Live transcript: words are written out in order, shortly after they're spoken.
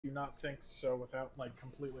do not think so without like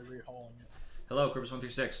completely rehauling it. Hello,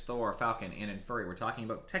 Cribbers136, Thor, Falcon, and Infuri. We're talking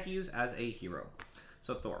about Techies as a hero.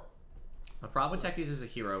 So Thor, the problem with Techies as a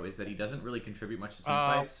hero is that he doesn't really contribute much to team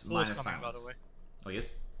fights, minus coming, silence. by the way. Oh, yes?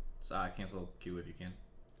 So, cancel Q if you can.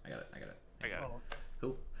 I got it. I got it.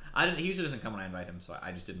 Who? I didn't. He usually doesn't come when I invite him, so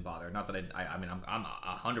I just didn't bother. Not that I mean, I'm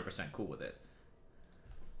 100% cool with it.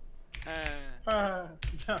 Because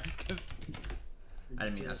I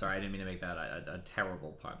didn't mean. Sorry, I didn't mean to make that a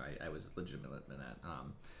terrible pun. I was legitimate in that.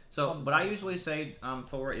 But I usually say,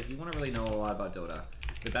 Thor, if you want to really know a lot about Dota,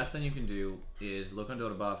 the best thing you can do is look on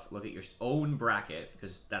Dota Buff, look at your own bracket,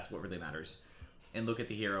 because that's what really matters, and look at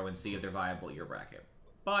the hero and see if they're viable at your bracket.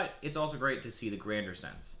 But it's also great to see the grander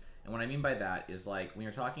sense. And what I mean by that is, like, when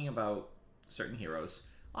you're talking about certain heroes,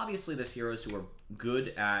 obviously there's heroes who are good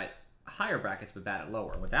at higher brackets but bad at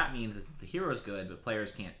lower. What that means is that the hero is good, but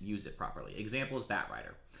players can't use it properly. Example is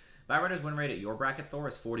Batrider. Batrider's win rate at your bracket, Thor,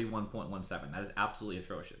 is 41.17. That is absolutely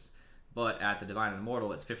atrocious. But at the Divine and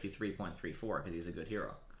Immortal, it's 53.34 because he's a good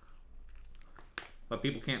hero. But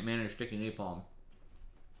people can't manage sticky napalm,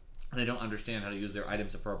 and they don't understand how to use their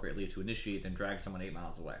items appropriately to initiate, then drag someone 8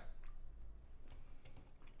 miles away.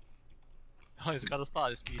 Oh, he's got to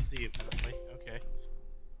start his PC apparently. Okay.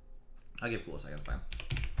 I'll give Cool a second, fine.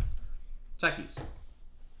 Techies.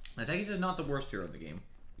 Now, Techies is not the worst hero in the game.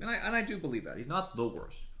 And I do believe that. He's not the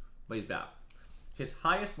worst, but he's bad. His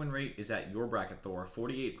highest win rate is at your bracket, Thor,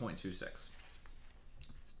 48.26.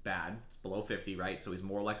 It's bad. It's below 50, right? So he's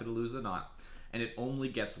more likely to lose than not. And it only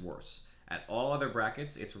gets worse. At all other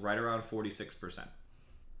brackets, it's right around 46%.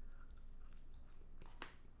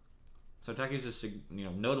 So Techies is,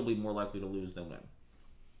 notably more likely to lose than win.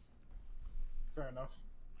 fair enough.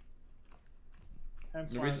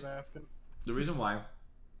 Hence why I was asking. The reason why,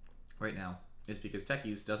 right now, is because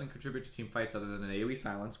Techies doesn't contribute to team fights other than an AoE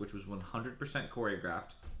silence, which was 100%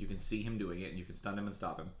 choreographed. You can see him doing it, and you can stun him and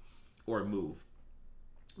stop him, or move,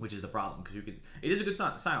 which is the problem because you can. It is a good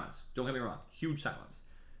silence. Don't get me wrong, huge silence,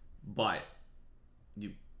 but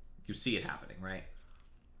you see it happening, right?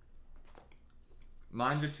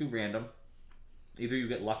 Mines are too random. Either you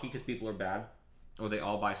get lucky because people are bad, or they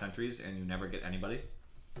all buy sentries and you never get anybody.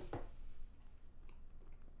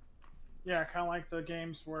 Yeah, kind of like the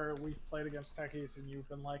games where we've played against techies and you've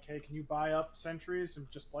been like, hey, can you buy up sentries and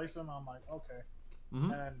just place them? I'm like, okay.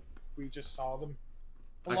 And we just saw them.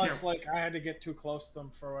 Unless, like, I had to get too close to them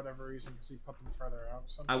for whatever reason because he put them further out.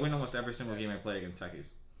 I win almost every single game I play against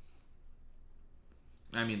techies.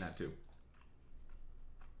 I mean that too.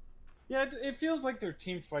 Yeah, it feels like their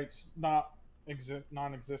team fights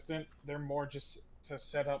non-existent. They're more just to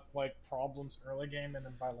set up like problems early game, and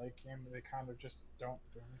then by late game they kind of just don't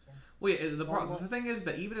do anything. Well, yeah, the thing is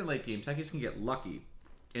that even in late game, techies can get lucky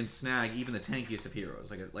and snag even the tankiest of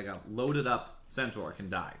heroes. Like a loaded up centaur can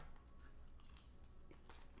die.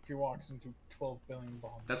 If he walks into 12 billion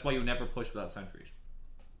bombs. That's why you never push without sentries.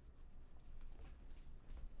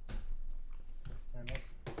 Fair enough.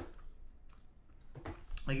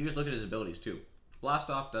 Like, you just look at his abilities too.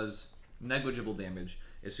 Blast Off does negligible damage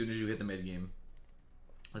as soon as you hit the mid game.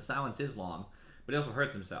 The silence is long, but he also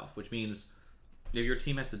hurts himself, which means if your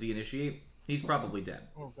team has to de-initiate, he's probably dead.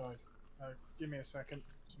 Oh god. Give me a second.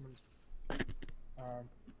 Somebody's...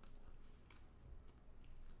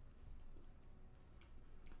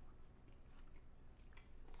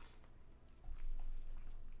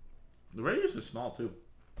 The radius is small too.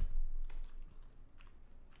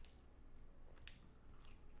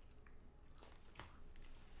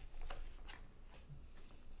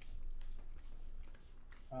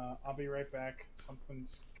 I'll be right back.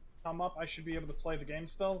 Something's come up. I should be able to play the game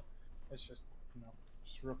still. It's just,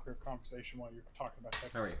 just real quick conversation while you're talking about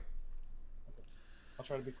techies. All right. Okay. I'll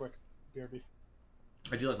try to be quick. BRB.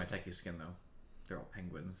 I do like my techie skin though. They're all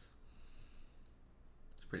penguins.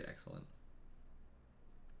 It's pretty excellent.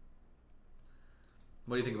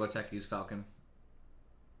 What do you think about techies, Falcon?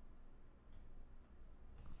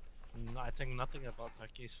 I think nothing about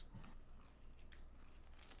techies.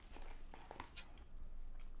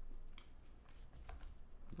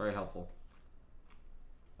 Very helpful.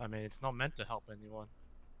 I mean, it's not meant to help anyone.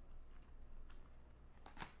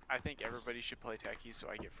 I think everybody should play techies so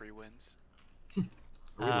I get free wins.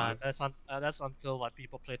 That's until like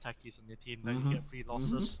people play techies on your team, then you get free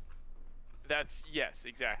losses. That's yes,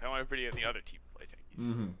 exactly. I want everybody on the other team to play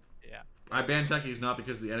techies. Yeah. I ban techies not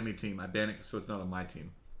because of the enemy team. I ban it so it's not on my team.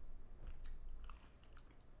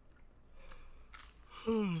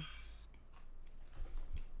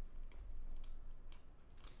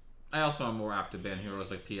 I also am more apt to ban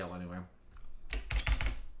heroes like PL anyway.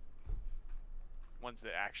 Ones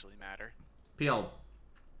that actually matter. PL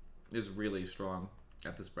is really strong.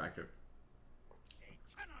 at this bracket.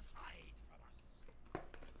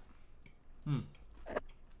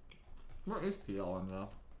 Where is PL in though?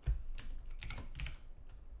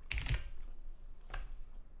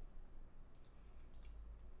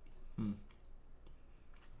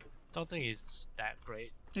 Don't think he's that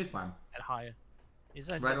great. He's fine. At higher. He's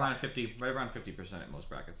at right around 50, right around 50% at most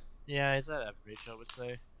brackets. Yeah, he's at average, I would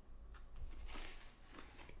say.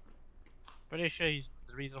 Pretty sure he's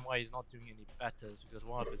the reason why he's not doing any better is because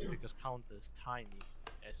one of his biggest counters, Tiny,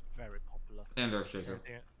 is very popular. And Earthshaker.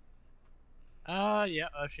 Yeah,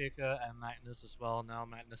 Earthshaker and Magnus as well. Now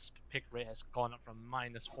Magnus' pick rate has gone up from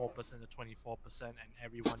 -4% to 24%, and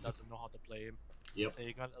everyone doesn't know how to play him. Yep. So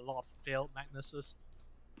you got a lot of failed Magnuses.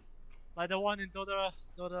 Like the one in DotA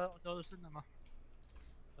Cinema.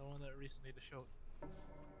 The one that recently they showed.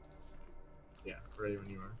 Yeah, ready when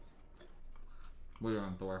you are. We're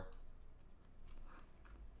on Thor.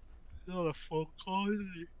 Not a full call,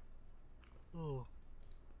 isn't he? Oh.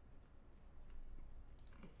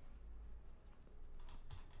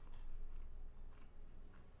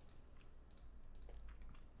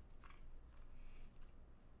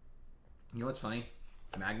 You know what's funny?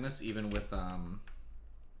 Magnus, even with a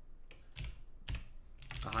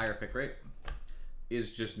higher pick rate,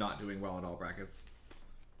 is just not doing well at all brackets.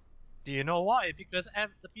 Do you know why? Because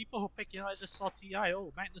the people who pick, I just saw TI,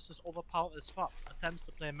 oh, Magnus is overpowered as fuck. Attempts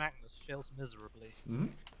to play Magnus, fails miserably.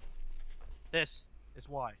 This is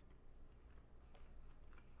why.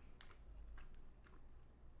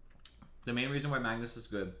 The main reason why Magnus is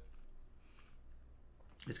good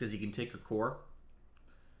is because he can take a core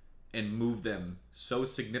and move them so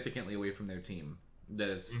significantly away from their team that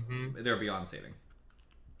is they're beyond saving.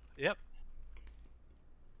 Yep.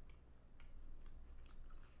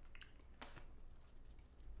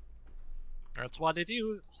 That's why they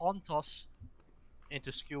do Horn Toss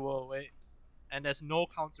into skewer away, and there's no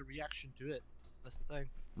counter reaction to it. That's the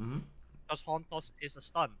thing. Because Horn Toss is a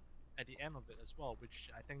stun at the end of it as well, which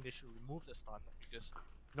I think they should remove the stun because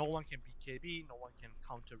no one can BKB, no one can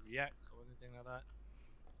counter react or anything like that.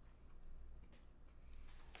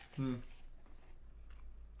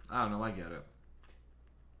 I don't know, I get it.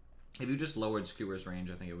 If you just lowered Skewer's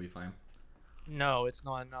range, I think it would be fine. No, it's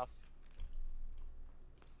not enough.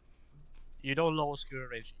 You don't lower Skewer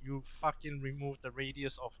range, you fucking remove the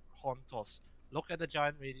radius of Horn Toss. Look at the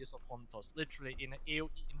giant radius of Horn Toss. Literally, in an AoE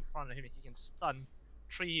in front of him, he can stun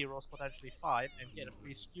 3 heroes, potentially 5, and get a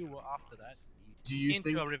free Skewer after that. Do you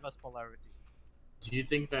into a reverse polarity. Do you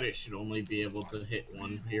think that it should only be able to hit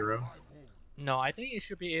one hero? No, I think it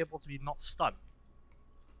should be able to be not stun.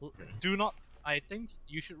 Okay. Do not. I think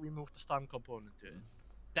you should remove the stun component to it.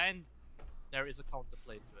 Then there is a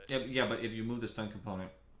counterplay to it. Yeah, but if you move the stun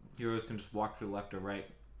component, heroes can just walk to the left or right.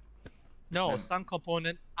 No, stun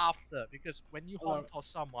component after, because when you Horn Toss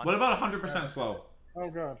someone. What about 100% slow? Oh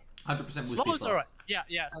god. 100% move slow is alright.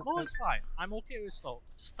 Yeah, slow is fine. I'm okay with slow.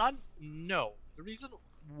 Stun, no. The reason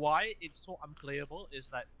why it's so unplayable is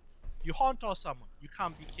that you Horn Toss someone, you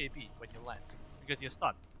can't BKB when you land because you're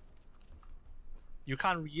stunned. You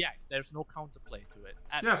can't react. There's no counterplay to it.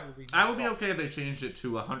 Absolutely I would be okay if they changed it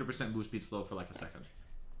to 100% move speed slow for like a second.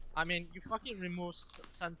 I mean, you fucking remove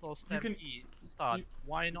Centaur Stampede stun.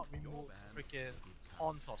 Why not remove freaking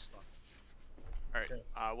Horn Toss stun?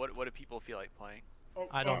 Alright, what do people feel like playing?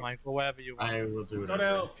 I don't mind. Go wherever you want. I will do Go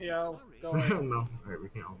whatever. to LPL. Go No, alright, we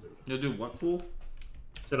can't all do it. You'll do what, cool?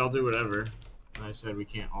 I said I'll do whatever. I said we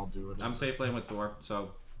can't all do whatever. I'm safe lane with Thor,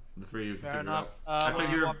 so the three of you can Fair figure enough. it out. I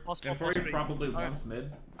figure possible Thor probably wants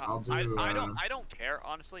mid. I'll do. I don't care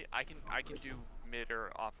honestly. I can do mid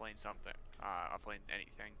or off lane something. Off lane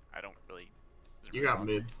anything. I don't really. You got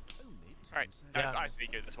mid. Alright, Yeah. I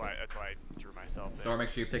figured that's why I threw myself there. Thor, make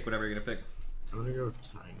sure you pick whatever you're gonna pick. I'm gonna go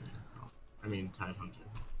Tide. I mean Tide Hunter.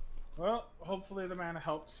 Well, hopefully the mana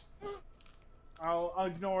helps. I'll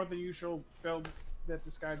ignore the usual build that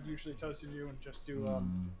this guy usually tells you to do and just do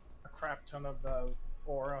a crap ton of the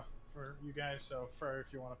aura for you guys. So for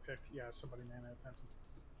if you want to pick, somebody mana attentive.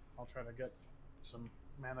 I'll try to get some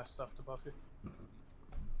mana stuff to buff you.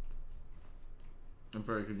 I'm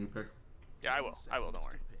very can you pick? Yeah, I will. Don't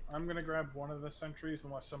worry. I'm gonna grab one of the sentries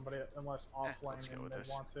unless offlane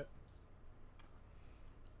wants it.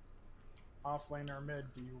 Offlane or mid?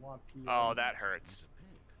 Do you want the? Oh, that hurts.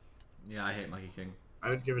 Yeah, I hate Monkey King. I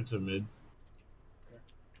would give it to mid.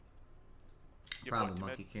 Problem with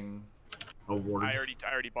Monkey King. A ward. I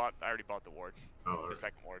already bought the ward. Oh, the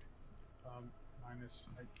second ward. Minus.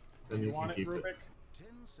 Then Do you you want can it, keep Rubik? 10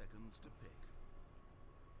 seconds to pick.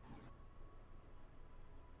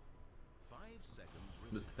 5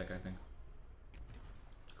 seconds. This is the pick, I think.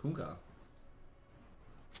 Kunga.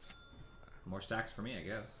 More stacks for me, I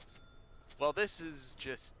guess. Well, this is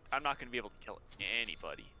just... I'm not going to be able to kill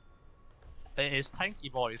anybody. It is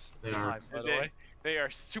tanky boys this time, by the way. They are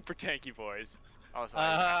super tanky boys. Also,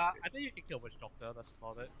 I think you can kill Witch Doctor, that's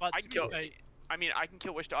about it. But I can kill... I mean, I can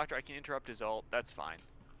kill Witch Doctor, I can interrupt his ult, that's fine.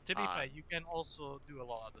 To be fair, you can also do a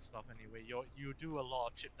lot of other stuff anyway. You do a lot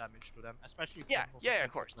of chip damage to them, especially if yeah,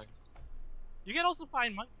 of course. Things. You can also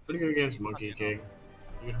find Monkey Pretty good against Monkey King.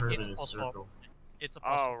 You can hurt him in his circle. It's a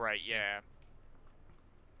oh, right, yeah.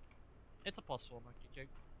 It's a possible Monkey King.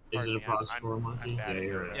 Is it a possible Monkey? Yeah,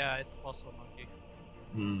 you're right. Yeah, it's a possible Monkey.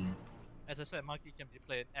 Hmm. As I said, Monkey can be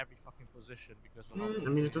played in every fucking position because I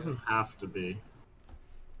mean, it doesn't have to be.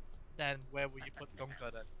 Then where will you put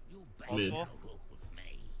Gunka then? Mid. Also?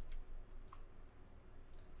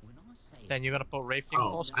 Then you're gonna put Wraith King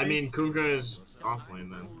Oh, I mean, Kunkka is offlane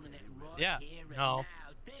then. Yeah, no.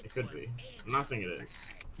 It could be. I'm not saying it is.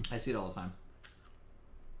 I see it all the time.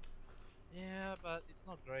 Yeah, but it's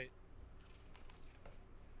not great.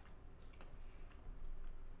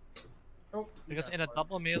 Oh, Because in a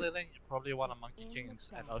double melee lane, you probably want a Monkey King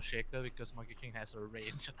and a Shaker because Monkey King has a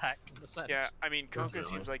range attack in the sense. Yeah, I mean, Kunkka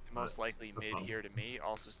Definitely. seems like the most likely mid problem. here to me,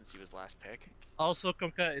 also since he was last pick. Also,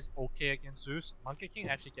 Kunkka is okay against Zeus. Monkey King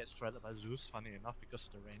actually gets shredded by Zeus, funny enough, because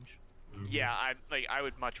of the range. Yeah, I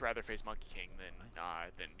would much rather face Monkey King than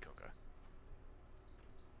Kunkka.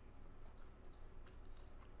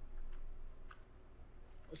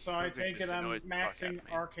 So I take just it I'm annoys the fuck out maxing of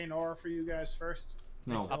me. Arcane Aura for you guys first.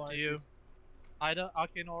 No. Up to you. Either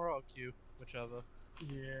Arcane Aura or Q, whichever.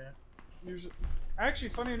 Yeah. Usually, actually,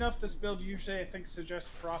 funny enough, this build usually I think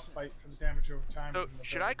suggests Frostbite for the damage over time. So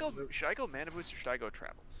should I go Mana Boost or should I go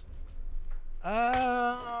Travels?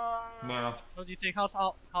 Mana. What do you think?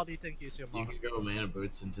 How do you think is your You mana? can go Mana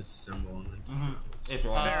Boots and disassemble them. It's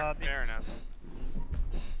wrong. Fair enough.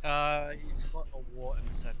 He's got a War and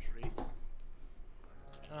a Sentry.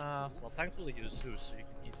 Well, thankfully you're Zeus, so you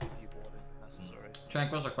can easily de-ward if necessary.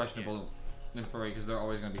 Tranquils are questionable in furry because they're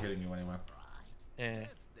always going to be hitting you anyway. Yeah.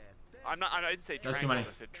 I didn't say That's too Tranquil, many.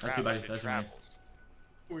 I said That's too many. I said That's too many. Travels.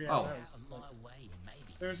 Oh, yeah, Oh. nice.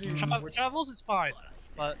 There's even which... Travels is fine,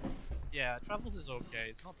 but yeah, Travels is okay.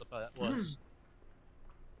 It's not the worst.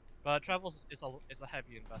 But Travels is a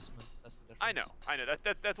heavy investment. That's the difference. I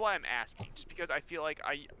know. That's why I'm asking. Just because I feel like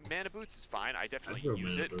Mana Boots is fine. I definitely go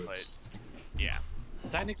use Mana it, but Boots. yeah.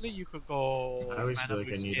 Technically, you could go I always Mana feel like I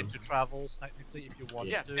Boots need into Travels. Technically, if you wanted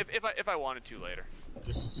Yeah, to. if I wanted to later.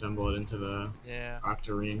 Disassemble it into the Yeah.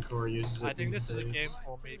 Octarine core uses it. I think this is a these days. game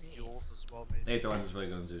for maybe duels as well. Maybe. Eighth Orange is really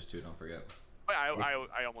good on Zeus too, don't forget. But I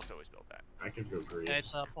almost always build that. I could go Greaves. Yeah,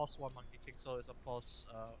 it's a +1 Monkey King, so it's a +.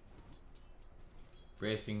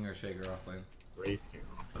 Wraith King or Shaker offlane. Wraith King.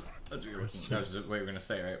 That's what what you were going to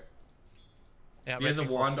say, right? Yeah, He has a Wraith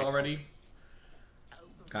King wand +3. already.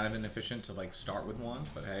 Kind of inefficient to like start with wands,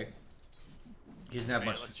 but hey. He doesn't have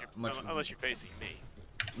Unless you're facing me.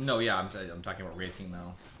 No, yeah, I'm talking about Wraith King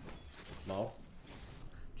now. Lol.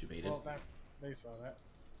 Debated. Well, they saw that.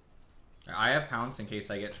 I have Pounce in case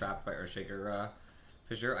I get trapped by Earthshaker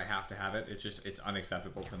Fissure. I have to have it. It's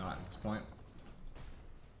unacceptable to not at this point.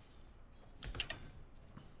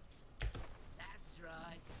 That's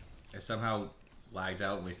right. I somehow lagged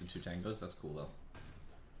out and wasted 2 tangos. That's cool though.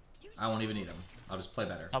 I won't even need them. I'll just play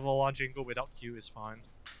better. Level 1 Jingle without Q is fine.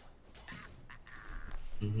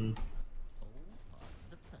 Mm-hmm.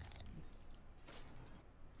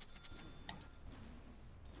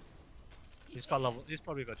 He's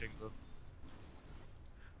probably got Jingle.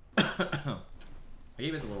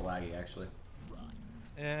 He was a little laggy actually.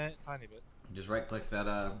 Tiny bit. Just right click that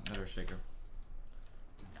Earthshaker.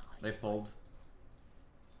 They pulled.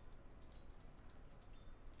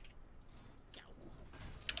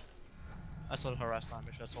 I saw harass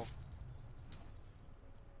damage, that's all.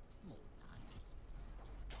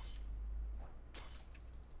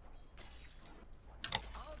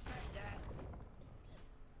 I'll take that.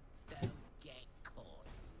 Don't get caught.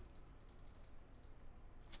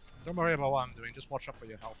 Don't worry about what I'm doing, just watch out for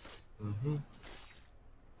your health. Mm-hmm.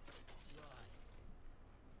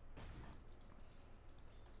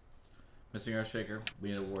 Missing Earthshaker. We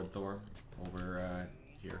need a ward Thor over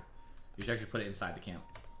here. You should actually put it inside the camp.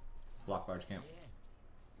 Block large camp.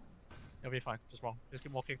 You'll be fine, just wrong. Just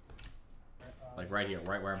keep walking. Like right here,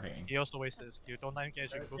 right where I'm pinging. He also wasted his Q, don't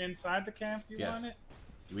engage Jingle. Inside the camp, you Yes. want it?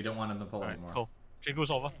 We don't want him to pull Alright, anymore. cool. Jingle's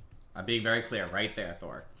over. I'm being very clear, right there,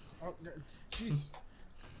 Thor. Oh, jeez.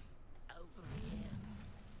 Over here.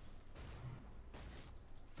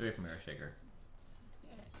 Get away from Earthshaker.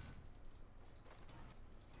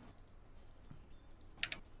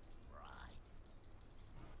 Right.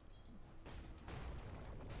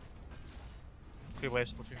 Quick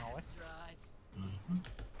waves pushing our way. That's right.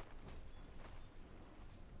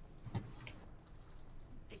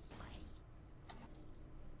 This way.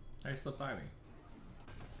 Hey, slipped by me.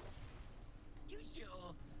 You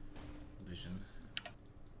sure? Vision.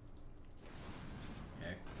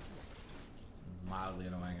 Okay. Mildly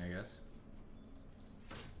annoying, I guess.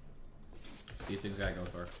 These things gotta go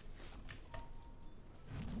for.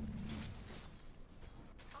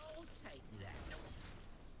 I'll take that.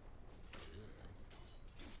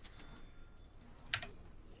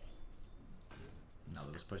 Now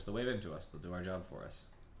they'll just push the wave into us. They'll do our job for us.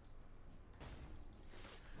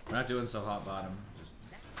 We're not doing so hot bottom. Just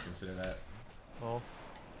consider that. Well,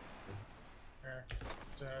 Here,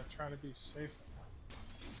 to try to be safe.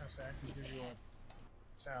 I say I can give you a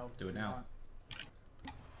salve. Do it now. Thanks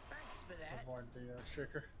for To that. avoid the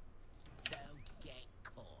shaker. Don't get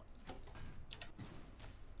caught.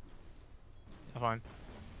 fine.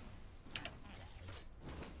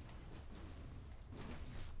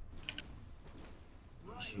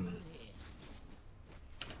 Right over here.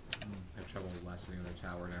 Have trouble lessening their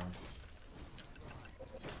tower now.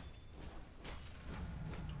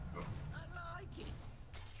 I like it.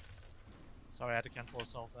 Sorry, I had to cancel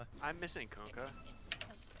assault there. I'm missing Kunkka.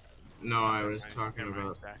 No, I was Never talking mind, about.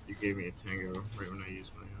 it's back. You gave me a tango right when I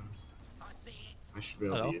used my. I see it. I should be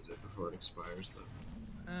able Hello? to use it before it expires, though.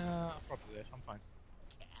 Probably this. I'm fine.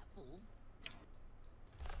 Careful.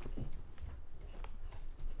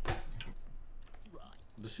 Right.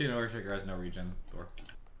 The Shino Earthshaker has no regen, Thor.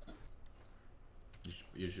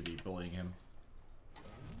 You should be bullying him.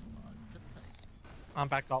 I'm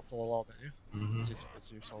back up for a while, don't you? Mm-hmm. Just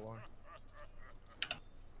gets you so long.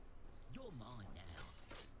 You're mine now.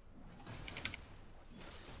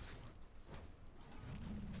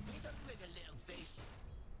 You don't bring a little fish.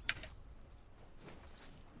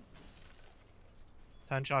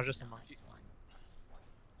 10 charges a month. Nice one.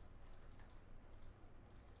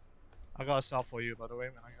 I got a sell for you, by the way,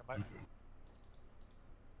 when I get back. Go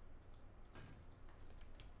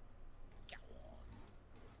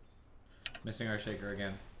on. Missing our shaker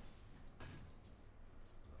again.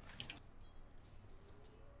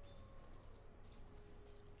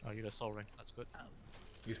 Oh, you got a soul ring. That's good.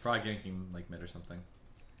 He's probably ganking like mid or something.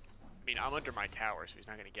 I mean, I'm under my tower, so he's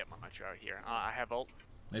not gonna get much out here. I have ult.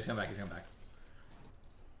 No, he's coming back. He's coming back.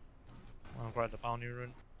 I'll grab the bounty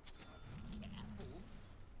rune. Careful.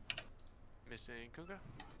 Missing Kunkka.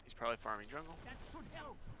 He's probably farming jungle. That should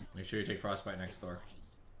help. Make sure you take frostbite next This Thor. way.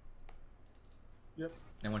 Yep.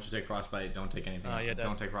 And once you take frostbite, don't take anything. Yeah,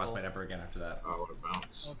 don't take that- frostbite ever again after that. Oh, what a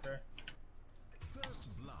bounce. Okay. First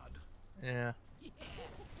blood. Yeah. Yeah.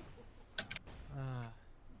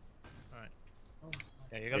 Alright. Oh,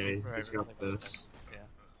 Yeah, you gotta Okay, be he's prepared. got this. Yeah.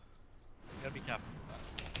 You gotta be careful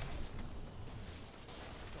with that.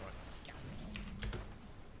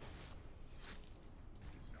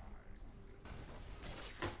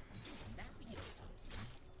 Now you're talking.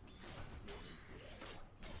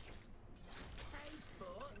 Hey,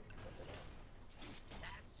 sport.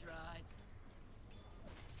 That's right.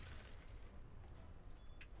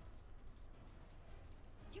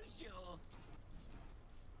 You sure?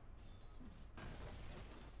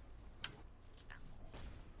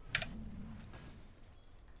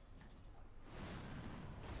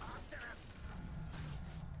 After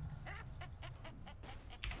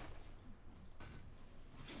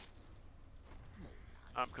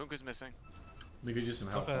him. Kunkka's missing. We could use some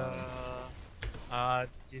help. Do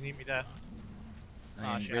you need me there?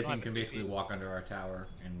 I mean, shit, I don't Wraithing have can a basically TP. walk under our tower,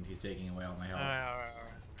 and he's taking away all my health. Alright.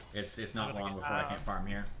 It's not I don't long think- before I can't farm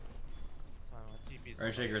here. So, TP's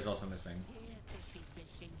Earthshaker is also missing. Here, fishy,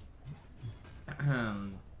 fishing.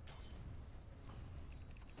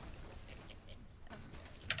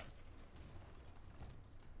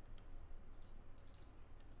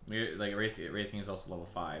 Like Wraithing is also level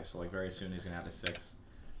 5, so like very soon he's gonna have a 6.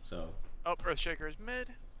 So Oh, Earthshaker is mid.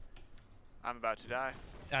 I'm about to die.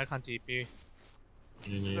 I can't TP.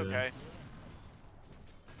 It's okay.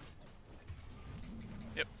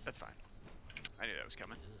 Yep, that's fine. I knew that was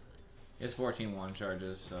coming. it's 14-1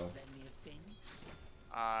 charges, so Plenty of things.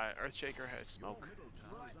 Earthshaker has smoke.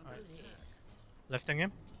 Right over here. Lifting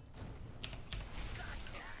him?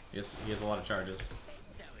 he has a lot of charges. There's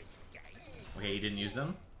no escape. Okay, he didn't use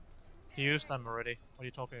them? He used them already. What are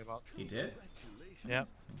you talking about? He did? Yep.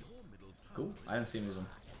 Cool. I didn't see him use them.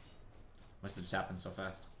 Must have just happened so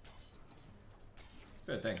fast.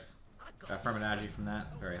 Good, thanks. Got permanent from that.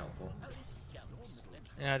 Very helpful. Oh, this is going slim.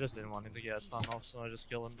 Yeah, I just didn't want him to get a stun off, so I just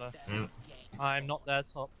killed him there. Yeah. I'm not there,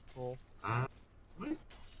 top. Cool. What?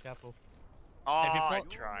 Careful. Oh, If you I thought-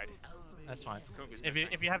 tried. Over That's here. fine. Kunkka's If you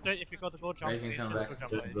missing. got to go jump Wraithing's stations, coming back. go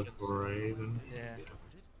jump Did stations. before I even. Yeah.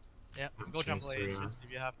 Yeah, go jungle ancients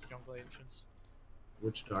if you have to jungle ancients.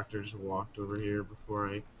 Witch doctors walked over here before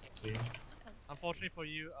I came. Unfortunately for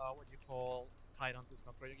you, what you call Tide Hunter is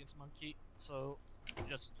not great against Monkey, so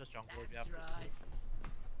just jungle if you have to. Right.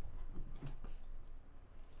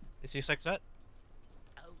 Is he 6 set?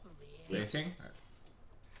 Over here. Wraith King?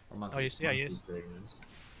 Or Monkey? Oh, yeah, he is.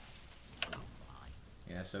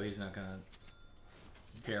 Yeah, so he's not gonna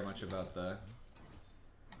care much about the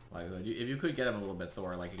livelihood. If you could get him a little bit,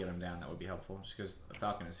 Thor, like get him down, that would be helpful. Just because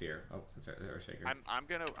Falcon is here. Oh, it's Earthshaker. I'm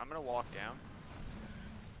gonna walk down.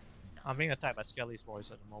 I'm being attacked by Skelly's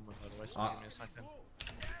voice at the moment, by the way, so give me a second.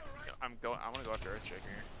 I'm gonna go after Earthshaker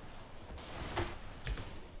here.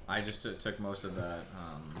 I just took most of the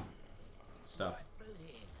stuff, Through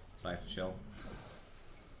here. so I have to chill.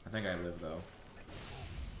 I think I live though.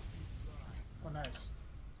 Oh, nice.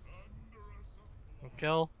 Good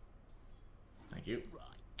kill. Thank you. Right.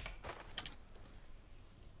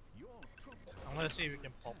 Your top tower I'm gonna see if we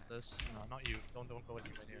can pop this. No, not you. Don't go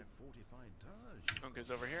anywhere near. fortified towers.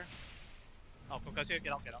 Kunka's over here. Oh, Kuka's here.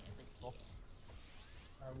 Get up. Cool.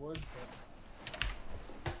 I would, but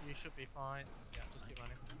You should be fine. Yeah, just keep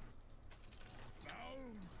running.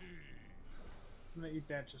 Bounty. I'm gonna eat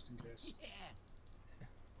that just in case. Yeah.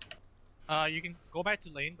 You can go back to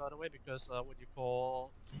lane, by the way, because what you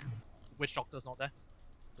call Witch Doctor's not there.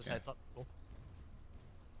 Just Okay. heads up. Cool.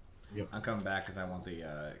 I'm coming back because I want the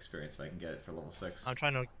experience if I can get it for level 6. I'm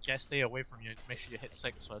trying to stay away from you. Make sure you hit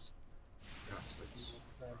 6 first. Got 6.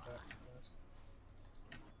 Grab that first.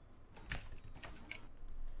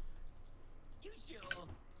 You sure?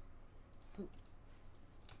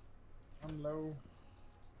 I'm low.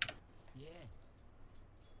 Yeah.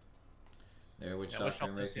 There, Witch Yeah, Witch Doctor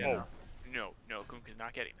and Doctor's Wraith here. King. No, Kunka's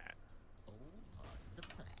not getting that. All part of the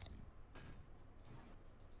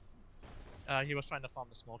plan. He was trying to farm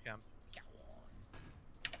the small camp. Go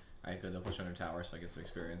on. I could push under tower so I get some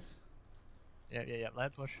experience. Yeah.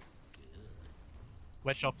 Let it push. Good.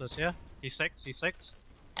 Witch Doctor's here. He's 6. Okay.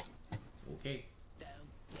 Don't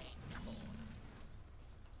get caught.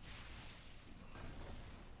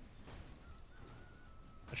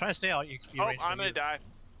 I'm trying to stay out XP Oh, range. I'm gonna die.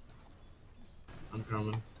 I'm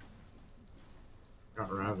coming.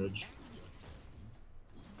 Got Ravage.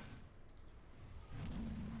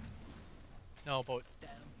 No, but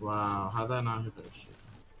Wow, how'd that not hit that shit?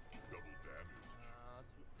 Double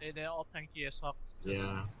damage. they're all tanky as fuck. Just-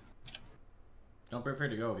 Yeah. Don't be afraid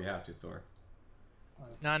to go if you have to, Thor.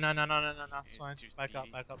 No. It's He's fine. too Back up.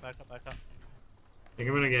 speedy. Back up. I think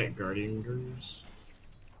I'm gonna get Guardian Greaves.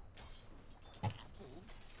 apple.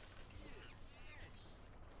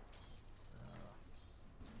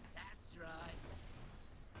 That's right.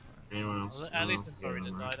 Anyone else? Well, at Anyone least else in Furry got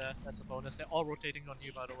didn't them, die right? there. That's a bonus. They're all rotating on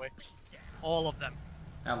you, by the way. All of them.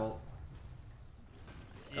 Apple.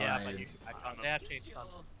 Yeah, Guys. but I can't. They have changed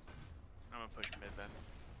stunts. I'm gonna push mid then.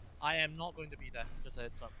 I am not going to be there. Just a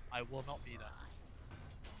heads up. I will not be there.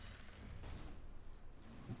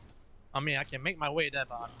 I mean, I can make my way there,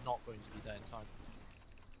 but I'm not going to be there in time.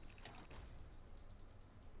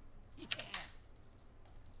 Yeah.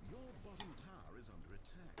 Your bottom tower is under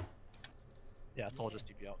attack. Yeah, Thor just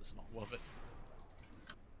TP out. It's not worth it.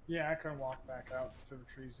 Yeah, I couldn't walk back out to the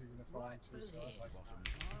trees even if I wanted to, so I was like, Bottom nah,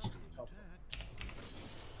 tower just under teleport. attack.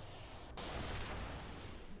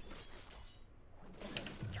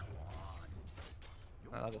 Go on.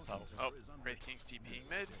 Your Another bottom tower. tower Oh, is under Wraith King's attack. TPing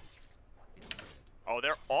mid. Oh,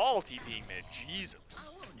 they're all TPing mid. Jesus.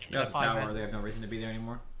 I want it. You got the 5 tower, men. they have no reason to be there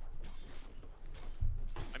anymore.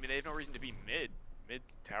 I mean, they have no reason to be mid. Mid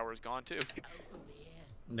tower's gone too. Over here.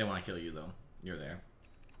 They want to kill you though. You're there.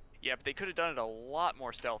 Yeah, but they could have done it a lot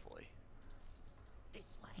more stealthily.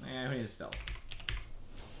 This way. Who needs stealth?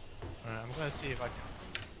 Alright, I'm gonna see if I can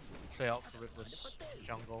play out to rip this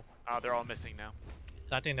jungle. Oh, they're all missing now.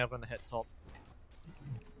 I think they're gonna hit top.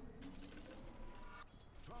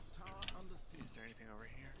 Top tower under siege. Is there anything over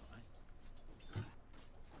here?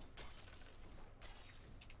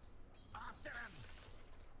 After him.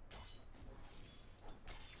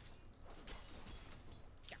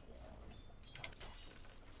 Go on.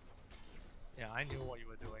 Yeah, I knew what you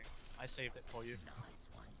were doing. I saved it for you. Nice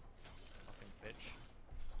one. Fucking bitch.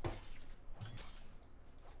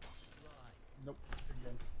 Right. Nope,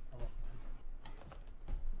 again. Oh, well.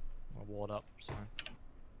 I'll ward up, so.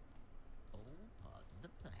 All part of the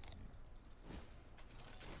plan.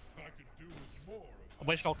 I could do with more of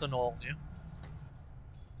Witch Doctor no ult, yeah?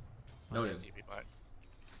 Noted. TP back.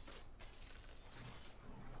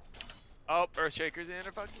 Oh, Earthshaker's in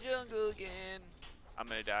a fucking jungle again. I'm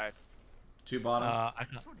gonna die. 2 bottom. I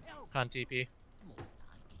can't TP. More like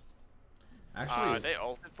it. Actually, they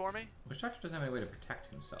ulted for me. Witch Doctor doesn't have any way to protect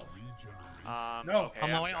himself. No. Okay,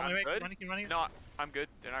 On my way, on my I'm way. good. Running. No, I'm good.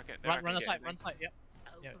 They're not gonna. Run aside, run aside. Yep.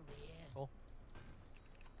 Over Yeah. here. Cool.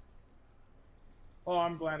 Oh,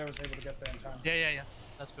 I'm glad I was able to get there in time. Yeah.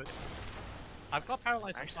 That's good. I've got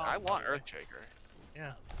paralyzed. Actually, I want Earthshaker.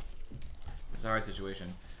 Yeah. It's a hard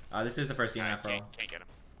situation. This is the first game after all. Can't get him.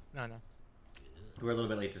 No. We're a little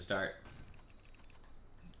bit late to start.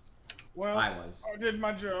 Well, I was. I did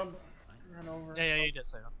my job. Ran over. Yeah, you did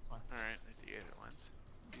say that. That's fine. Alright, there's the Aether Lens.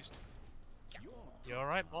 Used. You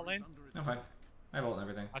alright, bot lane? I'm fine. I have ult and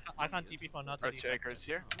everything. I can't TP for another Earthshaker's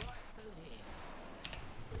here.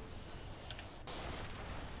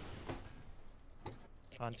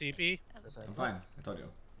 On TP. I'm fine. I told you.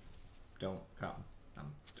 Don't come.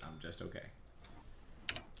 I'm just okay.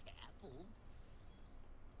 Careful.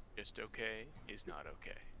 Just okay is not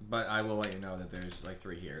okay. But I will let you know that there's like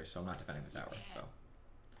 3 here, so I'm not defending the tower. So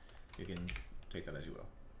you can take that as you will.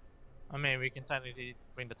 I mean, we can technically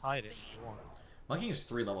bring the tide in if you want. Monkey is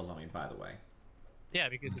 3 levels on me, by the way. Yeah,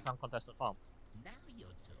 because it's uncontested farm. Now your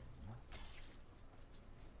turn.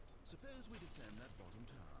 Suppose we defend that bottom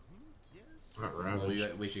tower. Yes? Not Well,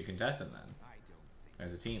 Ravage. we should contest him then,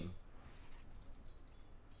 as a team.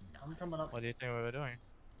 I'm coming up. What do you think we were doing?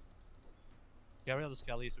 Get rid of the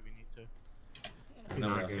skellies if we need to. Nobody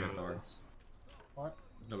Not else here, gonna Thor. lose. What?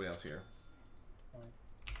 Nobody else here. Fine.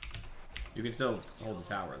 You can still hold the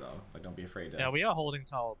tower though. Like, don't be afraid to. Yeah, we are holding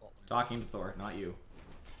tower bot lane. Talking to Thor, not you.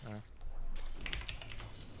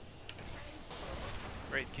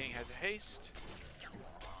 Wraith King has a haste.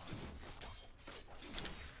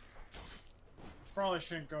 Probably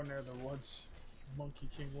shouldn't go near the woods. Monkey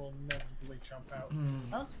King will inevitably jump out.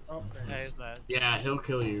 That's oh, there Yeah, he is is. that? Yeah, he'll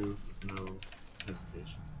kill you. No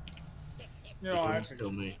hesitation. No, He I can figured.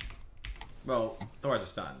 kill me. Well, Thor has a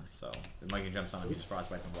stun, so the monkey jumps on him, he just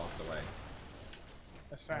frostbites and walks away.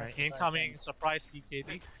 As Alright, fast as I incoming can. surprise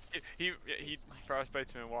BKB. He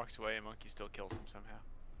frostbites him and walks away, and Monkey still kills him somehow.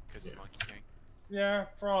 Because Yeah. it's Monkey King. Yeah,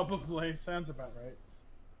 probably. Sounds about right.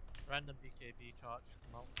 Random BKB charge.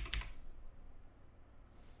 Come out.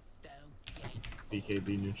 Don't get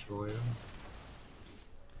BKB neutral, yeah.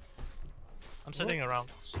 I'm sitting around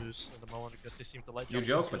Zeus at the moment because they seem to like. You jump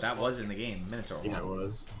joke, on but Zeus. that was in the game. Minotaur Yeah, it won.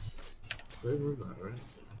 was. Where were that, right?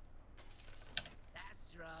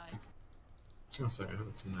 That's right. I was gonna say, I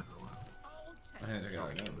haven't seen that in a while. I'll I think they took it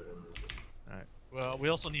out of the game. Alright. Well, we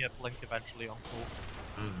also need a blink eventually on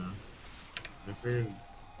full. I don't know. I figured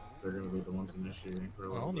they're gonna be the ones initiating for a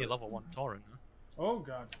Well, little only bit. level 1 Torrent. Huh? Oh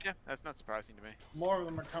god, Yeah, that's not surprising to me. more of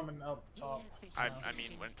them are coming up top. I now.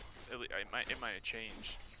 mean, when it might have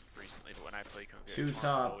changed recently, but when I play Kunga, 2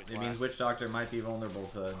 top. It means Witch Doctor might be vulnerable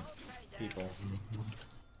to people.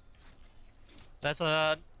 There's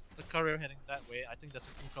the courier heading that way. I think there's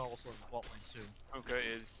a Kuka also in the bot lane soon. Kunga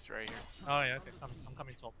is right here Oh yeah, okay. I'm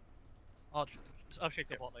coming top. I'll shake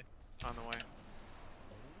the bot lane. on the way.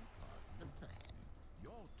 the plan.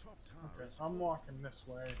 Your top tower Okay, is I'm walking this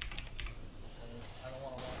way. Because I don't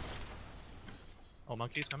want to walk. Oh,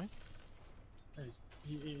 monkey's coming?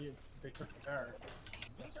 They took the tower.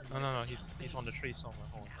 No, he's on the tree somewhere.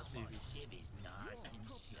 Hold on, let's see if he... Shiv is nice and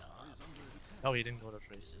sharp. Oh, he didn't go to the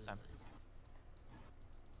trees. Damn.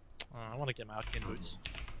 I want to get my arcane boots.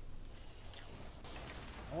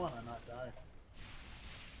 I want to not die.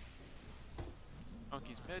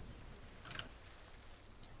 Monkey's mid.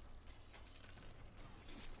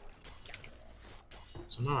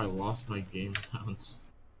 Somehow I lost my game sounds.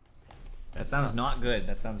 That sounds not good.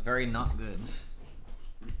 That sounds very not good.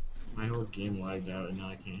 My whole game lagged out and now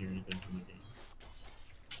I can't hear anything from the game.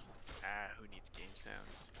 Who needs game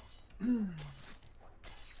sounds?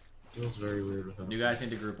 Feels very weird without. You guys need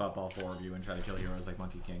to group up, all 4 of you, and try to kill heroes like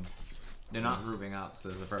Monkey King. They're not grouping up, so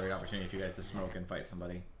there's a perfect opportunity for you guys to smoke and fight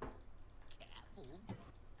somebody. Careful.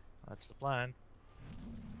 That's the plan.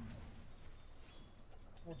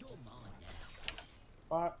 You're mine now.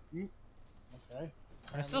 But okay.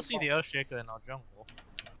 I still see the Earthshaker in our jungle.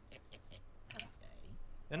 Okay.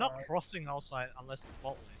 They're not Alright. crossing outside unless it's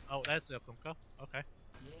bot lane. Oh, there's the Kunkka. Okay.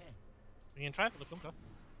 Yeah. We can try for the Kunkka.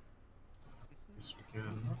 Yes, we can.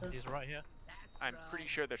 Okay. He's right here. That's I'm right. pretty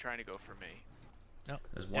sure they're trying to go for me.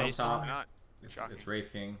 There's Yeah, one he's top. Why not? It's Shocking.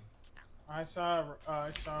 Wraith King. I saw. Yeah,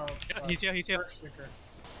 he's here, he's here. Earthshaker.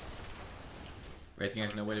 Wraith King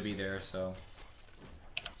has no way to be there, so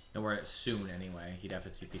nowhere soon anyway. He'd have to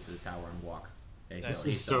TP to the tower and walk. Yeah, he's This still-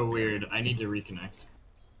 is he's still- so weird. I need to reconnect.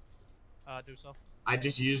 Do so. I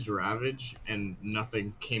just used Ravage and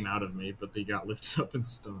nothing came out of me, but they got lifted up and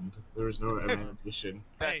stunned. There was no animation.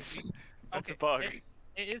 That's Hey, that's okay, a bug.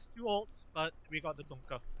 It is 2 ults, but we got the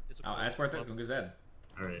Kunkka. It's a Oh, cool that's worth it. ult. Kunga's dead.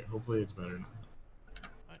 Alright, hopefully it's better now.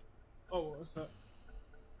 Oh, what was that?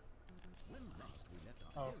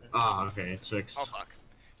 Oh, okay. Ah, okay, it's fixed. Oh fuck.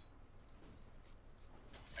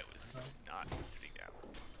 I was not sitting down.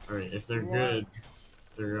 Alright, if they're You good,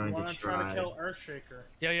 they're going want to to try to kill Earthshaker?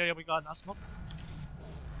 Yeah, we got enough smoke.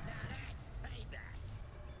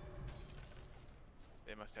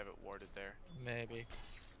 They must have it warded there. Maybe.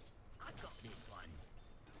 I got this one.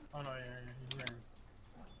 Oh no, yeah, you're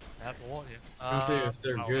I have to ward here. I was gonna say, if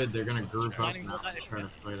they're oh. good, they're gonna group up Finding and what that is. try to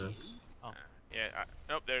fight us. Oh. Yeah.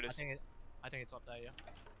 Nope. There it I is. think it's up there, yeah.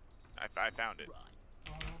 I found it.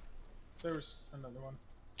 Right. There's another one.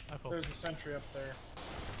 Oh, cool. There's a sentry up there.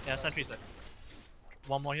 Yeah, sentry's there.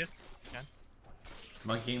 One more here. Again.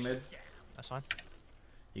 Monkey mid. That's fine.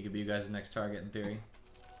 He could be you guys' next target in theory.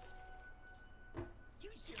 You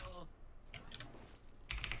sure?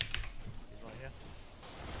 He's right here.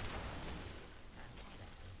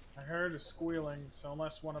 I heard a squealing, so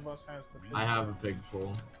unless one of us has the pig I have a big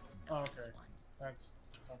pull. Oh, okay. That's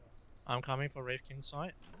okay. I'm coming for Wraith King's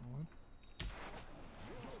side.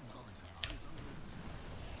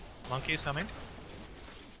 Monkey's coming.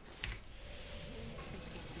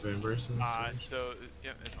 Vambrace and So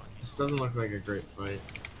yeah, there's monkey. this doesn't look like a great fight.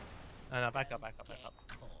 No, back up.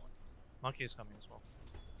 Monkey is coming as well.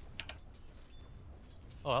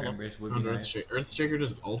 Oh, hello. Embrace would Oh, be nice. Earthshaker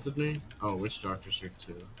just ulted me? Oh, Witch Doctor Shake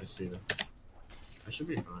too. I see that. I should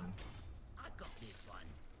be fine. I got this one.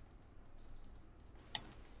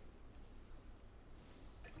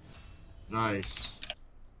 Nice.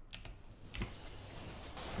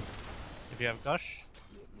 If you have Gush,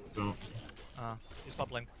 Don't. he's got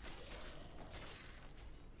Blink.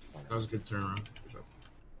 That was a good turnaround. Good job.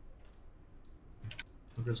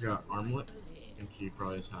 Lucas got Armlet. I think he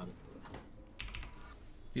probably has had it.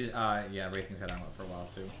 He's, yeah, Wraithing's had armor for a while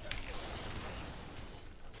too.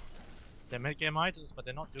 They make game items, but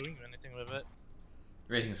they're not doing anything with it.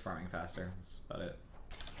 Wraithing's farming faster. That's about it.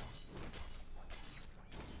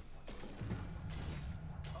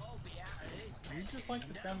 I'll be out of this. You just like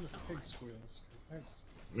the sound of pig squeals, because that's...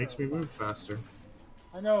 Makes me move faster.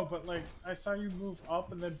 I know, but like, I saw you move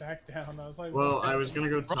up and then back down. I was like, Well, what's I was gonna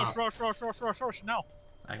go Rush, top. rush, now!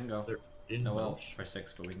 I can go. They're in No, well, Welch. for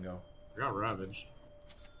 6, but we can go. I got Ravage.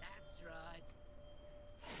 That's right.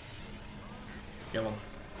 Kill him.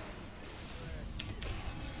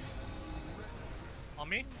 On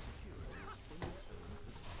me?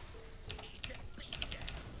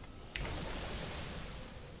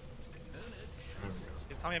 There we go.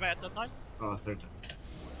 He's coming back at that time. Oh, third time.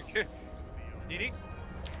 DD?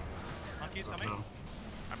 Monkey's coming. No.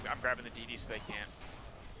 I'm grabbing the DD so they can't.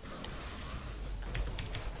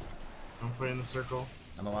 Don't play in the circle.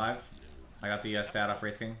 I'm alive. I got the stat off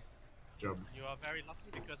Wraith King. Job. You are very lucky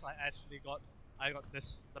because I got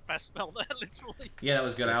the best spell there, literally. Yeah, that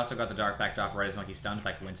was good. I also got the Dark backed off right as Monkey stunned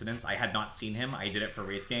by coincidence. I had not seen him. I did it for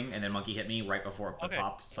Wraith King, and then Monkey hit me right before it Okay,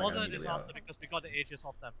 popped. So I was got a immediately out. disaster because we got the ages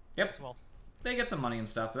off them Yep. as well. They get some money and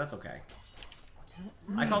stuff, but that's okay.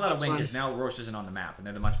 I call that a That's win fine. because now Roche isn't on the map, and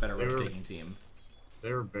they're the much better They were- Roche taking team.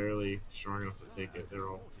 They were barely strong enough to take it. They were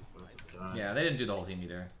all defensive to die. Yeah, they didn't do the whole team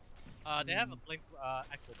either. They have a blink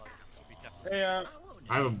echo button, so be careful. Hey,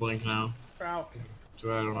 I have a blink now. Falk.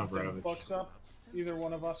 So I don't have Them Ravage. books up. Either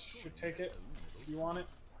one of us should take it. If you want it.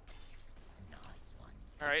 Nice one.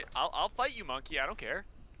 All right, I'll fight you, monkey. I don't care.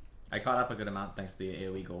 I caught up a good amount thanks to the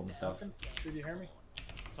AoE gold and stuff. Falcon, did you hear me?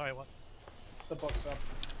 Sorry, what? The book's up.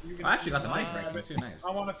 You can, I actually got the money grab for it it. too. Nice. I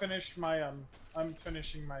want to finish my I'm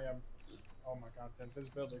finishing my oh my god, the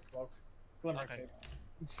invisibility cloak. Glimmer Okay. cape.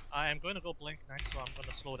 I am going to go blink next, so I'm going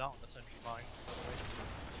to slow down the sentry buying, by the way.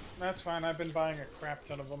 That's fine. I've been buying a crap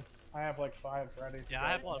ton of them. I have like 5 ready. to Yeah, go. I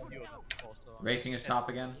have a few of them before, so... I'm Wraith King is just- top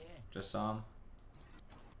again. Just saw him.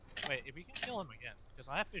 Wait, if we can kill him again, because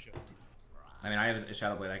I have vision. I mean, I have a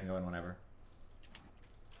Shadow Blade. I can go in whenever.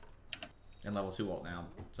 And level 2 ult now.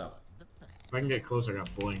 What's up? If I can get close, I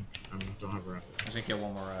got blink. I don't have Ravage. I'm just gonna kill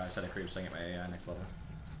one more set of creeps so I get my next level.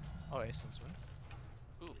 Oh, Asen's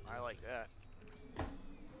win. Ooh, I like that.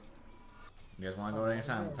 You guys want to go at any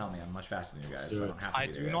time? Tell me. I'm much faster than you guys, Let's do so I it. don't have to I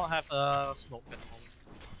be do there. not have a smoke at the moment.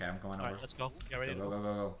 Okay, I'm going over. Alright, let's go. Get ready Go, to go, go. go,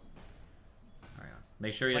 go, go. Alright,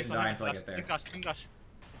 make sure he Wait doesn't for die him. until I get there. Pink gush, pink gush.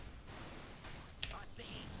 I see.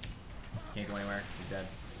 Can't go anywhere. He's dead.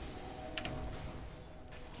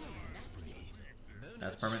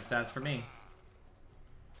 That's permanent stats for me.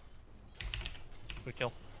 Good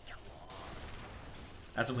kill.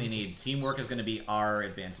 That's what we need. Teamwork is going to be our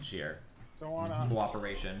advantage here. Don't want to.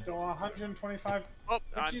 Cooperation. Don't want 125. Oh, What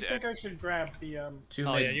I'm do you dead. think I should grab? The 2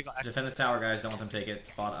 Oh, mid. yeah, you got- Defend the tower, guys. Don't let them take it.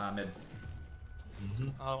 Mid. Mm-hmm.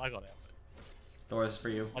 Oh, I got it. Thor, this is for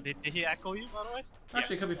you. Oh, did he echo you, by the way?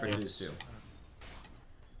 Actually, it could be for Yes. Zeus too.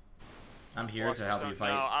 I'm here to help you fight.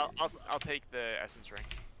 No, I'll take the essence ring.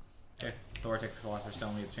 Okay, Thor, take the Philosopher's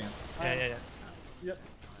Stone, we have a chance. Yeah. Yep,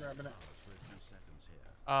 grabbing it.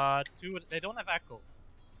 They don't have echo,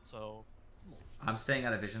 so. I'm staying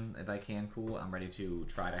out of vision if I can, cool. I'm ready to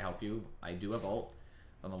try to help you. I do have ult.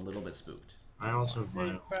 I'm a little bit spooked. I also have my.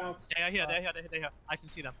 Hey, Falcon. They're here. I can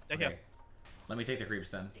see them. They're Okay. here. Let me take the creeps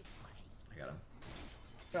then. I got him.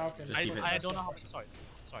 Falcon. Just keep it I nice. don't know how. Sorry.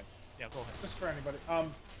 Yeah, go ahead. Just for anybody.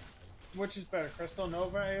 Which is better, Crystal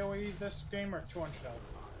Nova AoE this game or 200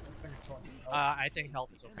 health? I was thinking 200 health. I think health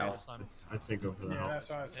is okay Health. this time. I'd say go for the Yeah, help. that's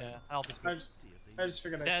what I was thinking. Yeah, health is good. I just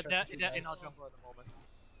figured I'd They're check with you in guys. our jungle at the moment.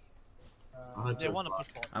 I'll head They to want to the push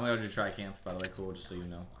forward. I'm gonna go to try camp, by the way, cool, just so you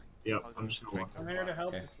know. Yep, I'm just gonna walk. I'm here to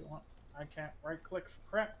help Okay. if you want. I can't right click for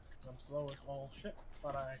crap because I'm slow as all shit,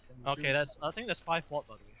 but I can. Okay, I think that's 5 bot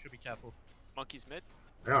by the way. Should be careful. Monkeys mid.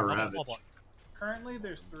 I got Oh, that's Ravage. 4 bot. Currently,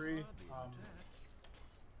 there's 3.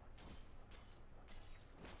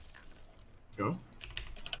 Go.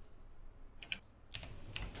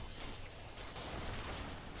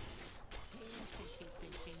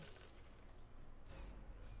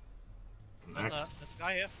 Next. There's a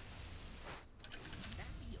guy here.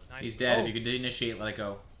 Nice. He's dead. Oh. If you could initiate, let it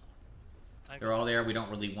go. I They're all there. We don't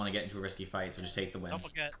really want to get into a risky fight, so just take the win. Don't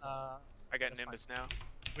forget. I got That's Nimbus now.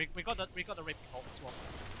 we got the raping ult as well.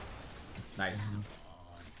 Nice.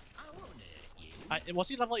 Was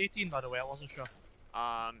he level 18 by the way? I wasn't sure. No.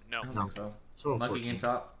 I don't think so. So Monkey 14. game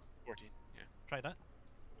top. 14. Yeah. Try that.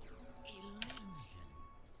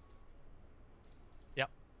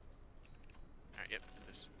 Alright, yep.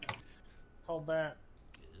 Nimbus. Hold that.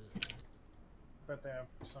 Bet they have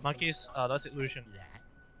something. Monkeys. That's illusion.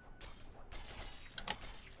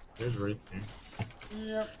 There's Wraith King.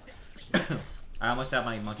 Yep. I almost have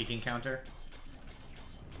my Monkey King counter.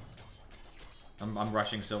 I'm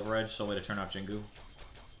rushing Silver Edge, so way to turn off Jingu.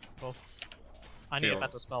 Cool. I need a Sure.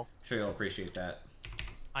 better spell. Sure you'll appreciate that.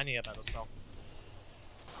 I need a better spell.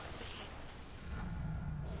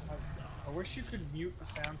 I wish you could mute the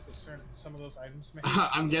sounds that some of those items make.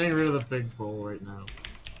 I'm getting rid of the big bull right now.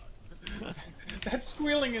 That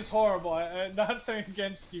squealing is horrible. Nothing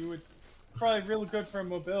against you. It's probably really good for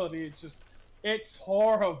mobility. It's just, it's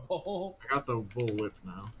horrible. I got the bull whip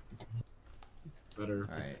now. Better.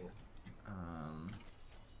 Alright.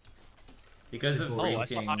 Because of Oh, Wraith I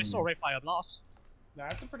King. saw Ray Fire Blast.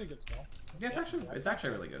 That's a pretty good spell. Yeah, it's actually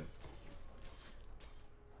really good.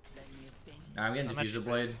 I'm getting I'm Diffuser actually-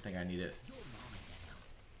 Blade. I think I need it.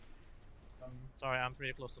 Sorry, I'm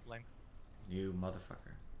pretty close to Blink. You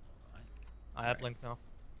motherfucker. I have Blink now.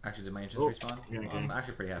 Actually, did my ancients Oh, respawn? yeah, I'm okay.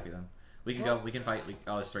 actually pretty happy then. We can go. We can fight.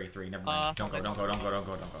 Oh, it's 3-3. Never mind. Don't go. okay. Don't go. Don't go. Don't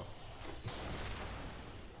go. Don't go.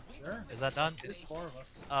 Sure. Is that done? There's 4 of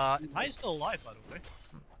us. Ty's still alive, by the way.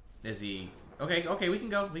 Is he? Okay. Okay. We can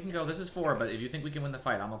go. We can go. This is 4, but if you think we can win the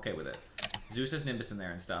fight, I'm okay with it. Zeus has Nimbus in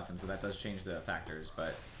there and stuff, and so that does change the factors.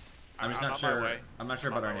 But I'm just not I'm on my sure. way. I'm not sure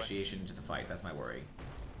I'm on about our my way. initiation into the fight. That's my worry.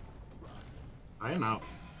 I am out.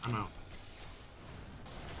 I'm out.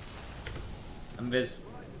 I'm Viz.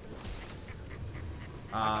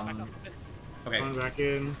 Okay. Going back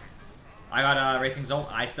in. I got Wraith King's ult.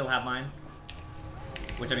 I still have mine,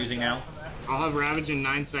 which I'm using now. I'll have Ravage in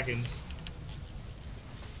 9 seconds.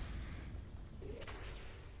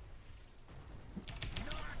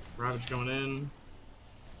 Ravage going in.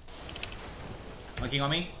 Looking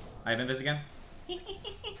on me. I have Invis again.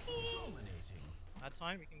 That's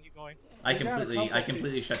fine, we can keep going. I We got a couple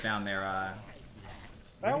completely shut down their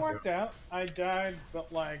That worked out. I died,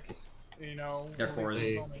 but like, you know, They're at least cores.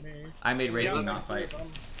 it's only me. I made Wraith Yeah, King next not fight. to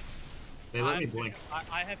them. They let me blink.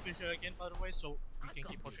 I have Fissure again, by the way, so we can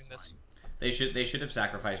keep pushing this. They should have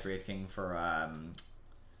sacrificed Wraith King for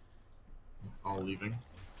All leaving.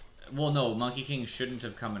 Well, no, Monkey King shouldn't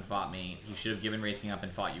have come and fought me. He should have given Wraith King up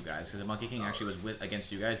and fought you guys. Because if Monkey King actually was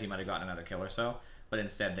against you guys, he might have gotten another kill or so. But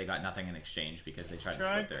instead, they got nothing in exchange because they tried Should to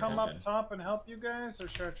I split their come attention. up top and help you guys, or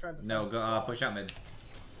should I try to? No, fight? go push out mid.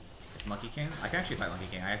 Monkey King? I can actually fight Monkey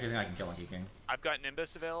King. I actually think I can kill Monkey King. I've got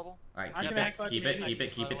Nimbus available. Alright, I keep can it, act like keep an it, idiot, keep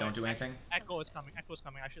it, keep by it. the Don't way. do anything. Echo is coming, Echo is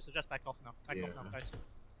coming. I should suggest back off now. Back off now, guys.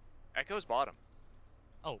 Echo's bottom.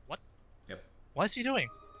 Oh, what? Yep. What is he doing?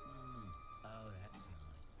 Oh, that's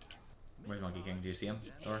nice. Where's Monkey King? Do you see him?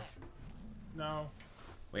 Or No.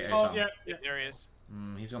 wait, I just Oh saw him. yeah, yeah. There he is.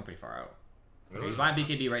 He's going pretty far out. Okay, he's buying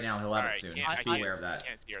BKB right now. He'll have it Alright, soon. can't, Just be aware of that.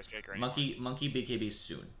 Can't see our striker anymore. Monkey BKB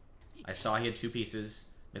soon. I saw he had 2 pieces.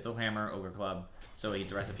 Mythal Hammer, Ogre Club. So he's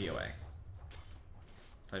the recipe away.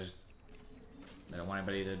 So I don't want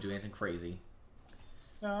anybody to do anything crazy.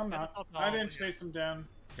 No, I'm not. I didn't chase him down.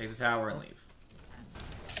 Take the tower and leave.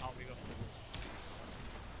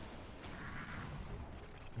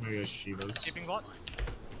 Maybe a Shiva's. Keeping bot.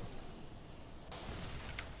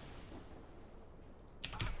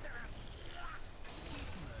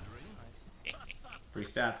 Free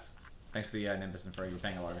stats. Thanks to the Nimbus and Fur, you were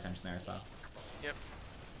paying a lot of attention there, so. Yep.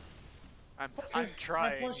 I'm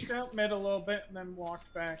trying. I pushed out mid a little bit and then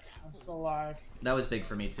walked back. I'm still alive. That was big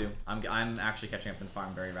for me too. I'm actually catching up in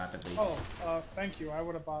farm very rapidly. Oh, thank you. I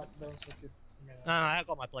would have bought those if you. No, I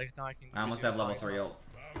got my blade. Now I can. I almost have level 3 ult.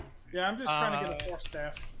 Yeah, I'm just trying to get a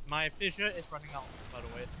 4-staff. My fissure is running out, by the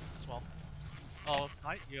way, as well. Oh,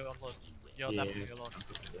 hi, you're alone. You're definitely alone.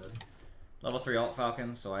 Level 3 ult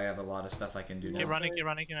Falcons, so I have a lot of stuff I can do now. Keep running, keep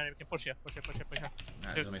running, keep running. We can push here, push here, push here, push here.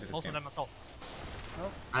 Alright, let me take this Most of game. them are top.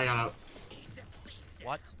 Nope. I got out.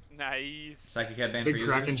 What? Nice. Psychic headband for Big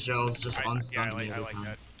users. Kraken shells just unstunned me I every like time.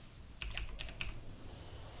 that.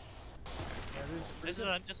 This is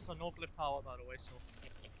a no glyph tower, by the way, so.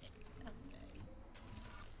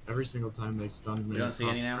 Every single time they stunned me. We don't see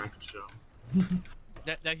any now? Kraken shell.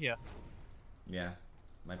 They're here. Yeah.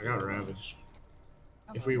 I got Ravage.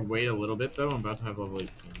 If we wait a little bit though, I'm about to have level 18.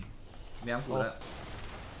 Yeah, I'm cool with that.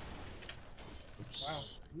 Oops. Wow,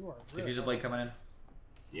 you are really. Diffuser blade coming in.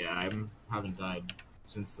 Yeah, I haven't died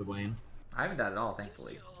since the lane. I haven't died at all,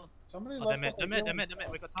 thankfully. Somebody Oh, left they're up a mid, healing we spell.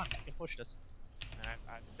 got time, we can push this.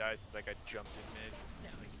 I died since like I jumped in mid.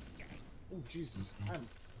 Oh Jesus!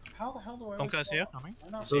 How the hell do I? Conker's always here, fall? coming. Why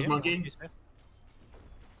not? So is Here, Monkey. he's here.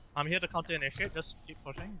 I'm here to counter initiate, just keep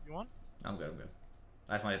pushing if you want. I'm good, I'm good.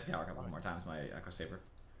 I just want to hit the tower a couple more times, my Echo Saber.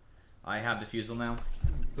 I have Diffusal now,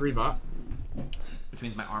 3 bot. which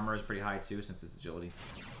means my armor is pretty high too, since it's agility.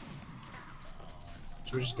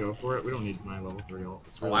 Should we just go for it? We don't need my level 3 ult.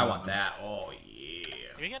 It's Oh, really I not want much. that. Oh, yeah.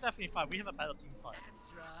 We can definitely fight, we have a better team fight.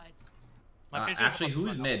 Actually,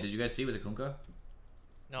 who's mid? Did you guys see? Was it Kunkka?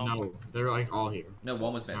 No. No, they're like all here. No,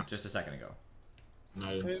 one was mid, just a second ago. No,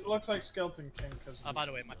 I didn't see. It looks like Skeleton King because By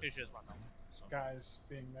the way, my fissure is run out. So. guys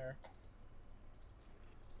being there.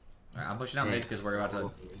 Alright, I'm pushing out mid because we're about to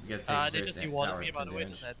get They taken just serious dewarded tower me, by the way,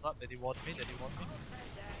 just advantage. heads up. They dewarded me,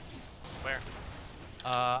 Where?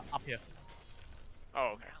 Up here.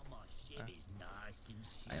 Oh, okay.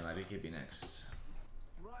 I might be keeping next.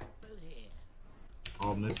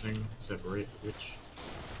 All missing, except Wraith Witch.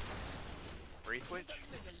 Wraith Witch?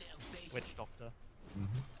 Witch Doctor.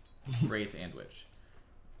 Wraith and Witch.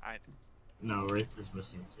 No, Wraith is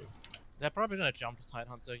missing too. They're probably gonna jump to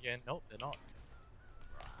Tidehunter again. Nope, they're not.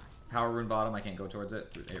 Power rune bottom, I can't go towards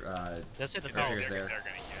it. Let's hit the If tower. Trigger's there. They're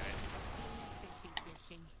gonna get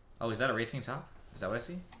it. Oh, is that a Wraith King top? Is that what I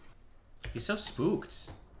see? He's so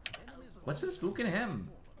spooked. What's been spooking him?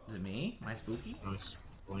 Is it me? Am I spooky? Nice.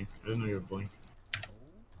 Blink. I didn't know you had Blink.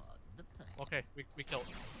 Okay, we killed.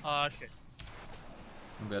 Shit.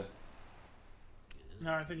 I'm good.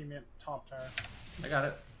 No, I think you meant top tower. I got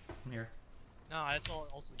it. I'm here. No, I saw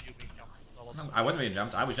also you being jumped. So No, I wasn't being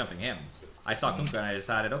jumped. I was jumping him. I saw Kunkka and I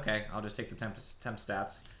decided, okay, I'll just take the temp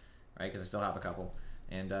stats, right? Because I still have a couple,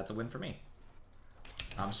 and it's a win for me.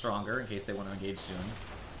 I'm stronger in case they want to engage soon.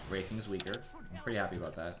 Wraith King's weaker. I'm pretty happy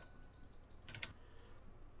about that.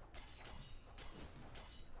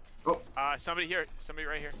 Oh, Somebody here. Somebody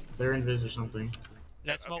right here. they're invis or something.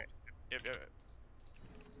 Let's smoke. Okay. Yep.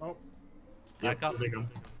 Oh, Yep, Back up. here they come.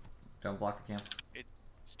 Don't block the camp.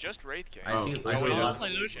 It's just Wraith King. I Oh, see. oh, I see wait, No, those.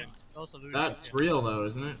 that's illusion. Those illusions. That's real though,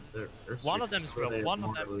 isn't it? Earth One of them is Shakers, real, they one have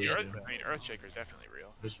of them more is The Earth, illusion. I mean, Earthshaker is definitely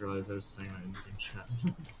real. I just realized I was saying that in chat.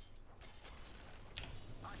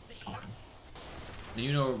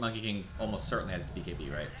 You know Monkey King almost certainly has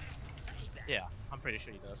BKB, right? Yeah, I'm pretty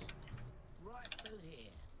sure he does.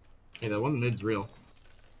 Hey, that one mid's real.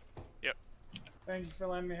 thank you for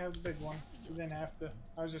letting me have the big one. You didn't have to.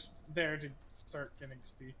 I was just there to start getting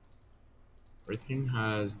speed. Wraith King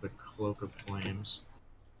has the Cloak of Flames.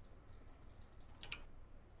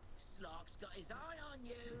 Slock's got his eye on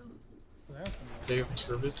you. That's some nice. Save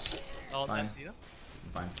service. Oh, Fine. that's either.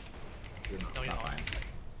 I'm fine. You're not. No, you're Not not. fine.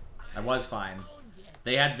 I was fine.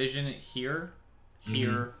 They had vision here,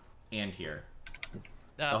 here, and here.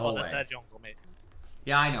 The whole That's way. that jungle, mate.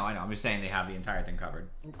 Yeah, I know. I'm just saying they have the entire thing covered.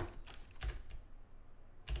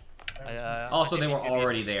 Also, they were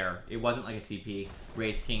already there. It wasn't like a TP.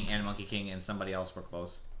 Wraith King and Monkey King and somebody else were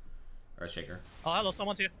close. Earthshaker. Oh, hello,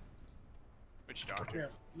 someone's here. Which doctor?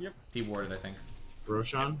 Yeah. Yep. He warded, I think.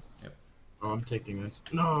 Roshan? Yep. Oh, I'm taking this.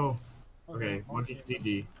 No! Okay, Monkey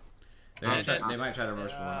DD. They might try to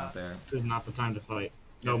rush one out there. This is not the time to fight.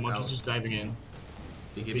 No, Yeah, Monkey's no. just diving in.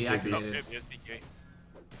 BKB Oh, activated. it is DK.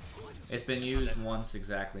 It's been used once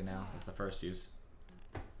exactly now. It's the first use.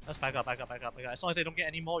 Let's back up. As long as they don't get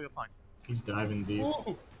any more, you're fine. He's diving deep. Ooh, Your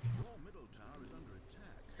middle tower is under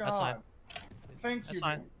attack. That's fine. God. Thank That's you.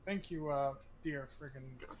 fine. Thank you, dear freaking.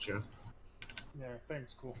 Gotcha. Yeah,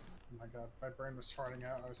 thanks, cool. Oh my god, my brain was farting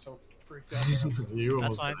out. I was so freaked out. You That's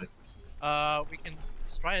almost fine. died. We can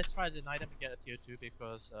try to deny them and get a tier 2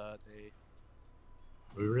 because they.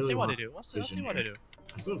 We really See what want they do. Let's see what they do.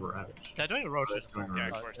 I still have Ravage. They're doing a roach. Yeah,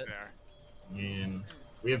 of course they are. And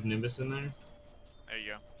we have Nimbus in there. There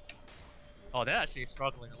you go. Oh, they're actually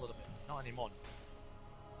struggling a little bit. Not anymore.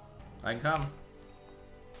 I can come.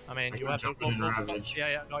 I mean, I you can have to jump go. in Ravage.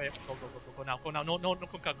 Yeah. Go now. Go now. No,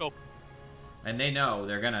 Kunkka, go. And they know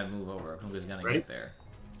they're gonna move over. Kunga's gonna Ready? get there.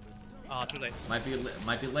 Too late. Might be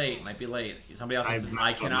late. Somebody else. I've I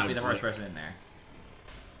messed up cannot my be the first blink. person in there.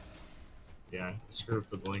 Yeah, screw up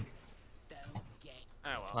the blink.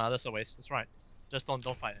 Oh well. That's a waste. That's right. Just don't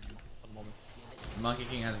fight anymore for the moment. Monkey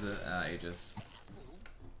King has the Aegis.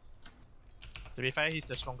 To be fair, he's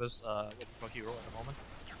the strongest hero at the moment.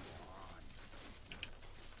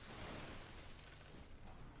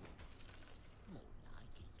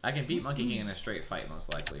 I can beat Monkey King in a straight fight,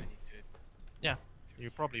 most likely. Yeah, you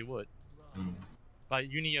probably would. Mm. But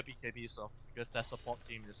you need a BKB, so because that support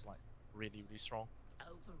team is like really strong.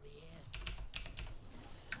 Over here.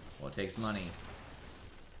 Well, it takes money.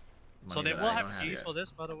 So they that will I have don't cheese yet. for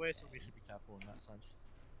this, by the way, so we should be careful in that sense.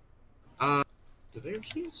 Do they have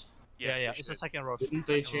cheese? Yes, yeah, they it's should. a second roast. Didn't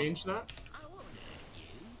they change that? I won't hurt you.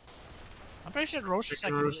 I'm pretty sure roast is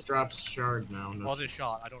Chicken second. roast drops shard now. No, Was it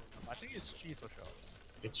shard? I don't remember. I think it's cheese or shard.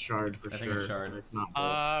 it's shard for I think sure. it's shard. It's not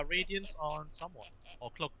both. Radiance on someone. Or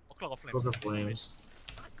cloak of flames. Cloak of Flames.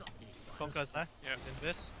 I got this one. Conker's there. Yeah. He's in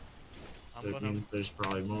this. That means there's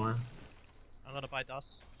probably more. I'm gonna buy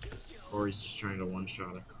dust. Or he's just trying to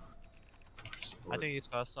one-shot it. I think he's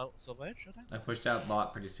got silver edge, I think. I pushed out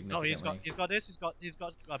bot pretty No, significantly. he's got this. He's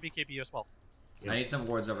got BKB as well. I need some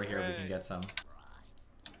wards over here. We can get some.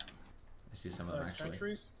 Right. I see some of them actually.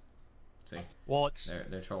 Sentries? See, What?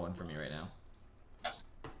 they're trolling for me right now.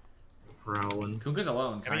 Prowling. Kunka's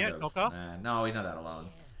alone, Can we kind get of. Kunka? No, he's not that alone.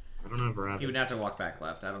 I don't have Ravage. He would have to walk back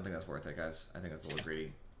left. I don't think that's worth it, guys. I think that's a little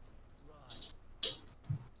greedy.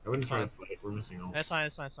 I wouldn't try to fight. We're missing all. That's fine.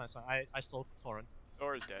 I stole Torrent.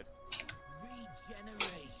 Thor is dead.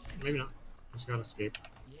 Regeneration. Maybe not. Just gotta escape.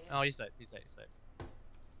 Yeah. Oh, he's dead. He's dead.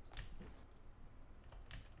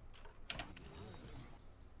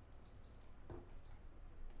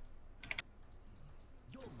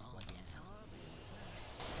 You're mine now.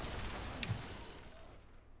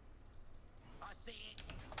 I see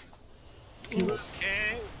it.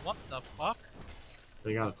 Okay, what the fuck?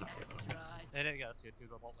 They gotta tie it. That's right. They didn't get a tier 2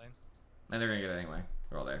 go bot lane. And they're gonna get it anyway.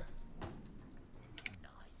 They're all there.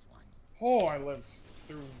 Nice one. Oh, I lived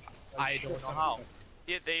through. a I shit don't know ton of how. stuff.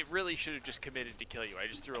 Yeah, they really should have just committed to kill you. I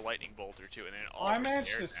just threw a lightning bolt or two, and then all I were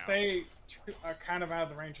managed to scared now. stay kind of out of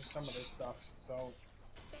the range of some of their stuff, so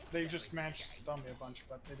they just managed to stun me a bunch,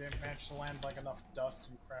 but they didn't manage to land like enough dust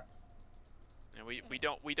and crap. And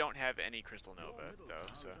we don't have any Crystal Nova though,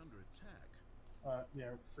 so Yeah,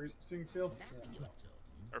 freezing field. Yeah,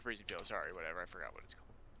 or Freezing Field. Sorry, whatever. I forgot what it's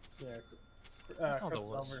called. yeah. It's not the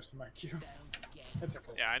Crystal worst. versus my Q. Don't get It's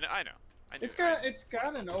okay. Yeah, I know. I knew It's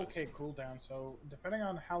got an okay cooldown, so depending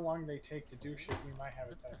on how long they take to do shit, we might have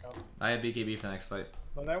it back up. I have BKB for the next fight.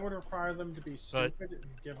 But that would require them to be stupid and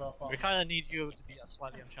give up on. We kind of need you to be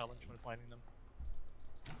slightly unchallenged when fighting them.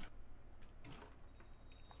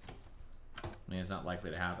 I mean, it's not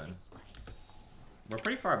likely to happen. this way. We're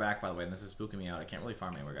pretty far back, by the way, and this is spooking me out. I can't really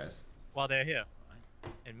farm anywhere, guys. While they're here,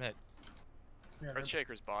 in mid. Yeah,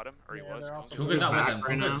 Earthshaker's bottom, or he Yeah, was. they're also- Kunka's not with back them.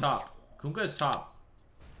 right Kunka's now. top. Kunka's top.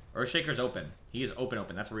 Earthshaker's open. He is open.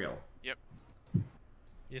 That's real.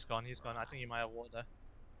 He's gone. I think he might have ward there.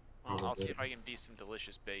 Well, I'll Probably. see if I can be some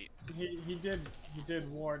delicious bait. he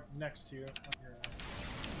did ward next to you.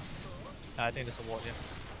 I think there's a ward here.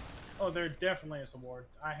 Oh, there definitely is a ward.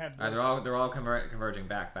 I had. They're all converging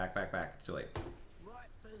back. It's too late. Right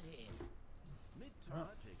through here. Huh.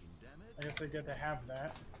 I guess they get to have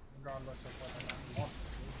that, regardless of whether or not you want them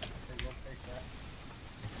to. They will take that.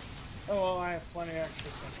 Oh well, I have plenty of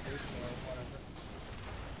extra sentries, so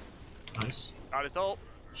whatever. Nice. Got his ult.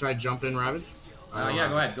 Should I jump in Ravage? Yeah,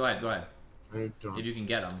 go ahead. I don't. If you can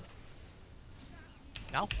get him.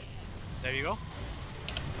 Now, there you go.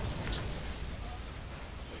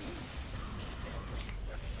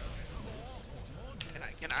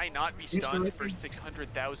 Can I not be He's stunned right for there.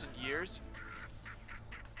 600,000 years?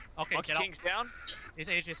 Okay, Monkey get out. King's down. He's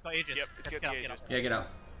Aegis. Got Aegis. Yep, it's got the Aegis. Yeah, get out.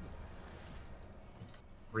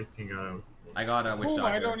 Everything out. I got Witch Oh,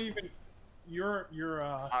 Doctor. I don't even. Your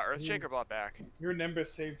Earthshaker bought back. your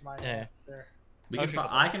Nimbus saved my Yeah. ass there. We can. Okay,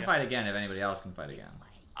 I can yeah. fight again if anybody else can fight again.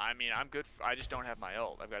 I mean, I'm good. I just don't have my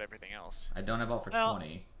ult. I've got everything else. I don't have ult for Well-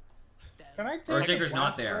 20. Don't Can I take Earthshaker's a not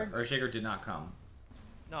blast there. rig? Earthshaker did not come.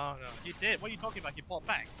 No, he did. What are you talking about? He bought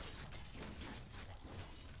back.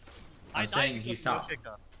 I'm I died saying because he's of top.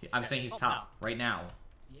 Earthshaker. I'm saying he's top right now.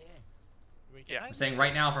 Yeah. We Yeah. can- I'm saying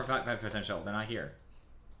right now for 5 potential. They're not here.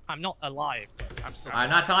 I'm not alive. I'm still. I'm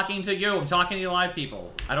not talking to you. I'm talking to you live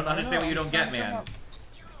people. I don't understand what you don't get, I'm trying to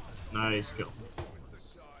man. Nice kill.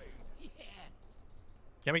 Yeah.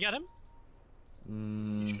 Can we get him?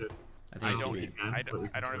 Mm, Should- I think I it's don't, too can, I but don't, we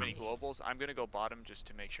I don't have can any globals. I'm gonna go bottom just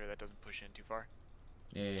to make sure that doesn't push in too far.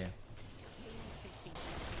 Yeah.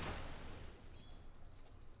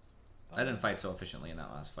 I didn't fight so efficiently in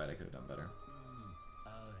that last fight. I could have done better. Oh,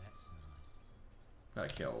 that's nice.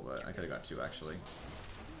 Got a kill, but I could have got 2 actually.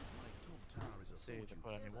 Let's see if they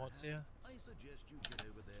put any wards here. I suggest you get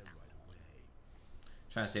over there right away.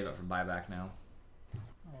 Trying to save up for buyback now.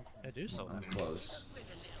 They do so. I'm close.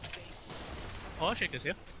 Oh, Earthshaker's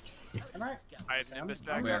here. Can I? I have Nimbus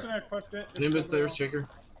back. I'm Where? just gonna equip it. Nimbus there, Shaker.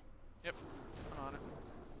 Yep. I'm on it.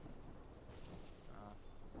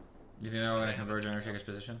 You think they're all gonna converge on Earthshaker's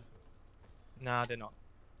position? Nah, they're not.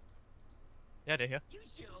 Yeah, they're here. You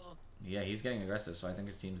sure? Yeah, he's getting aggressive, so I think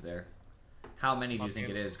his team's there. How many do you think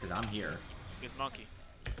it is? Because I'm here. Here's Monkey.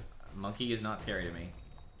 Monkey is not scary to me.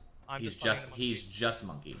 I'm He's fighting just them. he's just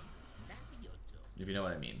Monkey. Maybe you're too. If you know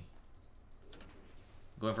what I mean.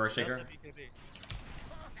 Going for Just Earthshaker? a BKB.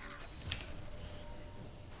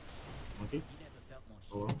 Monkey. You never felt more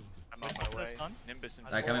Hello? shit, did you? I'm on That's my way. done. Nimbus and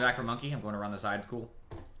Alright, coming back for Monkey. I'm going to run the side. Cool.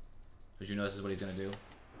 Because you know this is what he's gonna do.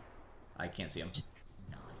 I can't see him. Nice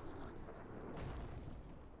one.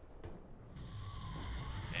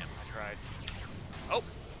 Damn, I tried. Oh!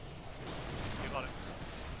 You got it.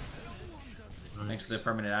 Thanks for the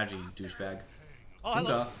permanent agi, douchebag. Oh,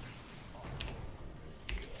 hello. Huda.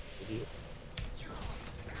 Idiot.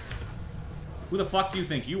 Who the fuck do you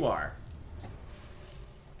think you are?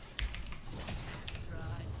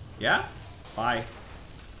 Right. Yeah? Bye.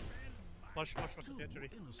 Push for trajectory.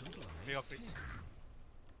 We got creeps.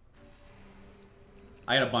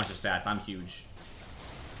 I had a bunch of stats. I'm huge.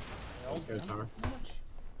 Let's go tower.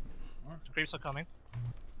 Creeps are coming.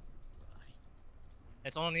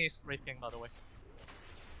 It's only Wraith King, by the way.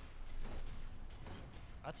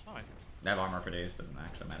 That's fine. I have armor for days. Doesn't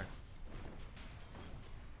actually matter.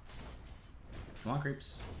 Come on,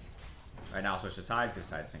 creeps. Right now, I'll switch to Tide because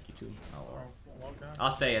Tide's tanky too. I'll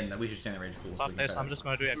stay in. We should stay in the range pool. Fuck this, I'm just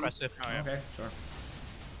gonna do it aggressive. Oh, yeah. Okay, sure.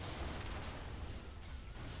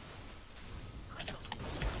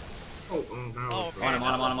 Oh, no. Oh, okay.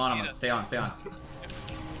 On him. Stay on.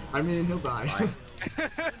 I mean, he'll die. Bye.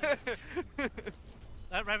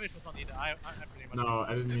 That Ravage was not needed. I pretty much. No, I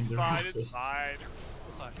didn't mean It's to. fine, it's fine.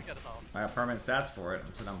 It's fine, we get it all. I have permanent stats for it.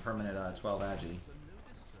 So I'm permanent 12 agi.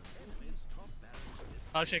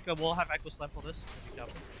 Shaker will have Echo Slam for this. Be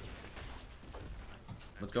careful.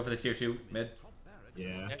 Let's go for the tier 2 mid. Yeah.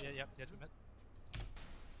 Yeah, to mid.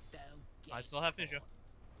 Don't get I still have Fissure.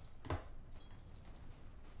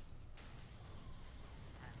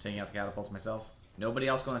 Taking out the catapults myself. Nobody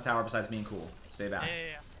else go in the tower besides me and Cool. Stay back.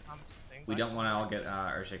 Yeah. I'm staying We back. don't want to all get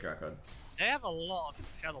Earthshaker echoed. They have a lot of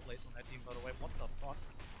Shadow Blades on their team, by the way. What the fuck?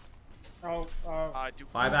 Do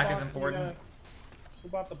Buyback who is bought important. who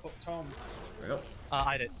bought the tome? There we go.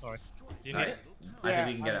 I did, sorry. Do you need Alright. it? I think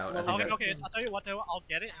we can get out. I think Okay, that- okay, I'll tell you what, though, I'll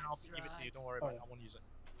get it and I'll give it to you. Don't worry about it, I won't use it.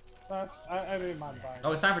 That's I didn't mind buying.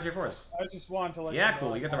 Oh, it's time for tier 4s. I just wanted to let Yeah, you know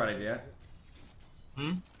cool. I You got the right wanted to-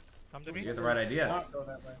 idea. Come to me. You got the right idea. Not go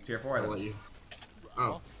that way. Tier 4 I'll of let this. you.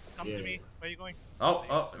 Oh, Come yeah. to me. Where are you going? Oh,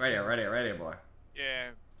 right here, boy. Yeah.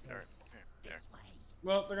 There. There. this way.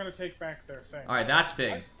 Well, they're gonna take back their thing. Alright, that's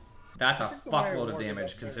big. That's a think the way I fuckload of worded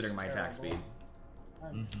damage it considering was my attack terrible. speed.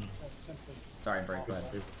 That's simply. Sorry, break. Go ahead.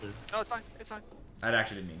 save it too. No, it's fine. It's fine. I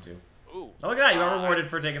actually didn't mean to. Ooh. Oh, look at that. You got rewarded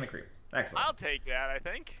for taking the creep. Excellent. I'll take that, I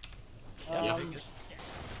think.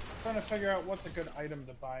 Trying to figure out what's a good item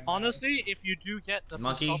to buy. Now. Honestly, if you do get the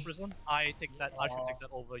Monkey. Spell Prison, I take that. I should take that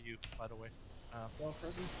over you, by the way. Spell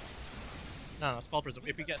prison. No, Spell Prism.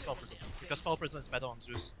 If you get Spell Prism, because Spell Prism is better on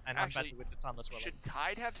Zeus, and I'm Actually, better with the Timeless Relic. Should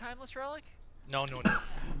Tide have Timeless Relic? No.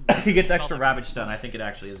 He gets extra Ravage stun. I think it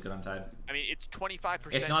actually is good on Tide. I mean, it's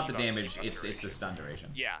 25%. It's not the debuff- damage, debuff it's the duration. stun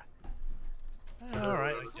duration. Yeah.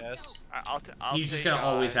 Alright, I guess. I'll He's just take, gonna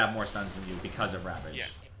always have more stuns than you because of Ravage. Yeah.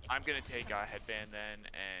 I'm gonna take Headband then,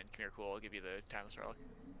 and come here, Cool. I'll give you the Timeless Relic.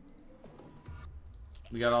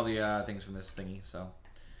 We got all the things from this thingy, so.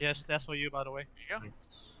 Yes, that's for you, by the way. Here you go.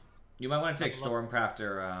 You might want to take Level Stormcraft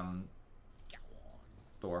or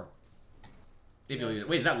Thor. If you'll use it.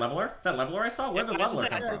 Wait, is that Leveler? Is that Leveler I saw? Where did the I just Leveler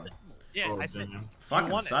said- come I from? said- Yeah, Oh, I said. damn. Fucking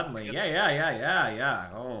want it. suddenly. Because- Yeah.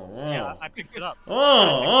 Oh, Yeah, I picked it up.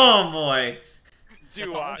 Oh boy.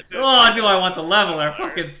 Do Oh, do I want the leveler?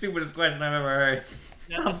 Fucking stupidest question I've ever heard.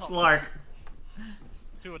 Yeah, I'm Slark.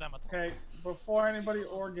 2 of them at the Okay, before anybody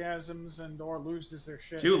orgasms and or loses their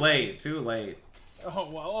shit. Too late, too late. Oh,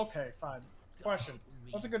 well, okay, fine. Question.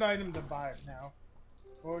 What's a good item to buy now?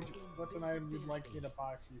 What's an item you'd like me to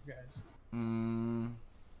buy for you guys?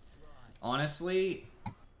 Honestly,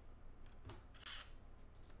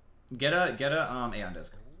 get a Aeon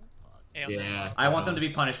disc. Yeah. I want them to be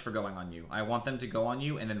punished for going on you. I want them to go on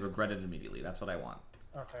you and then regret it immediately. That's what I want.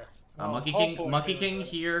 Okay. Monkey King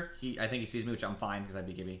here. I think he sees me, which I'm fine because I'd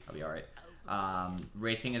be Gibby. I'll be all right.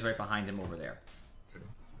 Wraith King is right behind him over there.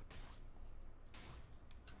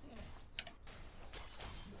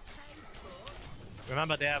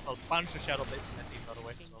 Remember, they have a bunch of Shadow Blades in that team, by the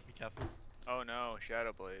way, so be careful. Oh no,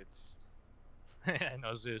 Shadow Blades. I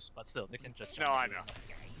know Zeus, but still, they can just. No, I know.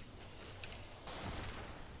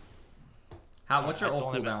 What's your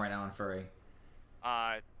ult cooldown right now on Furry?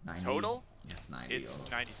 90? Total? Yeah, it's 90. It's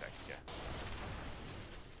 90 seconds, yeah.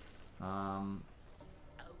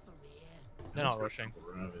 They're not rushing.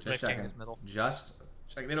 Just checking. Just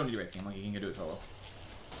check. They don't need Wraith King. Monkey King can do it solo.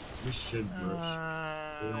 We should rush.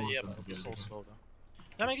 Yeah, but it's so slow though.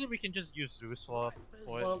 Then maybe we can just use Zeus for it.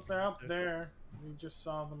 Well, they're up there. We just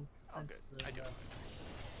saw them. I do.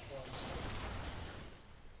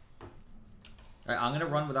 Alright, I'm gonna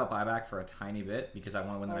run without buyback for a tiny bit because I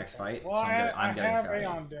want to win the next fight. Well, so I'm getting have started.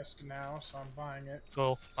 Aeon disc now, so I'm buying it.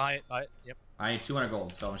 Go, buy it, yep. I need 200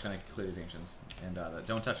 gold, so I'm just gonna clear these ancients. And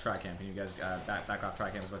don't touch Tri-Camp. Can you guys back off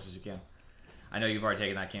Tri-Camp as much as you can? I know you've already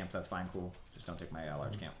taken that camp, so that's fine, cool. Just don't take my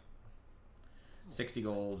large camp. 60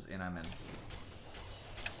 golds, and I'm in.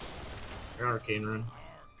 Arcane run.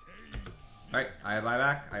 Alright, I have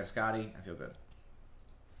buyback, I have Scotty, I feel good.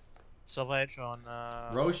 Silver Edge on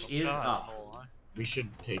Roche is up. We should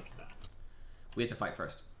take that. We have to fight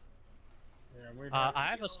first. Yeah, I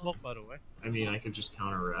have a smoke, by the way. I mean, I could just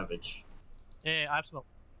counter Ravage. Yeah, I have smoke.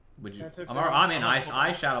 Would you? I'm in.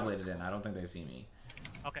 I Shadow Bladed in. I don't think they see me.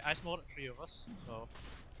 Okay, I smoked 3 of us, so.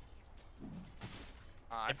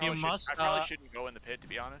 I probably shouldn't go in the pit, to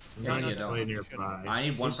be honest. No, you don't. I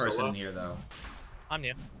need one person in here, though. I'm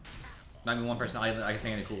near. I mean, one person. I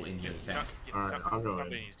think I need cool in here to tank. Alright, I'll go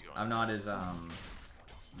in. I'm not as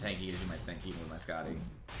tanky as you might think, even with my Scotty.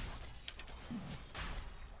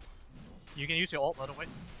 You can use your ult, by the way,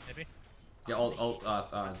 maybe.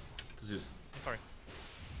 Yeah, Zeus. Sorry.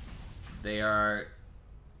 They are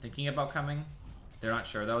thinking about coming. They're not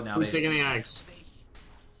sure though. Now who's taking the Ags?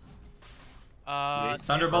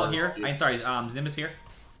 Thunderbolt here. I'm sorry, Nimbus here.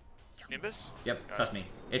 Nimbus? Yep, trust me.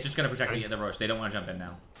 It's just gonna protect the Roche. They don't want to jump in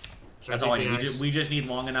now. That's all I need. We just need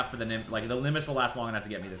long enough for the Nimbus. Like, the Nimbus will last long enough to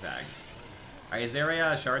get me this Ags. Alright, is there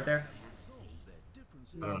a shard there?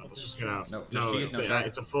 Let's just get out. Nope, no,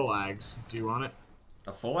 it's a full Ags. Do you want it?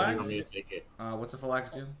 A full Ags? You want me to take it? What's the full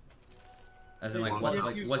Ags do? As in, like,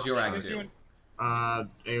 what's your Ags do? A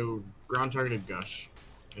ground targeted gush.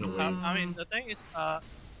 In a wave. I mean, the thing is,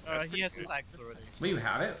 he has his Ags already. Well, you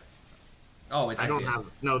have it? Oh, I don't have it.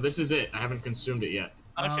 No, this is it. I haven't consumed it yet.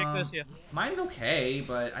 I'll shake this here. Mine's okay,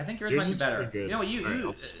 but I think yours might be better. Good. You know what? You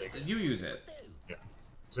use it. Yeah.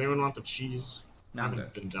 Does anyone want the cheese? No, I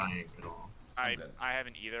haven't been dying at all. I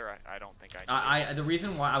haven't either. I don't think I need the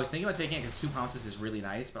reason why I was thinking about taking it because 2 pounces is really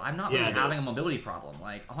nice, but I'm not really having a mobility problem.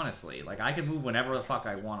 Like, honestly, like, I can move whenever the fuck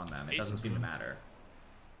I want on them. It doesn't seem to matter.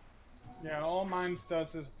 Yeah, all mine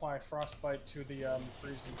does is apply frostbite to the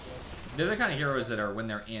freezing field. They're the kind of heroes that are when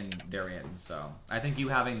they're in. So I think you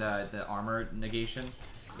having the armor negation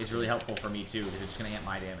is really helpful for me too, because it's just gonna amp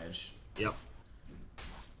my damage. Yep.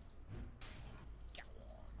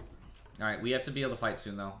 Alright, we have to be able to fight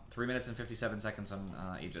soon though. 3 minutes and 57 seconds on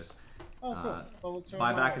Aegis. Oh, cool.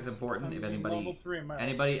 Buyback is important. If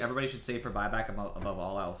everybody should save for buyback above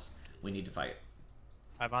all else. We need to fight.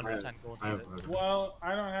 510 gold. Well,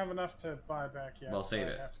 I don't have enough to buy back yet. Well, save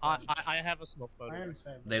it. I have a smoke boat. I am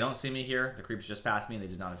saving. They don't see me here. The creeps just passed me and they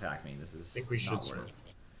did not attack me. This is I think we should smoke.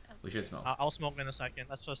 We should smoke. I'll smoke in a second.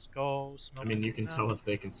 Let's just go smoke. I mean, you can tell if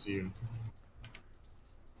they can see you.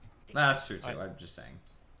 That's true too. I'm just saying.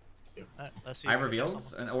 Yep. Let's see. I revealed,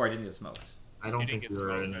 or I didn't get smoked. I don't think you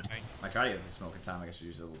were in. I tried to get the smoke in time. I guess I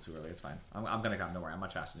used it a little too early. It's fine. I'm gonna come. Don't worry. I'm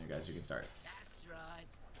much faster than you guys. You can start. That's right.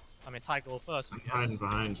 I mean, Ty go first. I'm hiding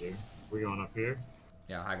behind you. We're going up here.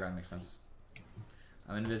 Yeah, high ground makes sense.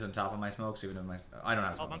 I'm invis on top of my smoke, so even though I don't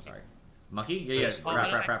have smoke. I'm sorry. Monkey? Yeah.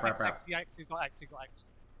 Rap. He got X.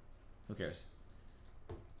 Who cares?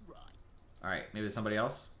 Right. All right. Maybe there's somebody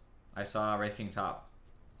else. I saw Wraith King top.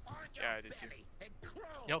 Yeah, I did too.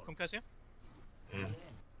 Yo, come guys here. Yeah.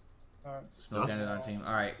 Smoke ended on team.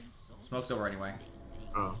 Alright. Smoke's over anyway.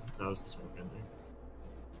 Oh, that was the smoke ending.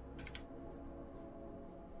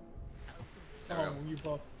 Oh, you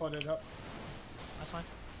both put it up. That's fine.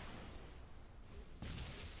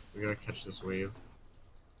 We gotta catch this wave.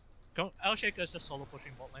 Go. L Shaker's just solo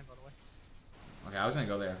pushing bot lane, by the way. Okay, I was gonna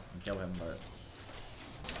go there and kill him, but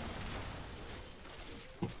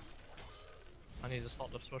I need to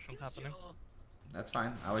stop this push from happening. that's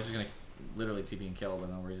fine. I was just gonna literally TP and kill with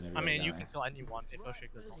no reason to I really mean, you die. can kill anyone if L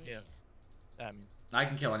Shaker's not here. I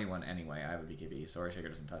can kill anyone anyway. I have a BKB, so Shaker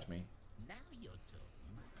doesn't touch me. Now your turn.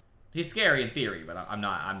 He's scary in theory, but I'm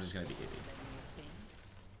not. I'm just gonna BKB.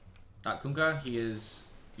 Kunkka, he is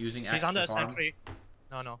using X He's under to a farm. sentry.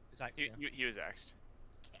 No, he's actually. He was axed.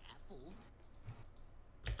 Careful.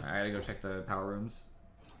 I gotta go check the power rooms.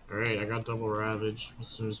 Alright, I got double ravage as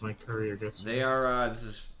soon as my courier gets They are. This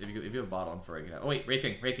is if you have a bottle on for it. Oh wait, Wraith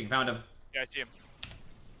King, found him. Yeah, I see him.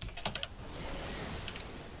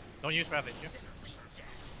 Don't use Ravage, yeah?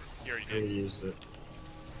 He already I did. used it.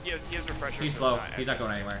 He has refresher. He's so slow. it's He's not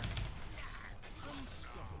going anywhere.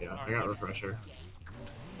 Yeah, I got refresher.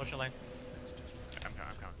 Push your lane. I'm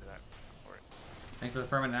coming for that. For it. Thanks for the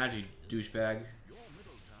permanent agi, douchebag.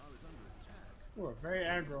 We're very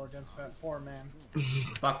aggro against that poor man.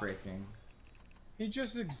 Fuck Wraith King. He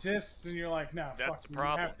just exists, and you're like, nah, That's fuck the you,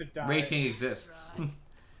 problem. you have to die. Wraith King exists.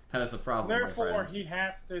 That is the problem, my Therefore, friend. he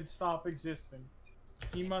has to stop existing.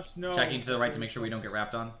 He must know. Checking to the right to make sure we don't get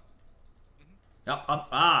wrapped on. Up,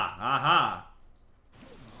 aha!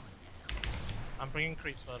 I'm bringing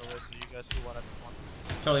creeps by the way, so you guys do whatever you want.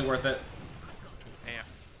 Totally worth it.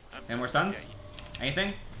 Damn. Any more stuns?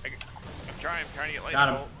 Anything? I'm trying to get light. Got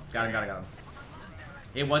him. Got him.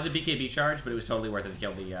 It was a BKB charge, but it was totally worth it to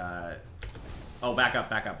kill the, Oh, back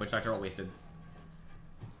up. Witch Doctor ult wasted.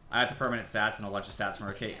 I have the permanent stats and a bunch of stats from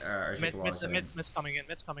Mid's coming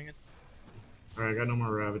in. Alright, I got no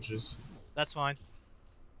more ravages. That's fine.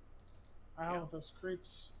 Ow, those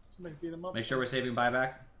creeps. Somebody beat them up. Make sure we're saving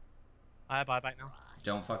buyback. I have buyback now.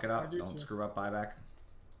 Don't fuck it up. I do Don't too. screw up buyback.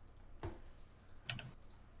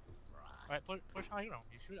 Alright, push high ground.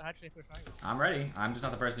 You should actually push high ground. I'm ready. I'm just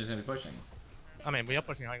not the person who's gonna be pushing. I mean, we are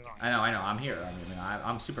pushing high ground. I know. I'm here. I mean,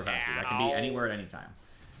 I'm super fast. Dude. I can be anywhere at any time.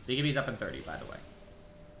 BKB's up in 30, by the way.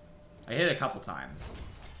 I hit it a couple times.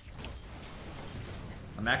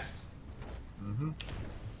 I'm next. Mm-hmm.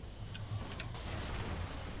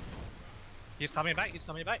 He's coming back.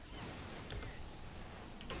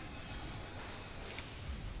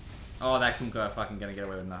 Oh, that Kunkka fucking gonna get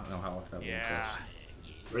away with no health. That Yeah.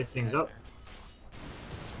 Right things up.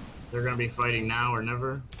 They're gonna be fighting now or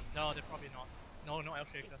never. No, they're probably not. No L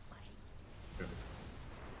Shaker.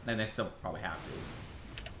 Then they still probably have to.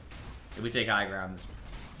 If we take high ground, this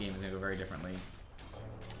game is gonna go very differently.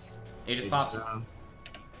 Aegis pops. Down.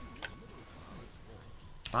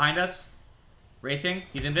 Behind us. Wraith King.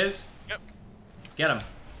 He's in biz. Yep. Get him.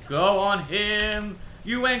 Go on him.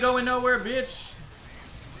 You ain't going nowhere, bitch.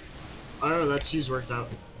 Oh, that cheese worked out.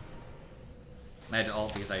 I had to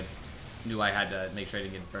ult because I knew I had to make sure I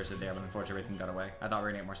didn't get bursted there, but unfortunately everything got away. I thought we were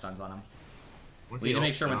gonna get more stuns on him. We need to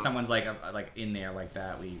make sure when someone's like in there like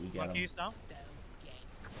that, we get them. He's down.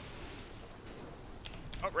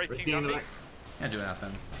 Oh, right Right King got me. Can't do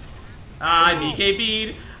nothing. I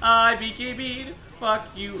BKB'd.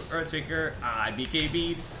 Fuck you, Earthshaker. I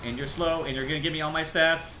BKB'd. And you're slow, and you're gonna give me all my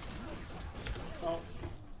stats. Oh,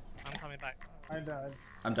 I'm coming back. I died.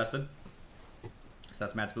 I'm dusted. So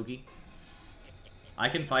that's mad spooky. I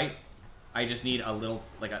can fight. I just need a little,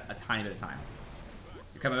 like a tiny bit of time.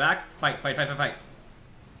 You're coming back? Fight.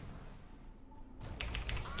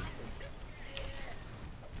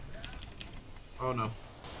 Oh no.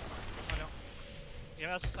 Oh no. Give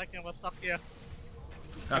us a second, we're stuck here.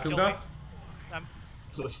 Got Kill Kunkka? me.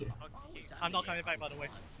 I'm not coming back, by the way.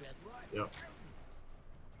 Yep.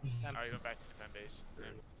 Oh, you went back to defend base. Yeah.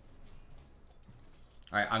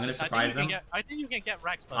 Alright, I'm gonna surprise them. I think you can get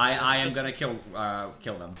Rex, but I am gonna kill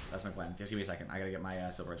them. That's my plan. Just give me a second. I gotta get my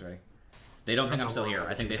silvers ready. They don't think I'm still here.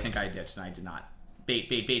 I think they think I ditched, and I did not. Bait.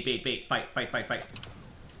 Fight.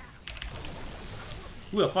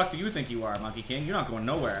 Who the fuck do you think you are, Monkey King? You're not going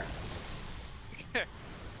nowhere.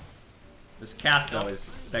 This Casco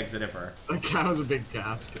begs to differ. That guy was a big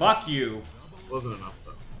cask. Fuck you. Wasn't enough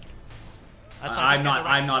though. I'm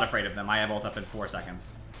not afraid of them. I have ult up in 4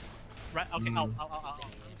 seconds. Okay,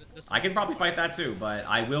 I can probably fight that too, but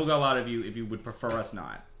I will go out if you would prefer us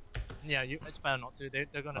not. Yeah, it's better not to. They're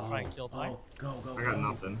gonna try and kill time. Go. I got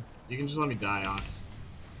nothing. You can just let me die, honest.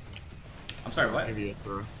 I'm sorry, what? I'll give you a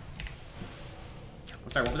throw.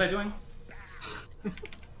 I'm sorry, what was I doing?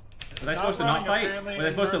 Was I supposed to not fight? Was I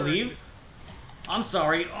supposed to leave? I'm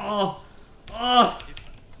sorry. Oh. No,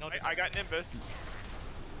 I got Nimbus.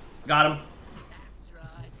 Got him.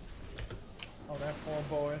 Oh, that poor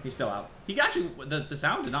boy. He's still out. He got you. The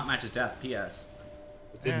sound did not match his death. P.S.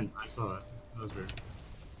 It didn't. I saw that. That was weird.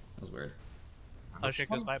 That was weird. I'll shake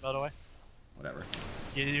this pipe, by the way. Whatever.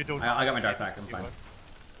 You don't. I got my dark pack. I'm fine.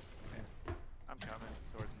 I'm coming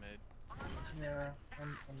towards mid. Yeah,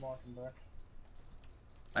 I'm walking back.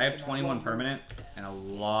 I have 21 permanent and a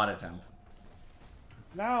lot of temp.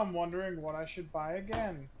 Now I'm wondering what I should buy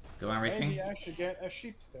again. Go on, King. Maybe I should get a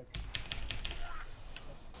sheep stick.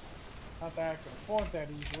 Not that I can afford that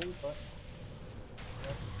easily, but...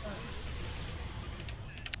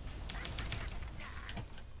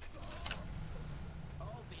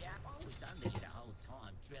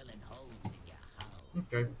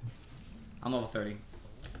 Okay. I'm level 30.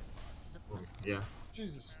 Yeah.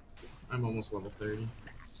 Jesus. I'm almost level 30.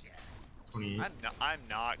 28. I'm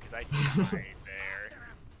not, because I can't right there.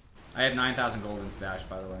 I have 9,000 gold in stash,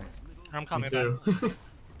 by the way. I'm coming Me too. back.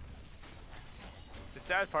 The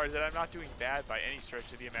sad part is that I'm not doing bad by any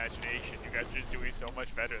stretch of the imagination. You guys are just doing so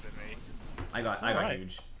much better than me. I got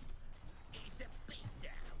huge.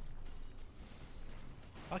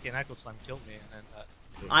 Fucking Echo Slime killed me, and then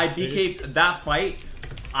I BK'd that fight.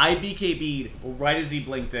 I BKB'd right as he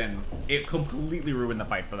blinked in. It completely ruined the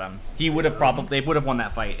fight for them. They would have won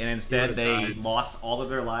that fight, and instead they lost all of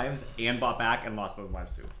their lives and bought back and lost those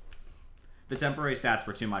lives too. The temporary stats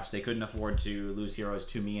were too much. They couldn't afford to lose heroes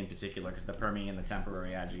to me in particular because the permy and the temporary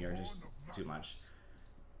agi are just too much.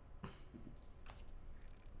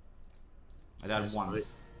 I died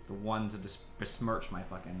once. The one to besmirch my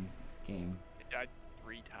fucking game. I died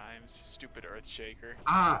 3 times. Stupid Earthshaker.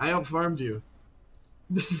 Ah, I outfarmed you.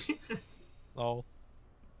 oh.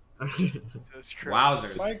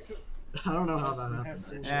 Wowzers. I don't know how that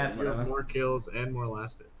happened. Yeah, it's you have whatever. more kills and more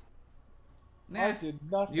last hits. Nah, I did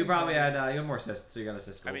nothing. you probably had you had more assists, so you got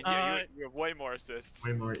assist gold. I mean, you have way more assists.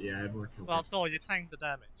 Way more, yeah, I had more kills. Well, no, you tanked the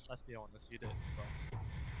damage. Let's be honest, you did. So.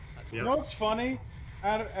 You know what's funny?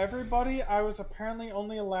 Out of everybody, I was apparently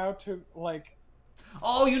only allowed to, like...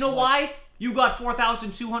 Oh, you know why? You got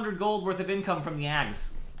 4,200 gold worth of income from the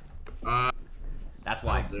Ags. That's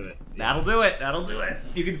why. That'll do it. Yeah. That'll do it. That'll do it.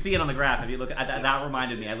 You can see it on the graph. If you look at that, that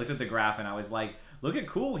reminded me. I looked at the graph and I was like, look at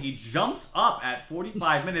cool. He jumps up at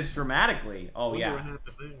 45 minutes dramatically. Oh yeah.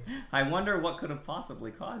 I wonder what could have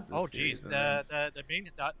possibly caused this. Oh jeez, the main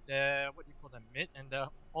what do you call them, mid and the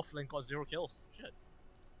offlane got 0 kills. Shit.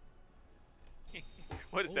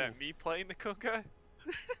 What is that? Me playing the Kunkka?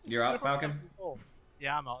 You're out, Falcon.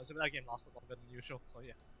 Yeah, I'm out. That game lasted longer than usual, so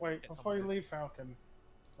yeah. Wait, before you leave, Falcon,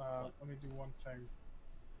 let me do one thing.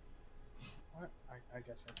 What? I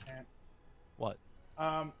guess I can't. What?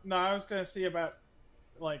 No, I was gonna see about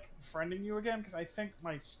like friending you again because I think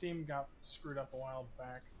my Steam got screwed up a while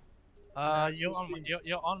back. You're on my thing.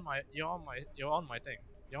 You're on my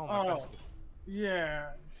oh,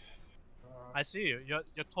 yeah. I see you. You're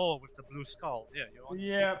tall with the blue skull. Yeah, you're on.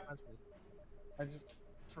 Yeah. I just,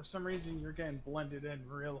 for some reason, you're getting blended in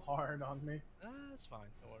real hard on me. That's fine.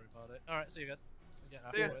 Don't worry about it. All right, see you guys.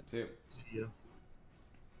 See ya. See ya.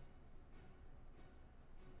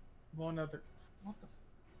 One other. What the?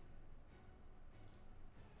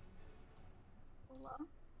 Hello?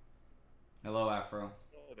 Hello, Afro.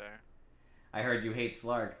 Hello there. I heard you hate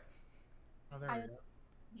Slark. Oh, there I we go.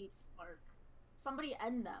 hate Spark. Somebody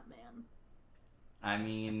end that man. I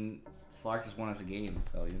mean, Slark just won us a game,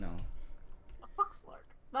 so you know. Fuck Slark.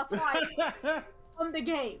 That's why I won the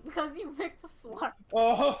game, because you picked a Slark.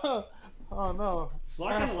 Oh, oh no.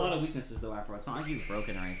 Slark has a lot of weaknesses though, Afro. It's not like he's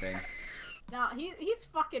broken or anything. Nah, he's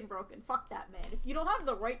fucking broken. Fuck that man. If you don't have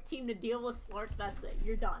the right team to deal with Slark, that's it.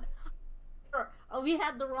 You're done. We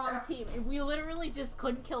had the wrong team, and we literally just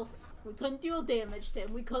couldn't kill Slark. We couldn't deal damage to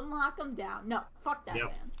him. We couldn't lock him down. No, fuck that man.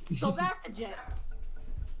 Go back to jail.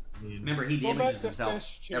 Remember, he damages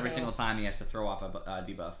himself every single time he has to throw off a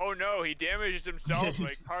debuff. Oh no, he damages himself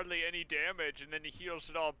like hardly any damage, and then he heals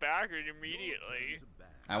it all back immediately.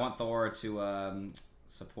 I want Thor to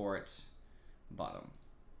support bottom.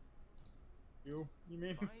 You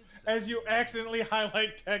mean as you accidentally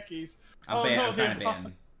highlight techies? I'm trying to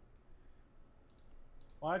ban.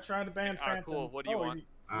 Well, I tried to ban Phantom. Cool. What do you want?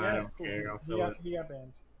 I don't care. I'll fill it. He got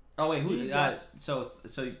banned. Oh wait, who? So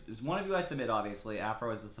one of you has to mid, obviously.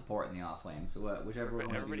 Afro is the support in the offlane. So whichever one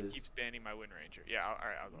of you is. Everybody keeps banning my Wind Ranger. Yeah, all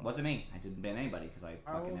right, I'll go. Wasn't me. I didn't ban anybody because I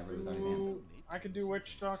fucking never was already banned. I could do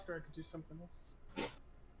Witch Doctor. I could do something else.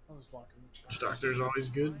 I'll just lock in Witch Doctor. Witch Doctor's always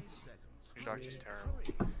good. Witch Doctor's terrible.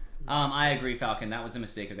 I agree, Falcon. That was a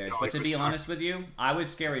mistake of theirs. But to be honest with you, I was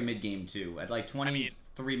scary mid game too. At like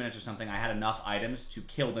 23 minutes or something, I had enough items to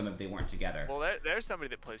kill them if they weren't together. Well, there's somebody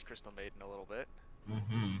that plays Crystal Maiden a little bit.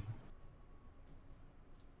 Mm-hmm.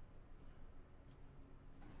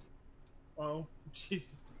 Oh,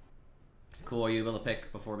 Jesus. Cool, are you able to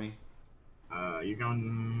pick before me? You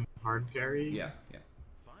going hard carry? Yeah.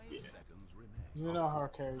 5 Yeah. seconds remain. You know how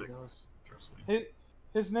Carrie goes. Trust me.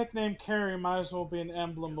 His nickname Carrie might as well be an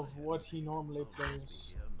emblem of what he normally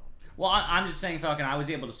plays. Well, I'm just saying, Falcon, I was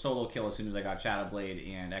able to solo kill as soon as I got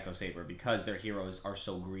Shadowblade and Echo Saber because their heroes are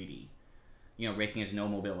so greedy. You know, Wraithking has no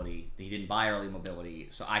mobility. He didn't buy early mobility,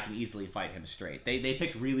 so I can easily fight him straight. They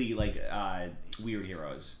picked really, like, weird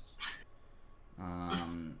heroes.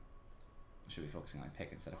 Should be focusing on my pick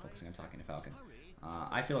instead of focusing on talking to Falcon.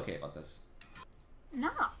 I feel okay about this. Nah,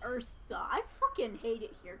 Ursa. I fucking hate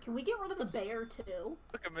it here. Can we get rid of the bear, too?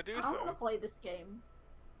 Look at Medusa. I don't want to play this game.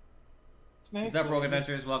 What's up, Rogue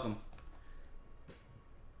Adventures? Welcome.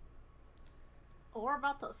 We're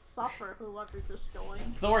about to suffer, whoever just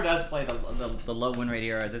joined. Thor does play the low win rate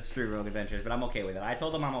heroes. It's true, Rogue Adventures, but I'm okay with it. I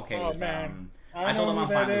told him I'm okay with man. I told him I'm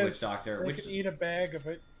fine with Witch Doctor. We could eat a bag of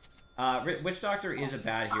it. Witch Doctor is a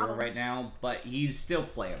bad hero right now, but he's still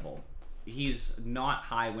playable. He's not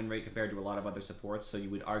high win rate compared to a lot of other supports, so you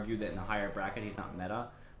would argue that in the higher bracket he's not meta,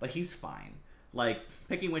 but he's fine. Like,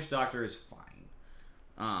 picking Witch Doctor is fine.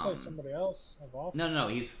 Play somebody else. No,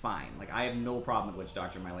 he's fine. Like, I have no problem with Witch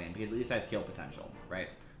Doctor in my lane, because at least I have kill potential, right?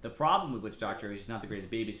 The problem with Witch Doctor is he's not the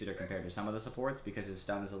greatest babysitter compared to some of the supports, because his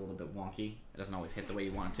stun is a little bit wonky. It doesn't always hit the way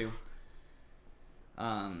you want it to.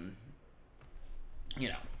 You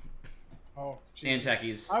know. Oh, Jesus. And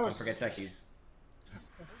techies. Don't forget techies.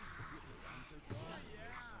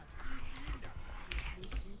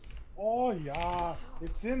 Oh yeah,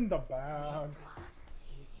 it's in the bag.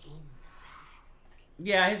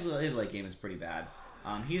 Yeah, his late game is pretty bad.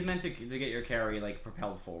 He's meant to get your carry like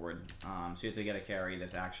propelled forward. So you have to get a carry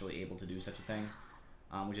that's actually able to do such a thing,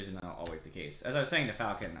 which isn't always the case. As I was saying to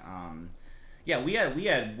Falcon, yeah, we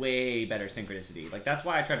had way better synchronicity. Like, that's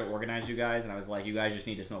why I tried to organize you guys, and I was like, you guys just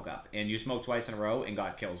need to smoke up. And you smoked twice in a row and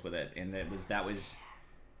got kills with it. And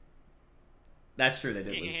that's true, they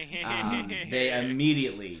did lose. They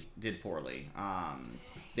immediately did poorly.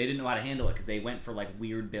 They didn't know how to handle it because they went for, like,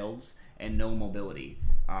 weird builds and no mobility.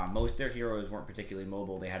 Most of their heroes weren't particularly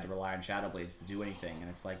mobile. They had to rely on Shadowblades to do anything.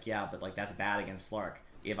 And it's like, yeah, but, like, that's bad against Slark.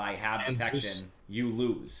 If I have protection, you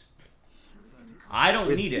lose. I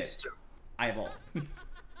don't need it. I have ult.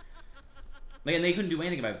 Like, and they couldn't do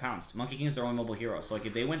anything if I pounced. Monkey King's their only mobile hero, so like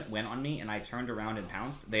if they went on me and I turned around and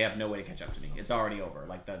pounced, they have no way to catch up to me. It's already over.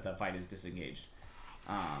 Like the fight is disengaged.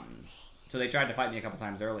 So they tried to fight me a couple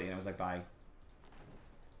times early, and it was like bye.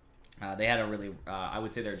 They had a really, I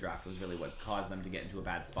would say their draft was really what caused them to get into a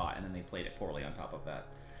bad spot, and then they played it poorly on top of that.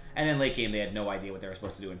 And then late game, they had no idea what they were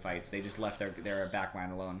supposed to do in fights. They just left their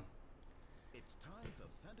backline alone. It's time for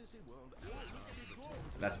Fantasy World.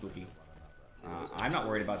 That's spooky. I'm not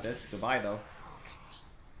worried about this. Goodbye, though.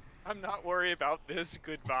 I'm not worried about this.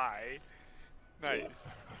 Goodbye. Nice.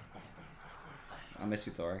 I'll miss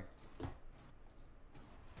you, Thor.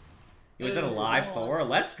 Was that a live Thor?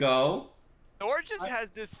 Let's go. Thor just has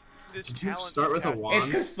this Did talent. you start with a wand? It's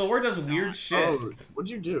because Thor does weird shit. Oh,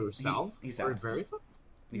 what'd you do? Salve? He salved.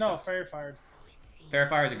 No, Fairy Fired. Fairy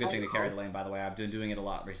Fire is a good thing to carry the lane, by the way. I've been doing it a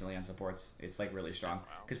lot recently on supports. It's like really strong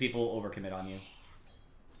because people overcommit on you.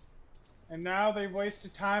 And now they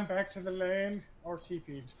wasted time back to the lane or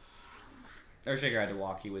TP'd. Earthshaker had to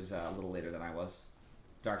walk. He was a little later than I was.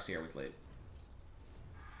 Darkseer was late.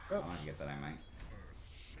 Oh. I want to get that, I might.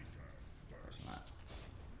 Not.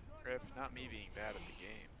 Rip, not me being bad at the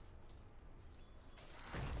game.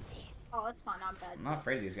 Oh, it's fine. I'm bad. I'm not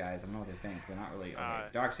afraid of these guys. I don't know what they think. They're not really. Okay.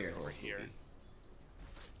 Darkseer is a little spooky.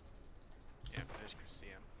 Yeah, but I just see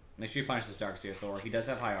him. Make sure you punish this Darkseer Thor. He does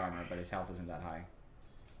have high armor, but his health isn't that high.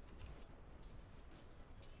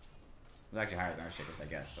 It's actually higher than Earthshaker's, I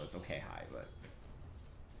guess, so it's okay high, but...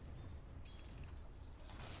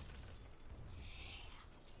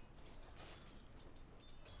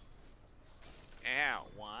 Ow,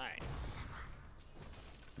 why?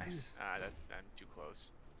 Nice. I'm too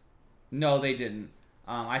close. No, they didn't.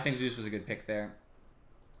 I think Zeus was a good pick there.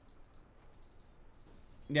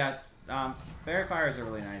 Yeah, Fairy Fires are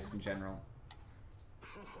really nice in general.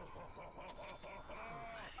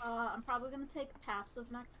 I'm probably gonna take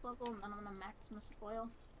passive next level, and then I'm gonna Maximus Foil.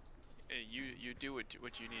 You do what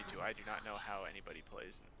you need to. I do not know how anybody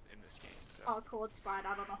plays in this game. So. Oh, cool, it's fine.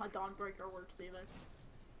 I don't know how Dawnbreaker works either.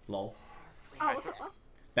 Lol. Oh, what the fuck?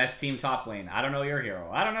 Best team top lane. I don't know your hero.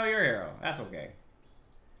 I don't know your hero. That's okay.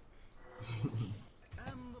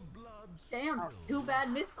 Damn, too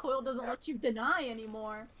bad Miss Coil doesn't let you deny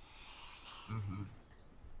anymore. Mm-hmm.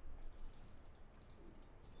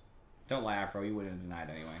 Don't lie, Afro. You wouldn't have denied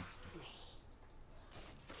anyway.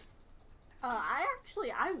 I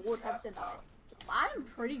would have denied. So. I'm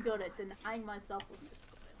pretty good at denying myself with this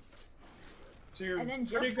So you're and then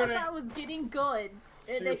pretty just good as at, I was getting good,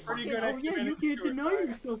 so they you're pretty fucking, good at oh yeah, you committing can't deny suicide.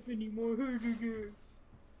 yourself anymore.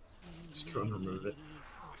 Just go and remove it.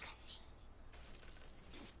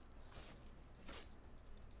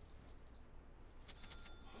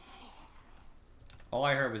 All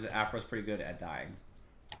I heard was that Afro's pretty good at dying.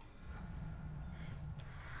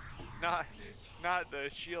 Not the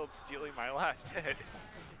shield stealing my last hit.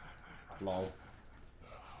 Lol.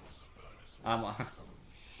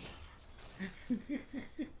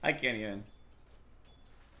 I can't even.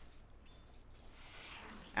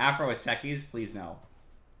 Afro is Techies? Please no.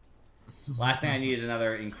 Last thing I need is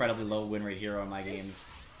another incredibly low win rate hero in my games.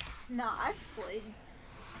 No, I've played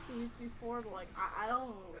these before, but like I don't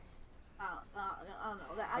know.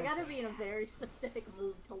 I gotta be in a very specific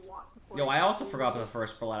mood to watch. Yo, I also forgot about the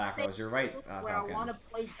first bullet Afros. You're right, where Falcon. I want to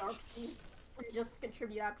play Darkseid and just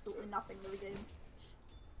contribute absolutely nothing to the game.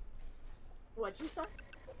 What'd you say?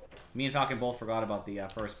 Me and Falcon both forgot about the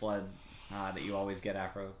first blood that you always get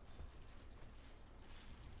Afro.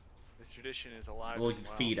 The tradition is alive. Well, and it's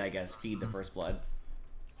well. feed, I guess. Feed the first blood.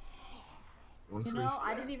 You know,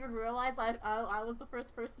 I didn't even realize I was the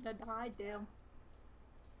first person to die. Damn.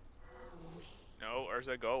 No,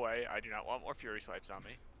 Urza, go away. I do not want more Fury Swipes on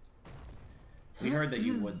me. We heard that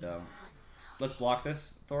you would, though. Let's block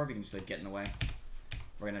this, Thor, if you can just like, get in the way.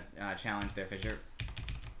 We're gonna challenge their fissure.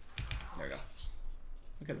 There we go.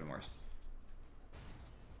 It could have been worse.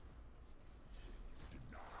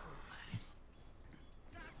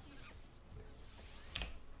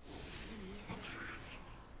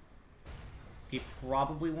 He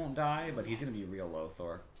probably won't die, but he's gonna be real low,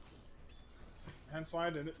 Thor. Hence why I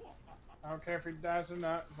did it. I don't care if he dies or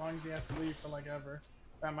not, as long as he has to leave for like ever.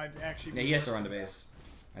 That might actually be Yeah, he has to worse run to than that. base,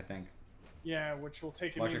 I think. Yeah, which will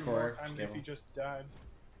take him Watch even your more core, time than if stable. he just died.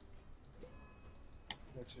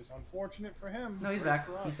 Which is unfortunate for him. No, he's great back.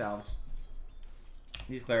 for us. He's salvaged.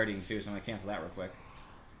 He's claritying too, so I'm gonna cancel that real quick.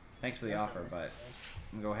 Thanks for the That's offer, not but what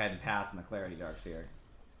I'm gonna go ahead and pass on the clarity Darkseer.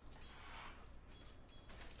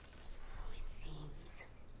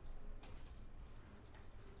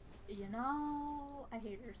 You know, I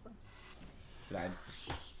hate her so. Died.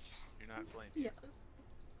 You're not blamed. Yes.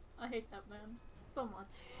 I hate that man so much.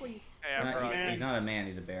 Please. Hey, He's not- Afro, man. he's not a man,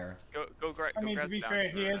 he's a bear. go grab. I mean, grab to be the fair,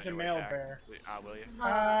 bounce he on is a your way male back. bear. Will you?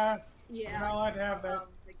 Yeah. You're not allowed to have that.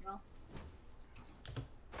 There you go.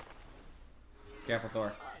 Careful,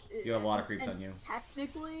 Thor. You have a lot of creeps And on you.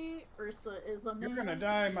 Technically, Ursa is a man. You're gonna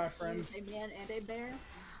die, my friend. He's a man and a bear.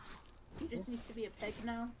 He just needs to be a pig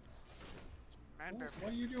now. Man, bear.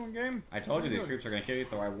 What are you doing, game? I told you What these are creeps are gonna kill you,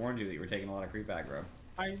 Thor. I warned you that you were taking a lot of creep aggro.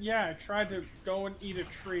 Yeah, I tried to go and eat a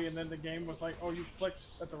tree, and then the game was like, "Oh, you clicked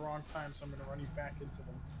at the wrong time, so I'm gonna run you back into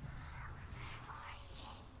them."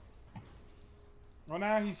 Well,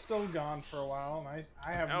 now he's still gone for a while, and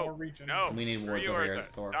I have No, more region. no. We need Screw wards you, over Urza. here,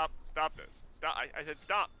 Thor. Stop this. Stop. I said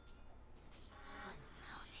stop.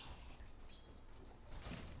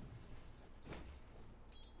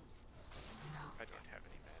 I don't have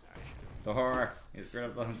any mana. I should. Thor, you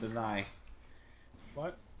screwed up the deny.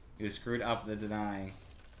 What? You screwed up the deny.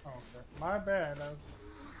 Oh, okay. My bad. I was,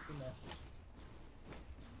 you know.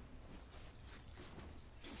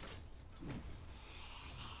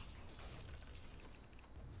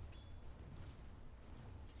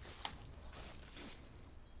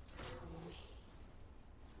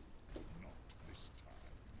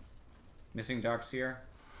 Missing Darkseer.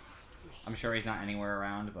 I'm sure he's not anywhere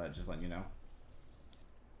around, but just letting you know.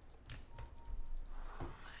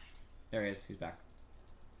 There he is. He's back.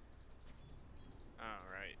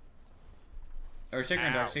 Alright. Earthshaker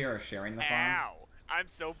and Ow. Darkseer are sharing the farm. Ow! I'm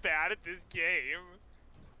so bad at this game.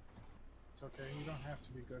 It's okay. You don't have to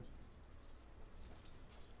be good.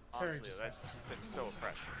 Honestly, just that's so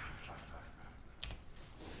oppressive.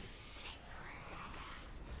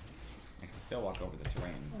 I can still walk over the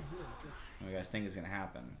terrain. What do you guys think is gonna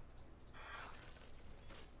happen?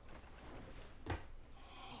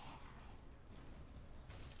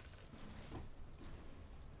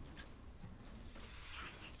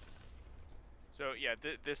 So yeah,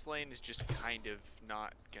 this lane is just kind of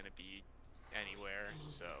not gonna be anywhere.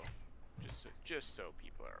 So just so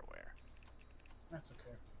people are aware. That's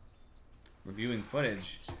okay. Reviewing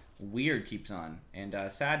footage. Weird keeps on. And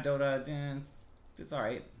sad Dota, it's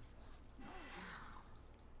alright.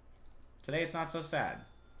 Today it's not so sad.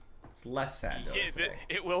 It's less sad Dota Yeah, today.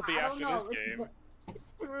 it will be I after don't this know. game.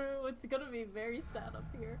 It's true. It's gonna be very sad up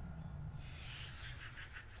here.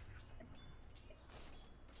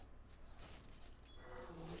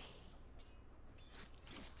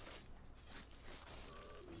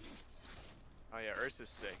 Oh yeah, Ursa's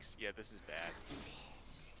 6. Yeah, this is bad.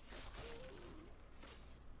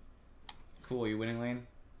 Cool, are you winning lane?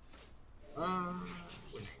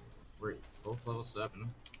 Winning. We're both level 7.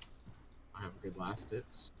 I have good last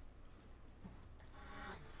hits.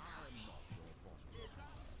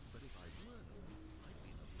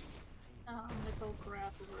 I'm gonna go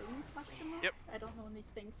grab a room, question mark? Yep. I don't know when these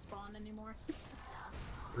things spawn anymore.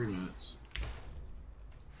 3 minutes.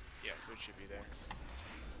 Yeah, so it should be there.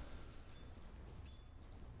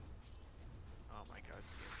 Oh my god,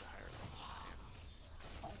 this game's a higher level. Man, this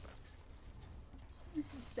sucks. This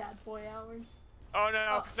is sad boy hours. Oh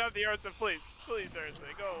no, Oh. not the Ursa, please. Please, Ursa,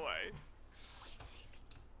 go away.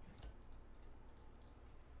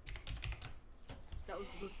 That was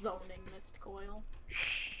the zoning mist coil.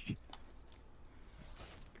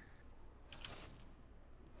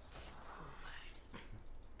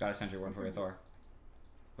 Got a sentry one for you, Thor.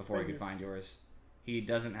 Before he could find yours. He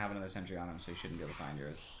doesn't have another sentry on him, so he shouldn't be able to find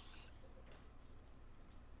yours.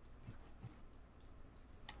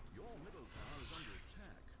 Your middle tower is under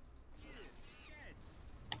attack.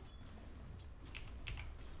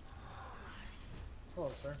 Hello,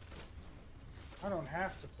 sir. I don't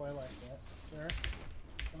have to play like that, sir.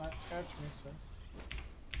 Cannot catch me, sir.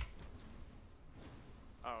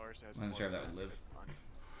 Oh, Ursa has I'm not more sure if that defense, would live. that's fun.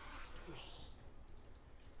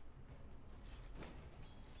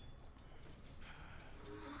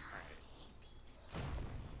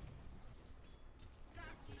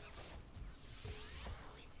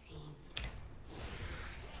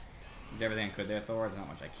 Did everything I could there, Thor. There's not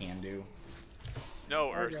much I can do. No,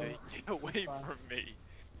 Okay. Ursa, get away Fine. from me.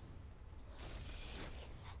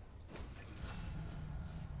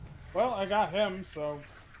 Well, I got him, so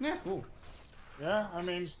Yeah, cool. yeah. I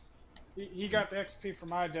mean, he got the XP for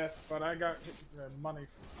my death, but I got the money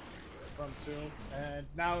from too. And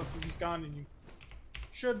now he's gone, and you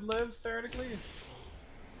should live theoretically. Do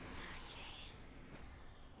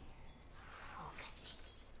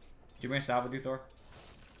you bring a salve with you, Thor?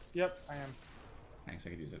 Yep, I am. Thanks, I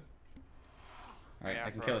could use it. Alright, Yeah,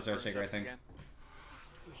 I can for kill our this first Earthshaker, I up think. again.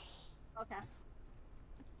 Okay.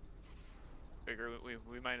 Figure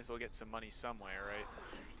we might as well get some money somewhere, right?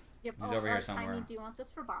 Yep. He's over here somewhere. Tiny, do you want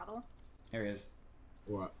this for bottle? Here he is.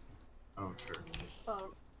 What? Oh, sure.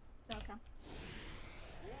 Oh, okay.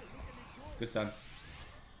 Good stun.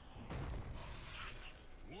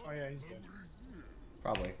 Oh yeah, he's dead.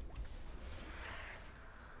 Probably.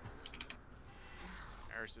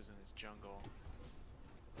 Ursa's in his jungle.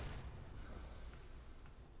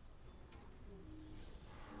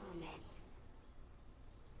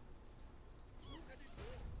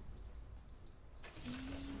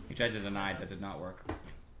 He tried to deny it, that did not work.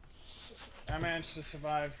 I managed to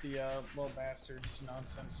survive the little bastard's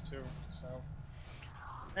nonsense too. So,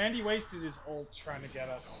 and he wasted his ult trying to get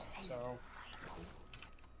us. So,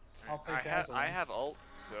 I'll take that as a I win. have ult,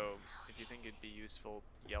 so if you think it'd be useful,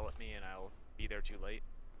 yell at me and I'll be there too late.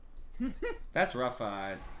 That's rough,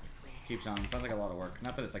 keeps on. Sounds like a lot of work.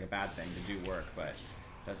 Not that it's like a bad thing to do work, but it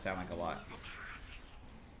does sound like a lot.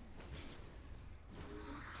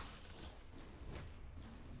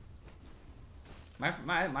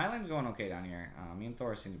 My lane's going okay down here. Me and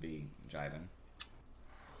Thor seem to be jiving.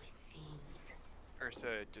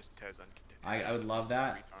 Ursa just has uncontested. I would love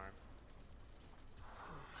that. Refarm.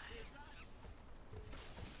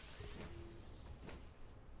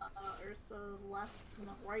 Ursa left,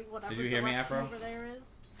 no, right, whatever. Did you hear me, direction Afro? over there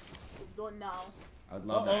is. Well, no. I would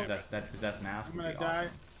love Uh-oh. that possessed mask. I'm Would gonna be die.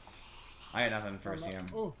 awesome. I had nothing for I'm not-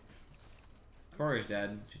 CM. Ooh, Core's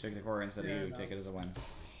dead. She took the core instead of Yeah, you. no. Take it as a win.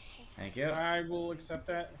 Thank you. I will accept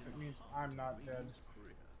that if it means I'm not dead.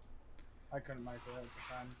 I couldn't make it at the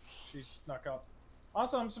time. She snuck up.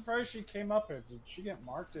 Also, I'm surprised she came up here. Did she get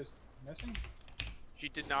marked as missing? She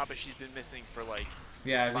did not, but she's been missing for like.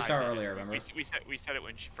 Yeah, we 5 saw her minutes. earlier, remember? We said it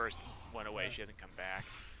when she first went away. Yeah. She hasn't come back.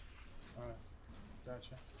 Alright,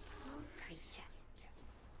 gotcha.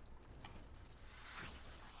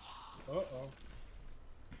 Uh-oh.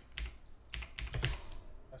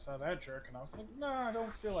 I saw that jerk and I was like, no, I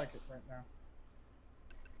don't feel like it right now.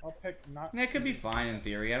 I'll pick not. Yeah, it could be use- fine in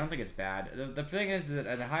theory. I don't think it's bad. The thing is that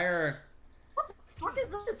at What is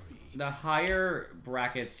this? the higher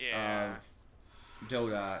brackets Yeah. of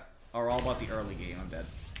Dota are all about the early game. I'm dead.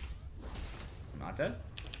 I'm not dead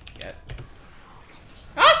yet.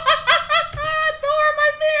 Thor,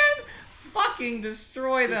 my man! Fucking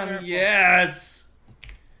destroy them! careful. Yes!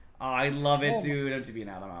 Oh, I love it, Oh my- dude. I'm TPing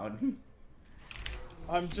out. I'm out.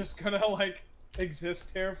 I'm just gonna like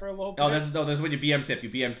exist here for a little bit. Oh, this is when you BM tip. You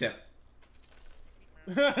BM tip.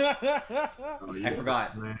 Oh, I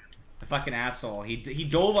forgot. Man. The fucking asshole. He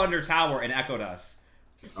dove under tower and echoed us.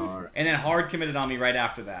 And then hard committed on me right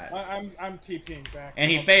after that. I'm TPing back.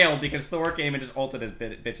 And he failed because Thor came and just ulted his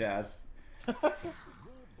bitch ass.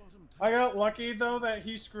 I got lucky though that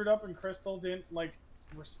he screwed up and Crystal didn't like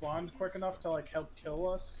respond quick enough to like help kill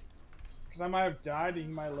us. Because I might have died, he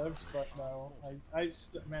might have lived, but no, I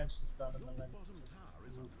managed to stun him and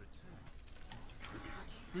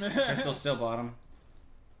then. Crystal's still bottom.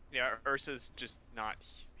 Yeah, Ursa's just not.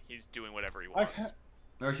 He's doing whatever he wants.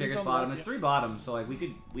 Earthshaker's bottom. It's 3 bottoms, so like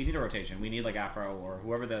we need a rotation. We need like Afro or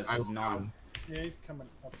whoever this non. Yeah, he's coming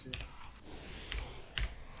up to you.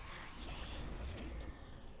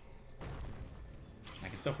 I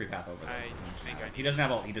can still free path over this. He doesn't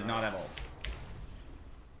have ult. He does not have ult.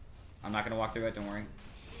 I'm not gonna walk through it. Don't worry.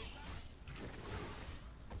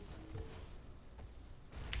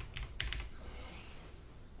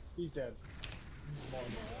 He's dead.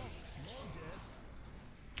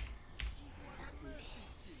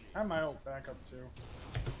 I have my ult back up too.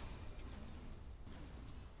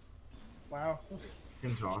 Wow. You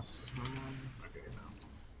can toss. Okay, no.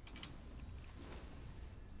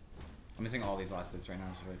 I'm missing all these last hits right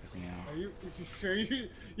now, so really pissing me out. Are you sure you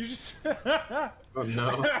just Oh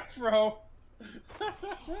no. Bro.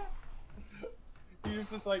 He was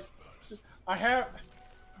just like I have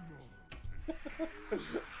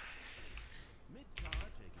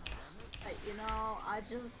You know, I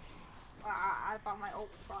thought my ult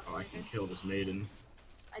was Oh, I can kill this maiden.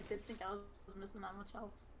 I did think I was missing that much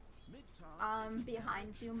health. I'm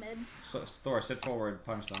behind you, mid. So, Thor, sit forward,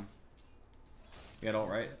 punch them. You got ult,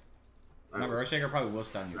 right? Remember, Earthshaker probably will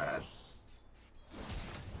stun you. Bad.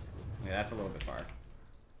 Yeah, that's a little bit far.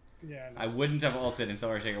 Yeah. No, I wouldn't have ulted until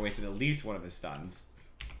Earthshaker wasted at least one of his stuns.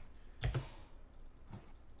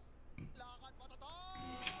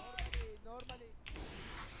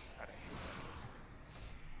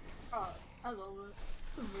 Oh, I love it.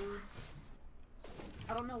 It's a mood.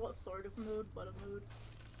 I don't know what sort of mood, but a mood.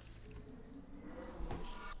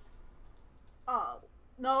 Oh.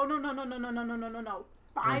 No.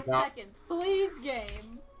 5 seconds. Please,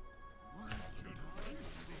 game.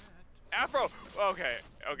 Afro! Okay.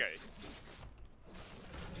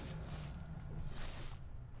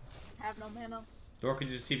 Have no mana. Thor, could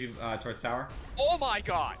you just TP towards tower? Oh my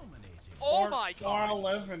god! Oh my god! Or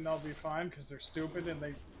 11, they'll be fine because they're stupid and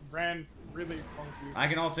they ran really funky. I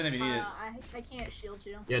can ult in if you need it. I can't shield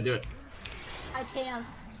you. Yeah, do it. I can't.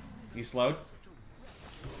 You slowed?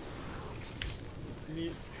 Do you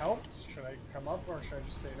need help? Should I come up or should I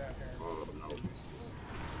just stay down here? Oh, no.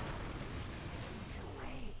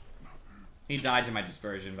 He died to my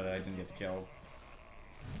dispersion, but I didn't get the kill.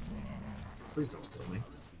 Please don't kill me.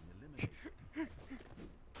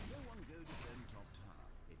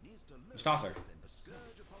 Just toss her.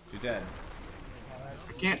 You're dead.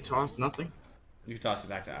 I can't toss nothing. You can toss it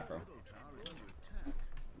back to Afro.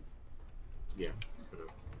 Yeah.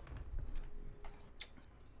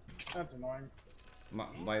 That's annoying.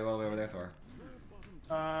 Why are you all the way over there, Thor?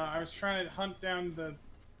 I was trying to hunt down the...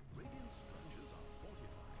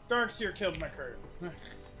 Darkseer killed my Kurt. I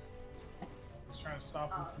was trying to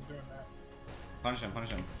stop him from doing that. Punish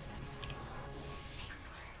him.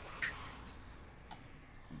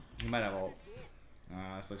 He might have ult.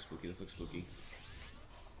 This looks spooky.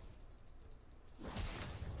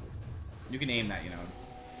 You can aim that, you know.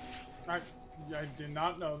 I did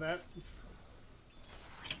not know that.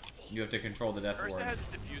 You have to control the death ward. Ursa has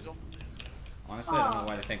a defusal. Honestly, I don't know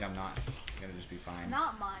why they think I'm not gonna just be fine.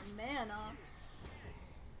 Not my mana.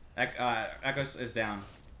 Echo is down.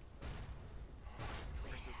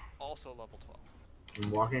 Ursa's also level 12.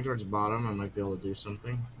 I'm walking towards the bottom. I might be able to do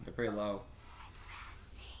something. They're pretty low.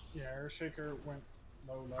 Yeah, Earthshaker went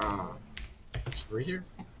low. There's 3 here?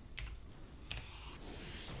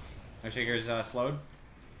 Earthshaker's slowed.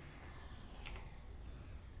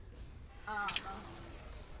 No.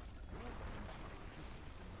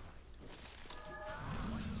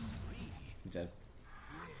 Dead.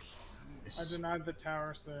 I denied the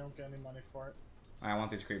tower so they don't get any money for it. I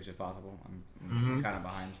want these creeps if possible. I'm kind of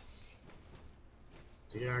behind.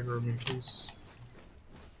 De-aggro me, please.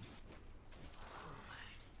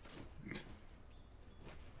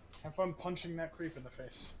 Have fun punching that creep in the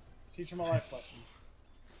face. Teach him a life lesson.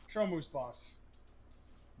 Show him who's boss.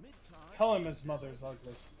 Tell him his mother's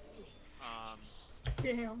ugly.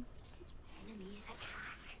 Damn.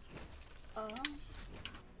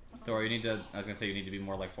 Thor, you need to. I was gonna say you need to be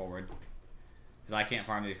more like forward, because I can't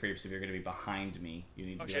farm these creeps if you're gonna be behind me. You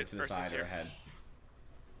need to be like to the side or ahead.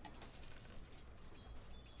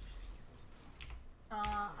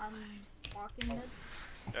 I'm walking mid.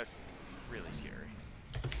 That's really scary.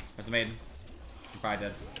 There's the maiden. You're probably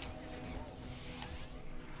dead.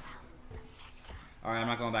 Alright, I'm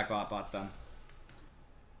not going back bot. Bot's done.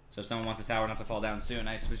 So if someone wants the tower not to fall down soon,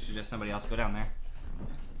 I suggest somebody else go down there.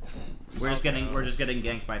 We're just getting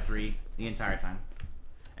ganked by 3 the entire time.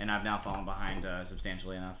 And I've now fallen behind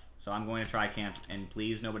substantially enough. So I'm going to try camp, and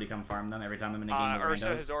please nobody come farm them every time I'm in a game. Ursa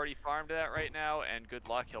has already farmed that right now, and good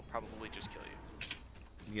luck, he'll probably just kill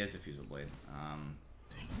you. He has Diffusal Blade.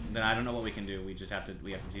 Then I don't know what we can do. We have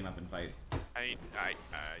to team up and fight. I mean, I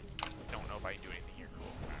don't know if I can do anything here. Cool.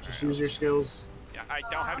 Just use your skills. Yeah, I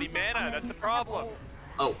don't have any mana. That's the problem.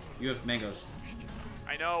 Oh, you have mangoes.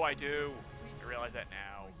 I know I do. I realize that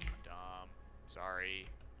now. I'm dumb. Sorry.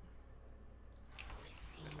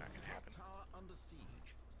 That's not gonna happen.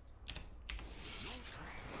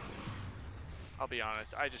 I'll be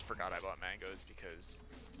honest. I just forgot I bought mangoes because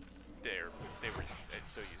they were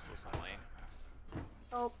so useless on lane.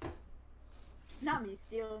 Oh. Not me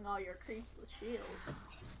stealing all your creeps with shield.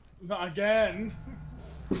 Not again.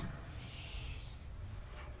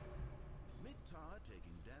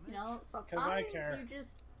 You know, sometimes you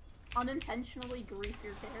just unintentionally grief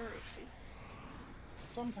your character.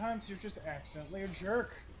 Sometimes you're just accidentally a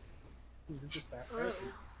jerk. You're just that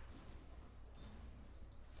person.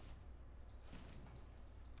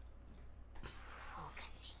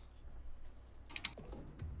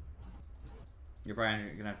 You're probably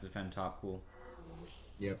gonna have to defend top. Cool.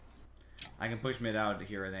 Yep. I can push mid out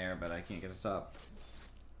here and there, but I can't get to top.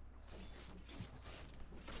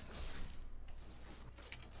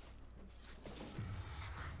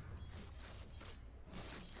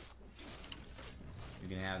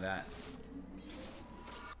 You can have that.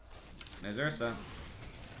 There's Ursa.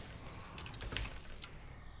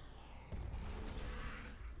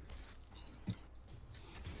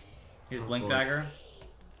 Here's Blink Dagger.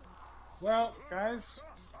 Well, guys,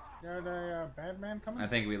 got a bad man coming? I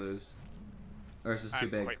think we lose. Ursa's too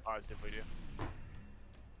big. I'm quite positive we do.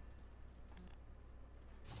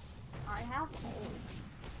 I have hold.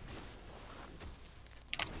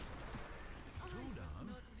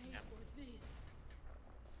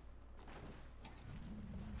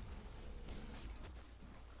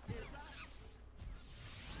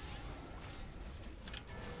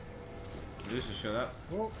 Lucius showed up.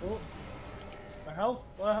 Oh, oh. The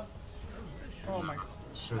health? Oh my.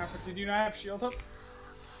 Just... Did you not have shield up?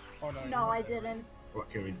 Oh no. No, I didn't. What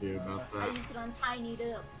can we do about that? I used it on Tiny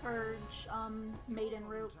to purge Maiden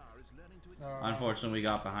Root. Unfortunately, we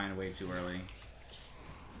got behind way too early.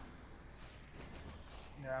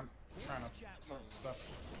 Yeah, I'm trying to throw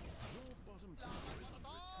stuff.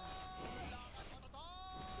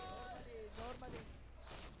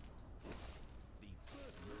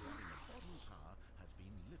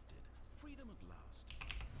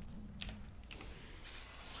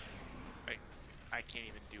 I can't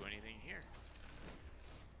even do anything here.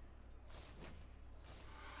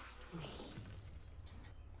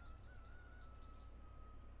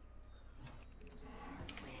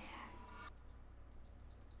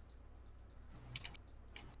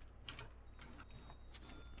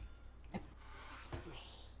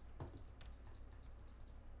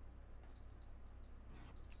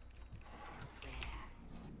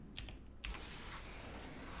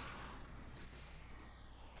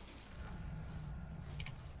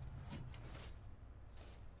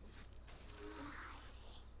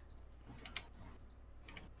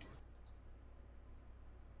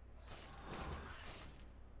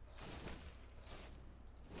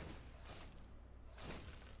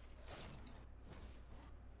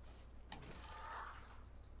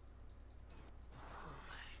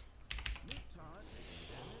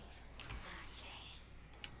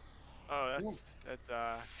 Oh, that's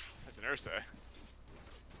an Ursa.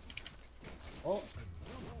 Oh.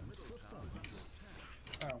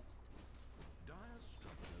 Oh.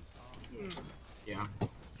 Yeah.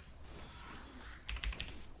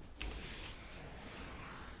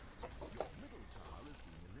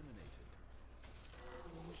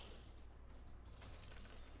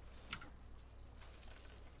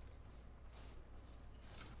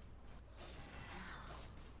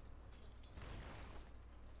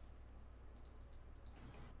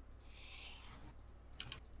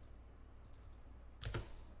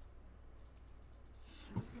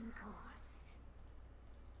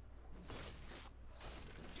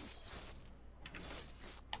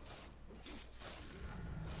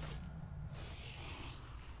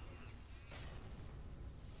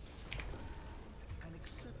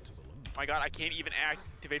 My god, I can't even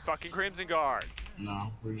activate fucking Crimson Guard.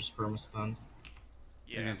 No, we're just perma-stunned.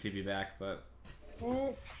 Yeah. He's gonna TP back, but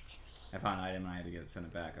I found an item and I had to send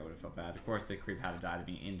it back. I would have felt bad. Of course, the creep had to die to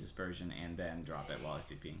me in dispersion and then drop it while I was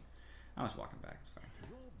TPing. I was walking back. It's fine.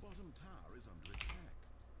 Your bottom tower is under attack.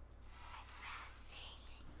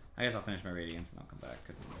 I guess I'll finish my Radiance and I'll come back,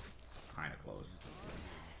 because it's kind of close.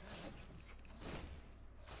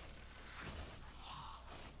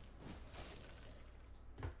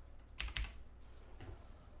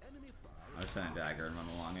 I'll send a dagger and run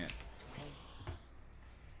along it.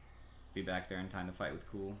 Be back there in time to fight with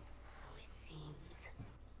Cool.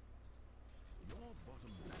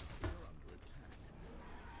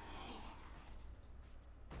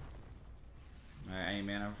 Alright, I need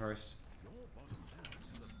mana first.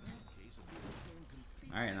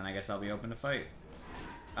 Alright, and then I guess I'll be open to fight.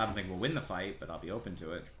 I don't think we'll win the fight, but I'll be open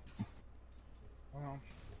to it. Well,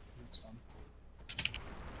 that's fun.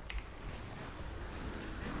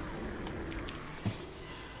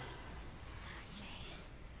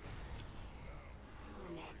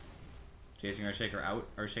 Chasing Earthshaker out.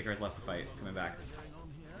 Earthshaker has left the fight. Coming back.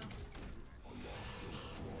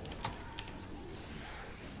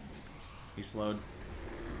 He's slowed.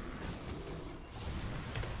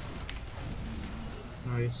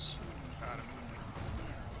 Nice. Got him.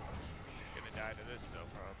 He's gonna die to this though,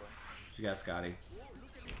 probably. She got Scotty.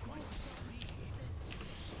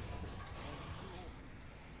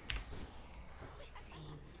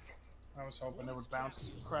 I was hoping it would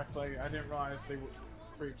bounce correctly. I didn't realize they were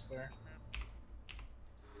creeps there.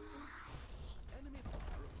 Enemy fire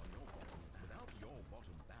on your bottom. Without your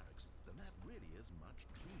bottom barracks, the map really is much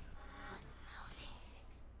cleaner.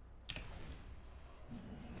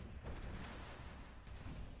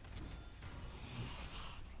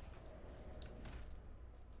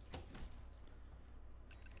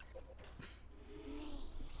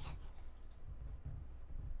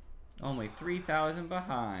 Only 3,000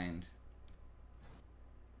 behind.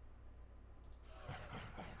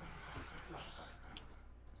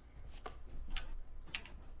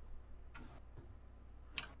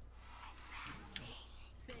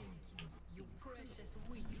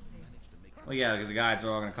 Well, yeah, because the guides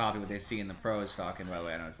are all going to copy what they see in the pros talking. By the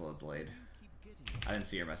way, I know it's a little delayed. I didn't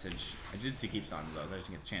see your message. I did see Keeps on though. I just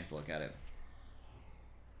didn't get a chance to look at it.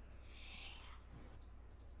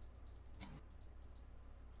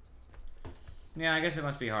 Yeah, I guess it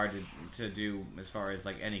must be hard to do as far as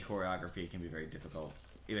like any choreography can be very difficult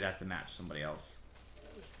if it has to match somebody else,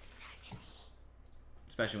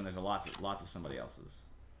 especially when there's lots of somebody else's.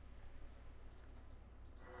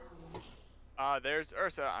 There's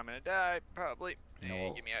Ursa. I'm gonna die, probably. No.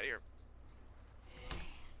 Hey, get me out of here.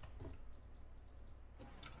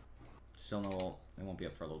 Still no ult. It won't be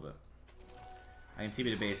up for a little bit. I can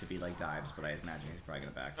TP to base if he like dives, but I imagine he's probably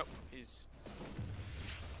gonna back. Nope, he's...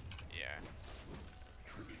 Yeah.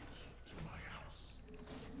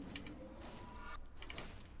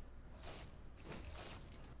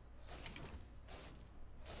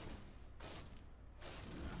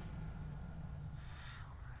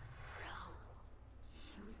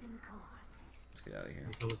 Let's get out of here.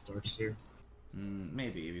 Kill this Darkseer.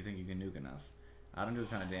 Maybe, if you think you can nuke enough. I don't do a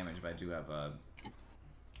ton of damage, but I do have a...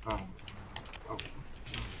 Oh.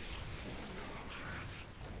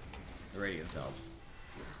 The Radiance helps.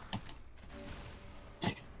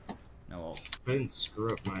 No ult. If I didn't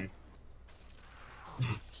screw up my...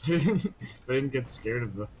 if I didn't get scared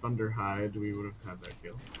of the Thunder Hide, we would have had that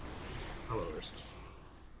kill. Hello, Ursa.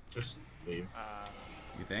 Just leave.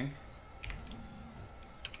 You think?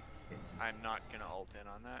 I'm not gonna ult in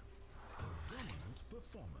on that. Dominant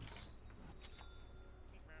performance.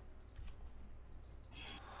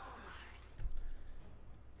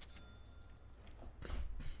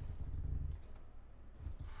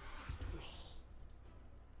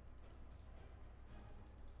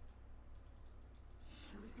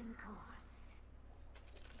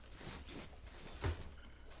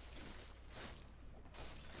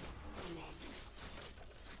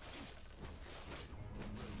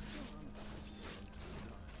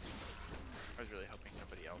 I was really hoping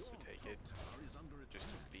somebody else would take it, just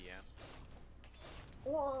as BM.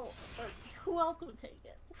 Well, who else would take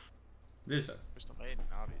it? Lucio. Crystal Maiden,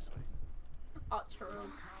 obviously. Oh, true.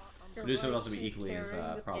 Lucio would also be equally as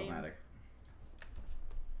problematic.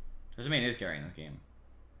 Crystal Maiden is carrying this game.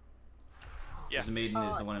 Yeah. Crystal Maiden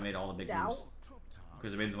is the one who made all the big Doubt. moves.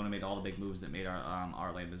 Crystal Maiden's the one who made all the big moves that made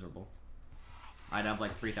our lane miserable. I'd have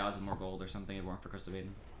like 3,000 more gold or something if it weren't for Crystal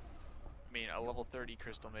Maiden. I mean, a level 30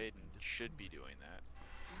 Crystal Maiden should be doing that.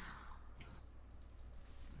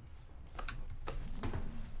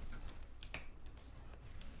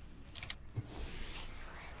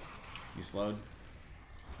 You slowed.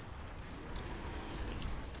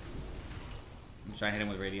 I'm trying to hit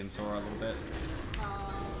him with Radiant Sora a little bit.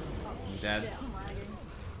 I'm dead. Yeah, I'm lagging.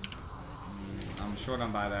 I'm short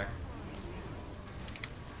on buyback.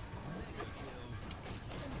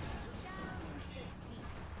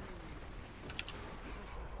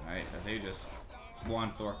 Alright, That's Aegis.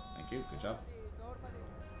 One Thor. Thank you. Good job.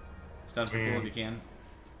 Stun for cool if you can.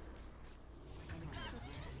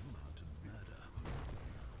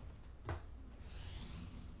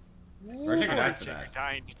 Or check your for that.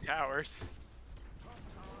 Dying to towers.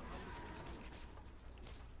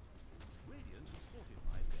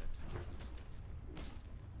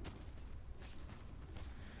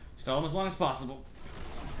 Stall them as long as possible.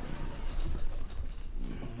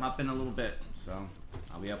 I'm up in a little bit, so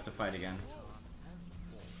I'll be up to fight again.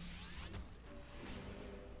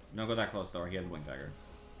 Don't go that close, though. He has a blink dagger.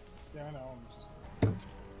 Yeah, I know. I'm just...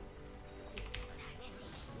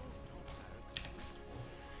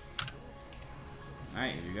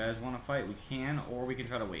 Alright, if you guys want to fight, we can, or we can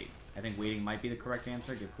try to wait. I think waiting might be the correct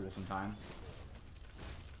answer. Give Cool some time.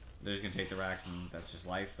 They're just going to take the racks, and that's just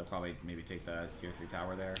life. They'll probably maybe take the tier 3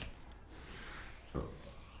 tower there.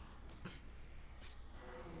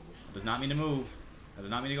 Does not mean to move. That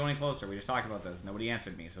does not mean to go any closer. We just talked about this. Nobody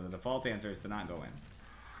answered me, so the default answer is to not go in.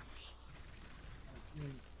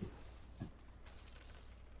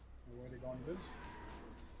 Where are they going this?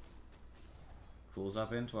 Cool's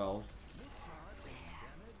up in 12.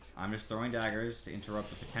 I'm just throwing daggers to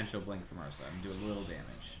interrupt the potential blink from Ursa and do a little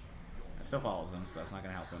damage. That still follows him, so that's not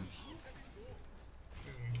going to help him.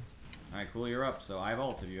 Alright, Cool, you're up. So I have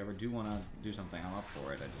ult. If you ever do want to do something, I'm up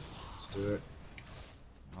for it. Let's do it.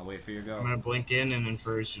 I'll wait for your go. I'm going to blink in and then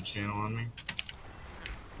Furry should channel on me.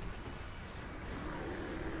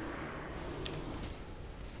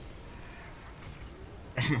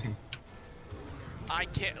 I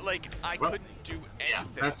can't, like, I couldn't do anything. Yeah,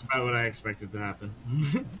 that's about what I expected to happen.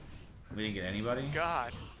 We didn't get anybody?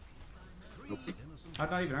 God. Nope.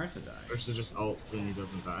 How'd not even Ursa die? Ursa just ults and he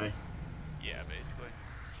doesn't die. Yeah, basically.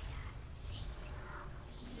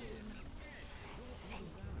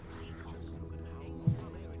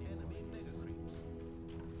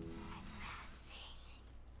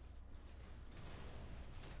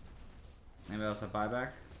 Anybody else have buyback?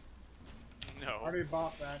 No. Already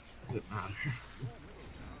bought that. Does it matter?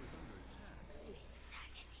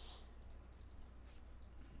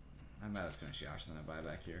 I'm about to finish Yash than a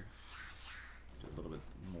buyback here. Do a little bit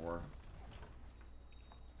more.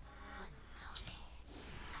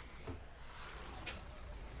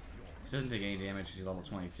 He doesn't take any damage because he's level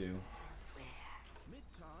 22.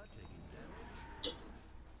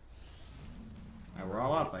 Alright, we're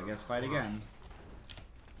all up. I guess fight again.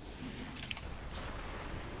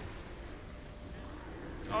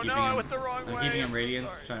 Oh no, I went the wrong way. I'm keeping him so Radiance,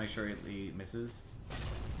 sorry. trying to make sure he misses.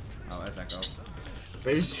 Oh, that's Echo.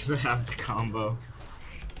 They just should have the combo.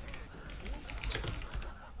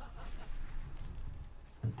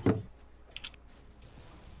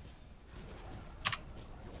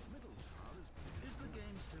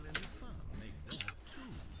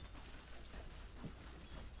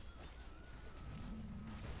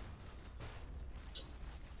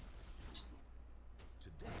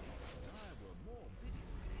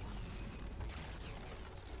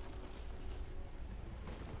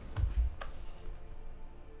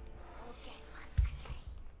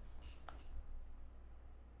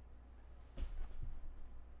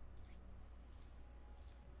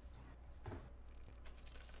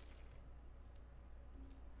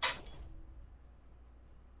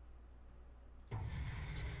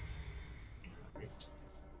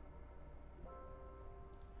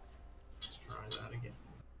 Let's try that again.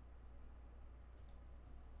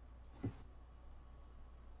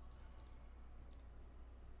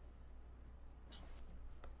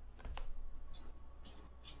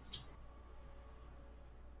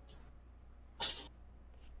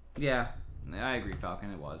 Yeah, I agree,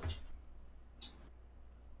 Falcon. It was.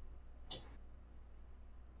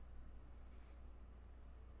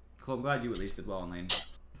 Cool. I'm glad you at least did well in lane.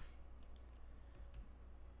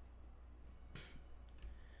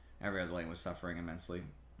 Every other lane was suffering immensely.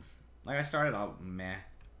 Like I started out meh.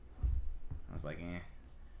 I was like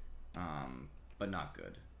but not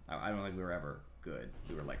good. I don't think we were ever good.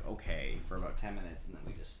 We were like okay for about 10 minutes, and then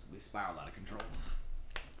we spiraled out of control.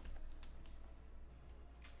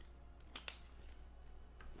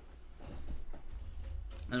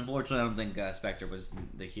 Unfortunately, I don't think Spectre was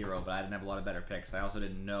the hero, but I didn't have a lot of better picks. I also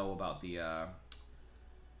didn't know about the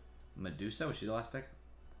Medusa. Was she the last pick?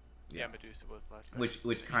 Yeah, Medusa was the last pick.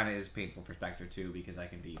 Which kind of is painful for Spectre too, because I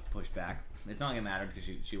can be pushed back. It's not like it mattered because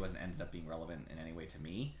she wasn't ended up being relevant in any way to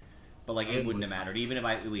me. But like it wouldn't have mattered even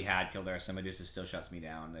if we had killed her. So Medusa still shuts me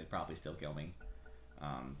down. They'd probably still kill me.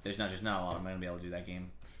 There's not a lot of men to be able to do that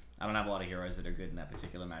game. I don't have a lot of heroes that are good in that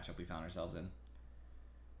particular matchup we found ourselves in.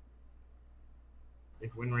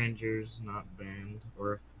 If Wind Ranger's not banned,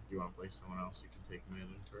 or if you want to play someone else, you can take mid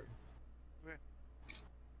and for. Okay.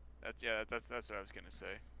 That's what I was gonna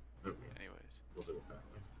say. Okay. Anyways. We'll do it that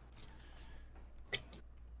way.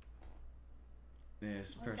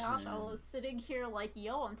 This Oh my person. gosh, I was sitting here like,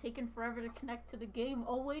 yo, I'm taking forever to connect to the game.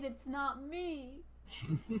 Oh wait, it's not me.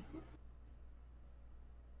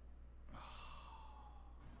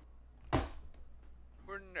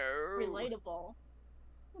 Or no. Relatable.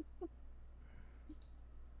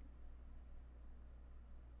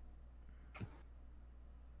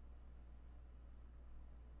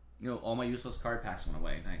 You know, all my useless card packs went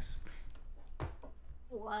away. Nice.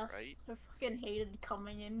 Bless. Right? I fucking hated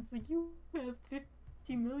coming in. It's like, you have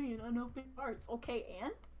 50 million unopened cards. Okay,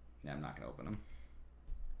 and? Yeah, I'm not gonna open them.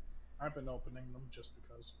 I've been opening them just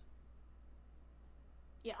because.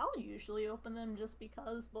 Yeah, I'll usually open them just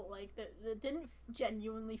because, but like, that didn't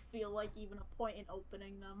genuinely feel like even a point in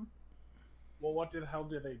opening them. Well, what the hell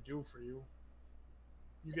do they do for you?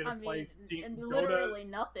 You get to play and Dota. literally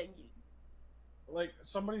nothing. Like,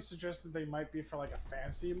 somebody suggested they might be for like a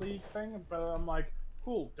fantasy league thing, but I'm like,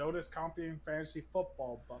 cool, Dota's competing fantasy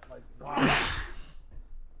football, but like, wow.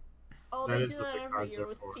 Oh, That they is do what that the every cards year are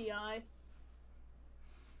with for. TI.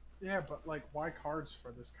 Yeah, but like, why cards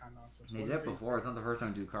for this kind of nonsense? They What did it do before. It's not the first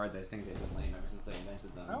time to do cards. I just think they've been lame ever since they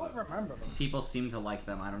invented them. I don't but remember them. people seem to like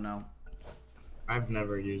them. I don't know. I've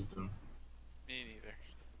never used them. Me neither.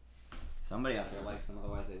 Somebody out there likes them,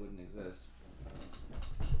 otherwise they wouldn't exist.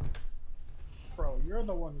 Bro, you're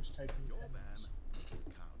the one who's taking Your man pictures.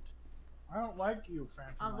 will count. I don't like you,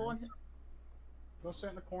 Phantom. I'm the one. Go sit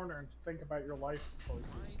in the corner and think about your life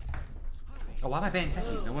choices. Oh, why am I banning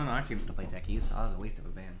techies? No one on our team's gonna play techies. Oh, that was a waste of a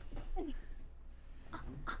ban.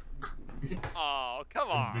 Oh, come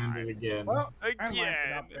Banned it on. again. Well, I Again. lanced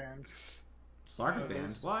it up banned. Slark is It banned.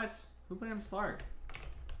 is. What? Who banned Slark?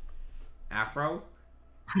 Afro?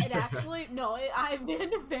 It actually, no, I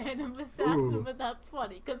banned a ban of Assassin, Ooh. but that's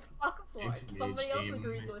funny, because fuck Sword. Anti-mage Somebody else game.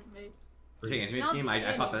 agrees with me. Saying Anti-Mage Not game? the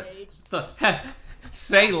I thought that... Anti-Mage.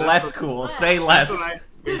 Say less what- cool. That's Say That's less. what I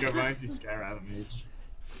think of when I see Skyrim Mage.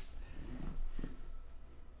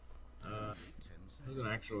 There's an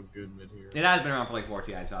actual good mid here. It has been around for like 4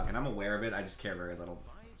 TIs, Falcon. I'm aware of it. I just care very little.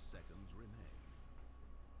 5 seconds remain.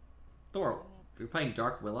 Thor, you're playing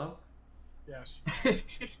Dark Willow? Yes.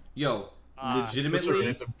 Yo, such a legitimately,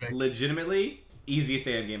 random pick. legitimately, easiest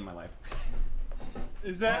AM game in my life.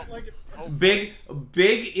 Is that like? Big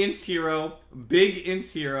int hero,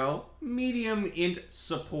 medium int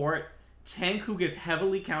support, tank who gets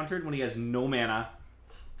heavily countered when he has no mana.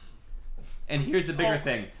 And here's the bigger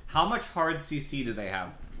thing: how much hard CC do they have?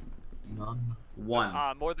 None.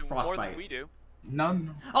 1. More than Frostbite. we do.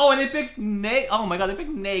 None. Oh, and they picked Oh my god, they picked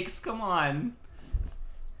Nakes. Come on.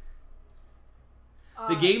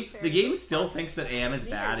 The game still thinks that AM is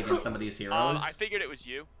bad against some of these heroes. I figured it was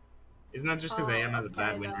you. Isn't that just because AM has a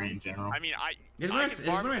bad win rate in general? I mean, It's I when can it's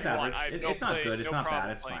farm when if it's you want. average. I have It's not good. It's no not bad.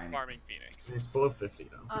 problem It's playing fine. Farming Phoenix. It's below 50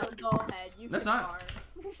 though. Go ahead, you That's can not.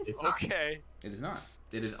 farm. It's not. Okay. It is not.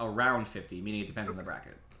 It is around 50, meaning it depends on the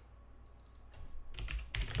bracket.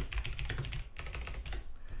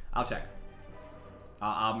 I'll check.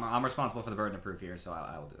 I'm responsible for the burden of proof here, so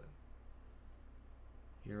I will do it.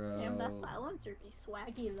 Hero. Damn, that silencer be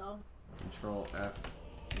swaggy though. Control F.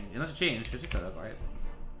 Unless it changed, because you could have, alright.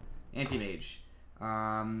 Anti-Mage.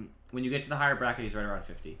 When you get to the higher bracket, he's right around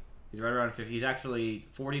 50. He's right around 50. He's actually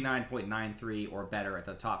 49.93 or better at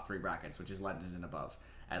the top 3 brackets, which is Legend and above.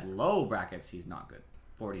 At low brackets, he's not good.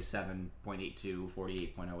 47.82,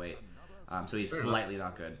 48.08. So he's slightly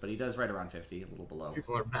not good, but he does right around 50, a little below.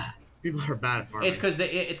 People are bad. People are bad at farming. It's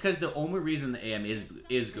because the only reason the AM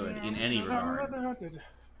is good in any regard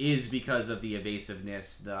is because of the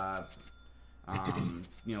evasiveness, the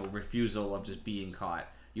refusal of just being caught.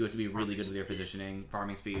 You have to be really good with your positioning,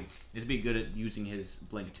 farming speed. You have to be good at using his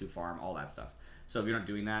blink to farm, all that stuff. So if you're not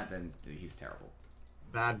doing that, then he's terrible.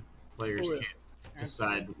 Bad players can't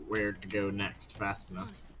decide where to go next fast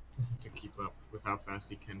enough to keep up with how fast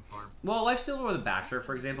he can farm. Well, Lifesteal with a Basher,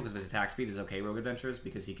 for example, because his attack speed is okay Rogue Adventures,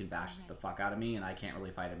 because he can bash the fuck out of me and I can't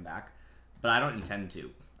really fight him back. But I don't intend to.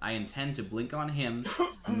 I intend to blink on him,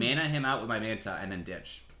 mana him out with my Manta, and then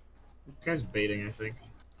ditch. This guy's baiting, I think,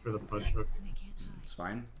 for the punch hook. It's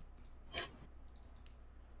fine.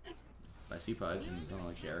 I see Pudge and don't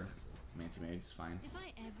really care. Manta Mage is fine.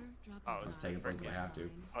 Oh, I'll just take a blink if I have to.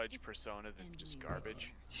 Pudge Persona, then just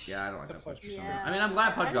garbage. Yeah, I don't like that Pudge Persona. Yeah. I mean, I'm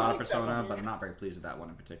glad Pudge I got a like that Persona, one. but I'm not very pleased with that one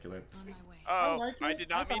in particular. Oh, like I it.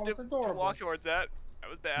 did I not thought mean it was to adorable. walk towards that. That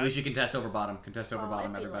was bad. We should contest over bottom. Contest over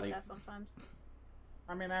bottom, I feel everybody. like that sometimes.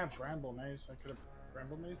 I mean, I have Bramble Maze. I could have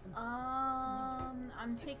Bramble Mazed him.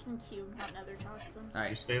 I'm taking Q, not Nether Toxin. You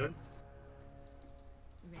Alright, stay there?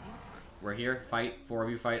 we're here. Fight. 4 of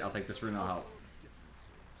you fight. I'll take this rune. I'll help.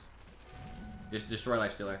 Just destroy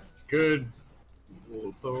Life Stealer. Good.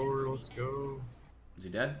 Little Thor, let's go. Is he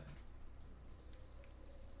dead?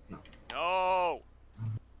 No.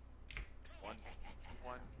 One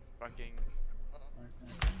fucking.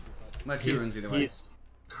 My 2 runes either way. He's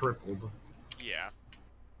crippled. Yeah.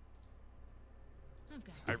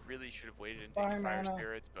 I really should have waited and taken Fire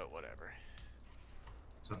Spirits, but whatever.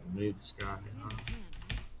 Something mid sky.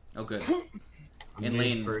 Oh, good. In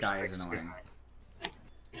lane sky is annoying.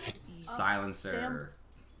 Silencer.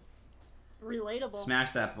 Relatable.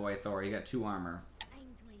 Smash that boy, Thor. You got 2 armor.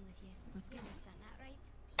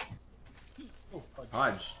 Oh,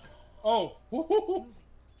 Pudge. Oh.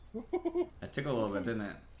 That tickled a little bit, didn't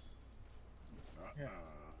it? Yeah.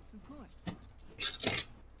 Of course.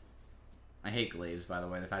 I hate glaives, by the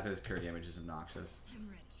way. The fact that it's pure damage is obnoxious. I'm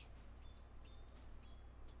ready.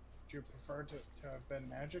 Do you prefer to have been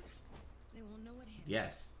magic? They won't know what hit.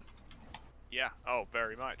 Yes. Yeah. Oh,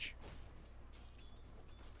 very much.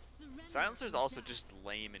 Surrender Silencer's or also die. just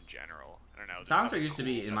lame in general. I don't know. there's Silencer nothing used to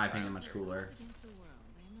be, cool in my about opinion, that. much cooler. Against the world,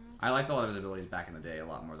 and I liked a lot of his abilities back in the day a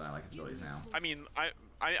lot more than I like his abilities now. I mean,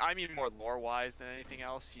 I mean more lore-wise than anything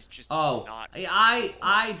else. He's just Oh, not.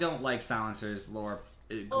 I don't like Silencer's lore.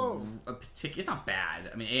 Oh. It's not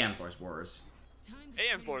bad. I mean, AM's lore is worse.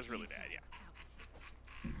 AM's lore is really bad, yeah.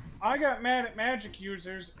 I got mad at magic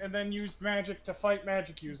users and then used magic to fight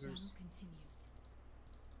magic users.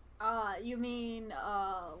 You mean,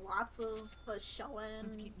 lots of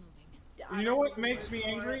showing. You know what makes me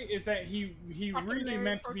angry is that he really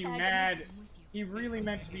meant to be mad. He really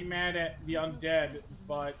meant to be mad at the undead,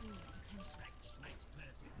 but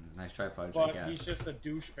Nice try, Pudge. but he's just a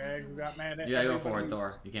douchebag who got mad at. You gotta go everybody forward,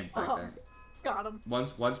 who's- Thor. You can't break Oh, there. got him.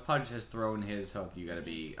 Once Pudge has thrown his hook, you gotta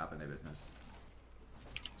be up in their business.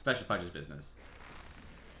 Especially Pudge's business.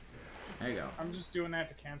 There you go. I'm just doing that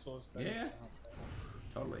to cancel his thing. Yeah. So.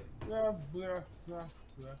 Totally. Blah, blah, blah,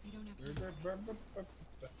 blah. We don't have Blah, blah, blah, blah,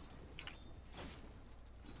 blah.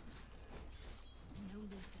 no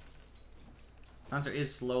loose ends. Silencer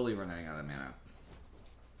is slowly running out of mana.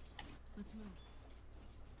 Let's move.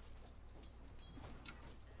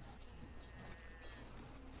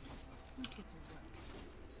 Let's get to work.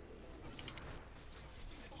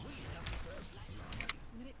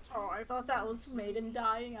 Let it Oh, I thought that was Maiden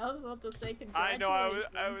dying. I was about to say I congratulations. know.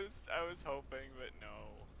 I was hoping, but no.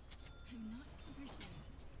 I'm not appreciating.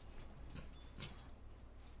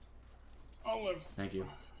 Olive. Thank you.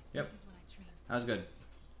 Yep. This is what I trained for. That was good.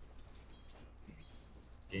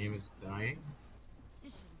 Game is dying.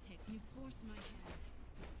 It shouldn't take me force my hand.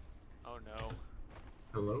 Oh no.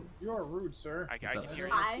 Hello? You are rude, sir. I What's can up? hear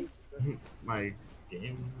you. Hi. My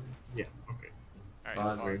game? Yeah, okay. All right.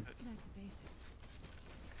 Pause. pause it. Back to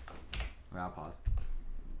basics. I'll pause.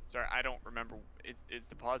 Sorry, I don't remember. Is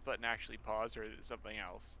the pause button actually pause or is it something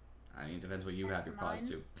else? I mean, it depends what you have your pause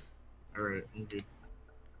to. Alright, I'm good.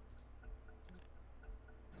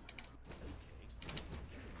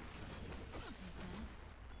 I'll take that.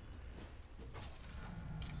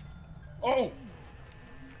 Oh.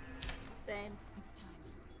 Same. It's time.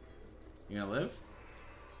 You gonna live?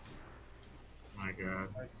 My god.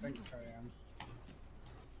 I think I am.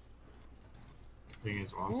 Thing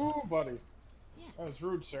is awful. Ooh, buddy. Yes. That was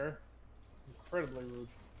rude, sir. Incredibly rude.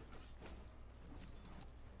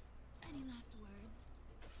 Any last words?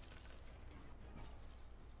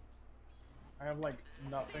 I have like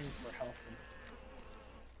nothing for health.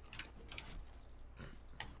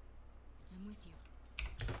 I'm with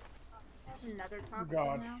you. Another Oh, topic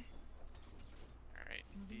God. now. All right.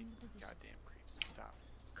 Moving into position. Goddamn creeps. Stop.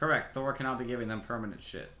 Correct. Thor cannot be giving them permanent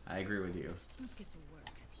shit. I agree with you. Let's get to work.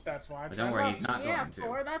 That's why I But tried don't worry, not he's to. not Yeah, going to.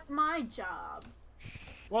 Thor, that's my job.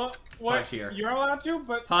 Well, what? Pudge here. You're allowed to,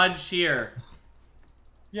 but Pudge here.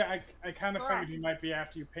 yeah, I kind of Correct. figured you might be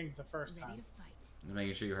after you pinged the first Ready time. to fight. Just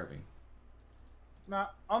making sure you're hurting. Now,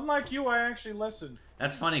 unlike you, I actually listened.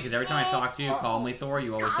 That's funny because every time I talk to you calmly, Thor,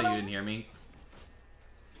 you always say you didn't hear me.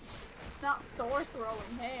 Not Thor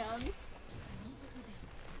throwing hands. I won't let you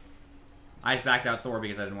down. I just backed out Thor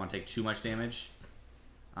because I didn't want to take too much damage.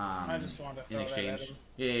 I just wanted to throw in that at exchange. him.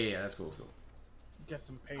 Yeah, that's cool. That's cool. Get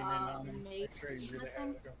some payment on him. Maybe Make sure he's really listen.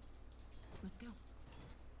 had to go. Let's go.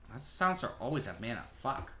 That Silencer always have mana.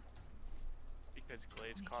 Fuck. Because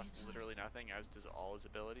glaives cost literally nothing, as does all his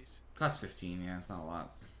abilities. Costs 15. Yeah, it's not a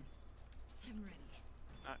lot. I'm ready.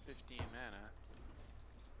 Not 15 mana.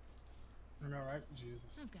 I know, right?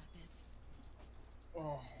 Jesus. I've got this.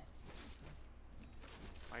 Oh.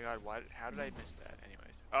 My God, why? How did I miss that?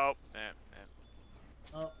 Anyways. Oh,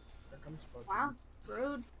 Oh, there comes Bud. Wow,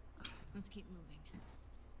 rude. Let's keep moving.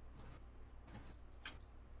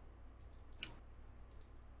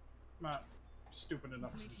 Matt, stupid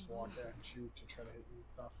enough to just walk at you to try to hit you with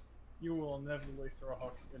stuff, you will inevitably throw a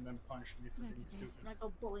hook and then punch me for being stupid. Like a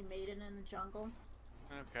bully maiden in the jungle.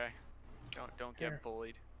 Okay. Don't get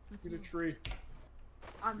bullied. Get a tree.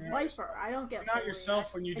 I'm Viper. I don't get You're not bullied.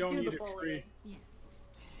 yourself when you don't need a tree. Yes.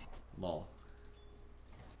 Lol.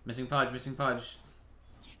 Missing Pudge, missing Pudge.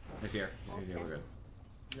 He's here. He's here, we're good.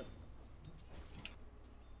 Yep.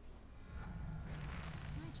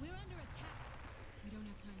 We're under attack. We don't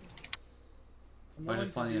have time to waste. Pudge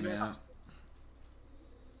is plenty of mana.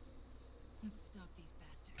 Let's stop these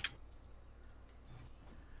bastards.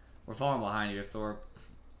 We're falling behind you, Thor.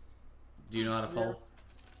 Do you know how to pull?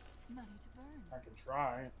 Money to burn. I can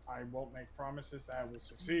try. I won't make promises that I will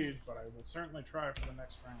succeed, but I will certainly try for the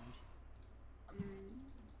next round.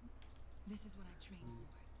 This is what I trained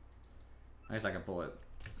for. I guess I can pull it.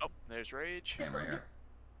 Oh, there's Rage. Damn, right here.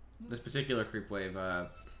 This particular creep wave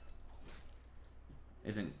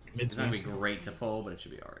isn't it's not gonna be great to pull, but it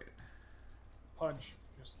should be alright. Pudge.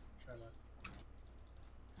 Just try that.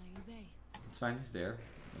 I obey. It's fine, he's there.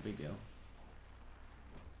 No big deal.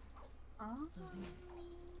 Closing in.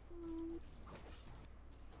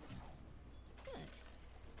 Good.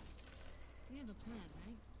 We have a plan,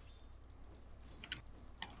 right?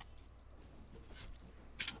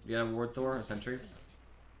 You have a ward, Thor? A sentry?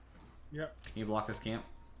 Yep. Can you block this camp?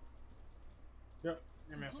 Yep.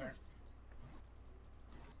 Give me a sec.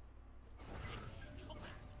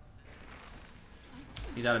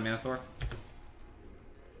 He's out of mana, Thor.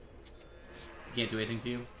 He can't do anything to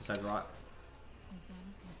you besides rot.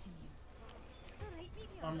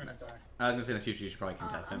 I'm gonna die. I was gonna say in the future you should probably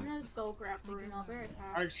contest him. I'm gonna go grab Bruno. I'll bear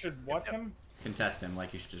attack. I should what him? Contest him,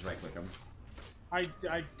 like you should just right click him.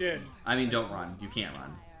 I did. I mean, don't run. You can't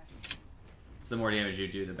run. So the more damage you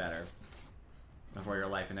do, the better. Before your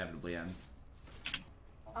life inevitably ends.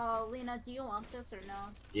 Lena, do you want this or no?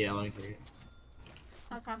 Yeah, let me take it.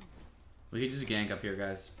 Okay. We could just gank up here,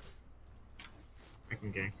 guys. I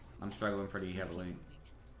can gank. I'm struggling pretty heavily.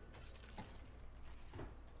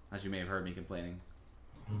 As you may have heard me complaining.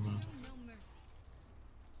 Mm-hmm. No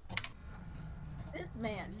mercy. This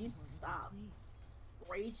man needs to stop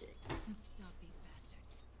raging. Let's stop these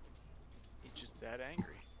bastards. He's just that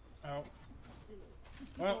angry. Oh.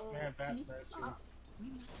 Well, we have that Can you there too. stop? We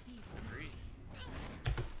must be. Agreed.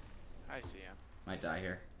 I see him. Might die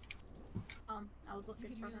here. I was You looking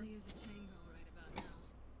could for her. really use a tango right about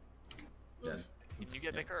now. Dead. Can you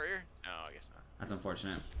get the courier? No, I guess not. That's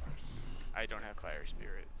unfortunate. I don't have fire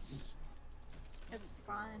spirits. It's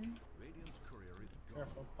fine. Radiant's courier is gone.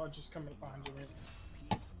 Careful. Pudge is coming behind you.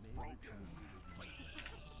 Peace may return.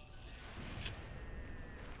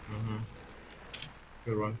 Mm-hmm.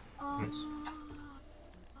 Good one. Nice.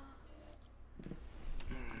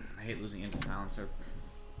 I hate losing into silencer.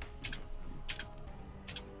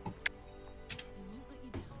 They won't let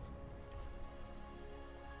you down.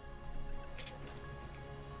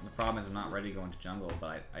 The problem is I'm not ready to go into jungle,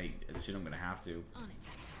 but I assume I'm gonna have to. On it.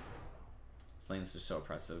 This lane's just so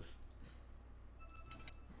oppressive.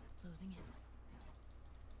 Closing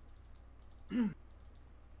in.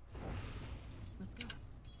 Let's go.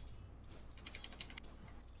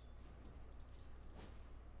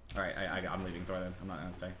 Alright, I'm leaving Thor then. I'm not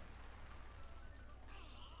gonna stay.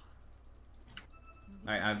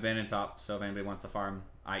 Alright, I've been in top, so if anybody wants to farm,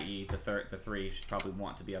 i.e. the three should probably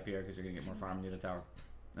want to be up here because you're gonna get more farm near the tower.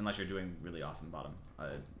 Unless you're doing really awesome bottom.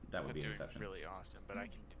 That would I'm be an doing exception. really awesome, but I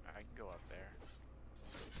can go up there.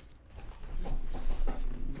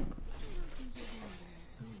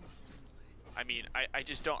 I mean, I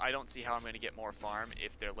just don't see how I'm going to get more farm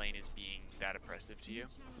if their lane is being that oppressive to you.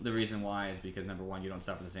 The reason why is because number one, you don't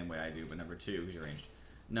suffer the same way I do, but number two, because you're ranged.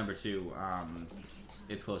 Number two,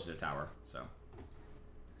 it's closer to tower, so.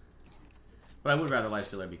 But I would rather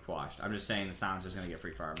Lifestealer be quashed. I'm just saying the silencer's going to get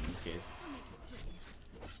free farm in this case.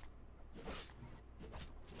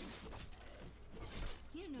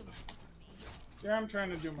 You know me. Yeah, I'm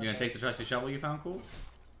trying to do my You gonna take the best. trusty shovel you found cool?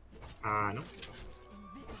 No.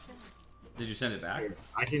 Did you send it back? Here,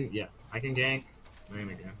 I can gank. Then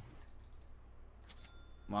again.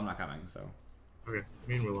 Well, I'm not coming, so. Okay,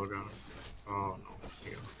 me and Willow got him. Oh no.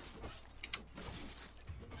 There you go.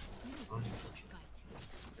 Unfortunate.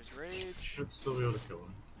 There's rage. Should still be able to kill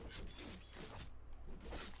him.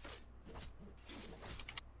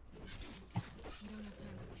 We don't have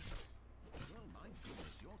time to waste. Well, my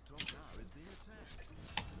goodness, your top tower is being attacked.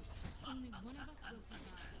 Only one of us will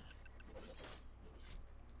survive.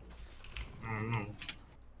 I don't know.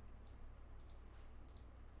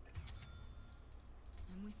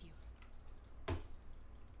 I'm with you.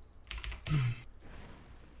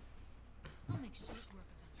 I'll make short work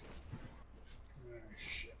of them. Ah,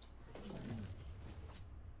 shit.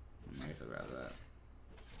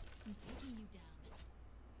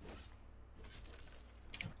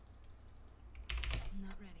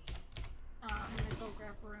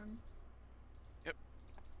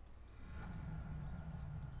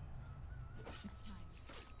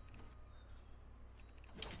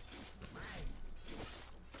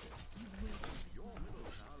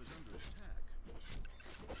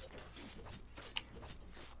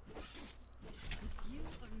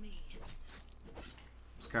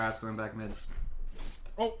 Scar's going back mid.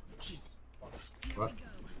 Oh, jeez. What?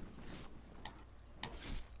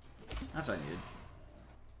 That's what I needed.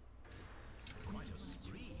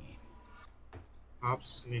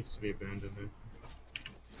 Ops needs to be abandoned.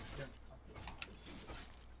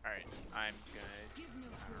 Alright, I'm gonna. I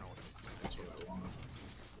don't know what. That's what I want.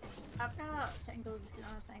 I've got tangos if you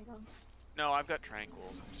want a tango. No, I've got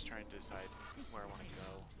tranquils. I'm just trying to decide where I want to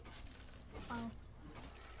go. Oh.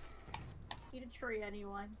 Eat a tree,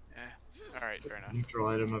 anyone. Alright, fair enough. Neutral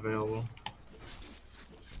item available.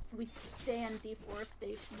 We stand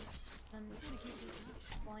deforestation and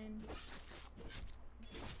flying. I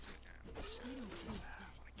want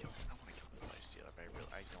to kill this lifestealer, but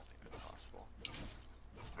I don't think that's possible.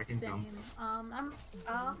 I can come. I'll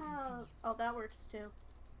have. Oh, that works too.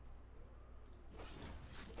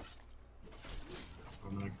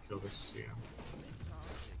 I'm gonna kill this. Yeah.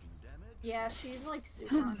 Yeah, she's like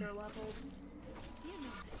super under leveled.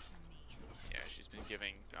 Yeah, she's been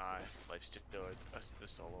giving lifestealer us the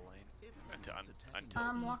solo lane until.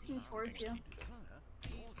 I'm walking towards you.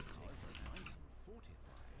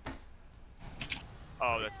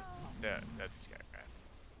 Oh, that's Skyrat.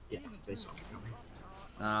 Yeah, they saw me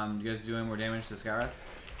coming. You guys doing more damage to Skyrath?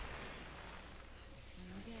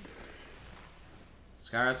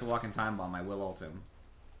 Skyrath's a walking time bomb. I will ult him.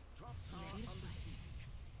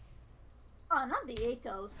 Oh, not the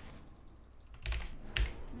Atos.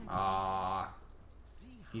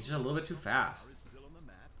 He's just a little bit too fast.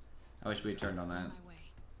 I wish we had turned on that.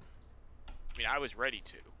 I mean, I was ready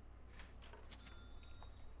to.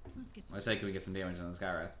 I say, can we get some damage on the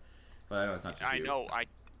Skyrath? But I know it's not just I you. know.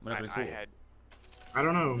 Would have been cool. I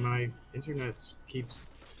don't know. My internet keeps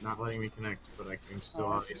not letting me connect, but I'm still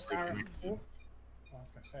obviously connected. Oh, I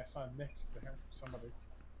was gonna say I saw a mix there. Somebody.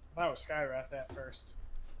 I thought it was Skyrath at first.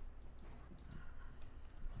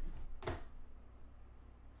 It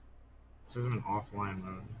says I'm in offline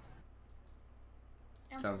mode.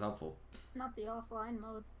 Yeah. Sounds helpful. Not the offline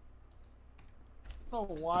mode. I don't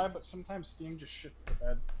know why, but sometimes Steam just shits the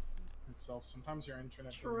bed itself. Sometimes your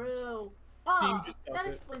internet. True. Steam Oh, just does that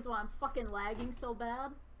it. explains why I'm fucking lagging so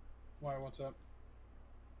bad. Why? What's up?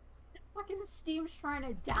 Fucking Steam's trying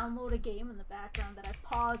to download a game in the background that I've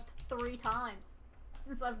paused 3 times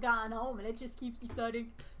since I've gotten home, and it just keeps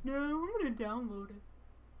deciding, no, I'm gonna download it.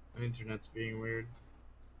 My internet's being weird.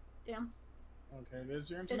 Damn. Okay, it is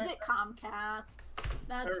your Is internet. it Comcast?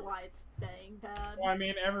 That's why it's being bad. Well, I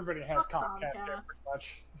mean, everybody has Fuck Comcast Comcast. there pretty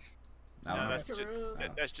much. No, that's just, True.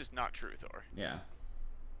 that's just not true, Thor. Yeah.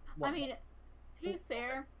 I mean, to be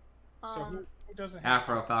fair, So who doesn't have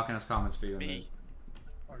Afro, Falcon has comments for you in Me.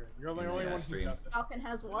 Okay, you're the in the, only one who stream. does it. Falcon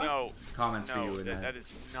has what? No, comments for you in that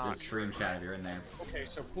is not the stream true. chat if you're in there. Okay,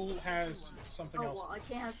 so Pool has something Oh, else. well, I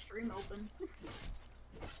can't have stream open.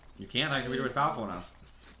 You can't. I can read it with powerful enough.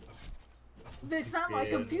 It's not my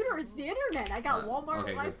computer, it's the internet. I got Walmart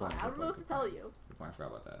okay, good Wi-Fi. point, I don't know what to tell you. Good point. I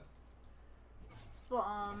forgot about that. But,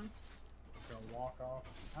 Gonna walk off.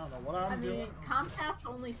 I don't know what I I'm mean, doing. Comcast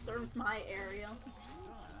only serves my area.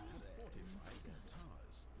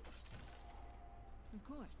 Of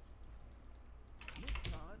course.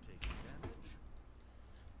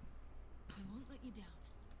 I won't let you down.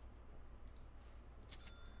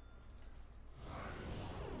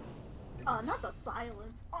 Not the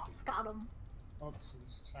silence. Oh, got him. Oh,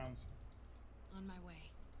 sounds. On my way.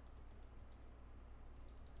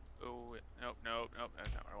 Oh, nope,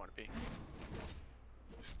 that's not where I want to be.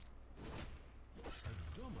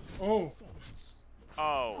 Oh. Oh.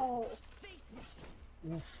 Oh,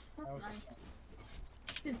 Oof. That that's was nice.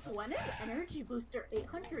 Since when is Energy Booster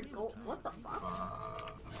 800 gold? What the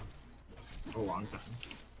fuck? A long time.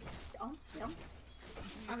 Oh, yeah.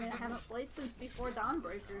 I mean, I haven't played since before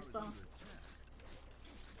Dawnbreaker, so.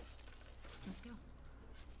 Let's go.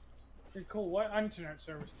 Okay, cool. What internet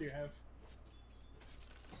service do you have?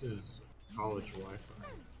 This is college Wi-Fi.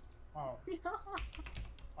 Oh,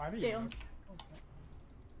 I didn't. Damn. Okay.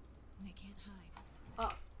 They can't hide.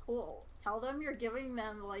 Oh, cool. Tell them you're giving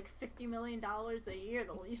them like $50 million a year.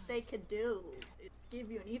 The least they could do is give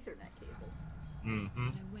you an Ethernet cable. Mm-hmm.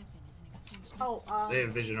 My weapon is an extension. Oh, They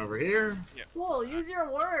have vision over here. cool. Use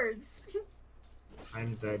your words.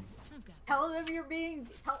 I'm dead. I've got Tell us you're being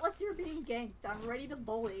ganked. I'm ready to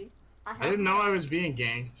bully. I didn't know I was being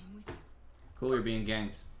ganked. I'm with you. Cool, you're being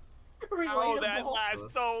ganked. Oh, that Relatable.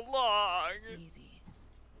 lasts so long. Easy.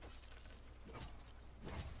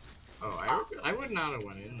 Oh, I would not have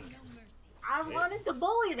went in there. No mercy. I wanted to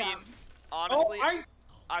bully them. Honestly, Oh,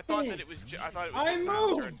 I thought that it was. I thought it was I just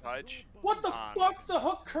silencer and moved. touch. What the fuck? The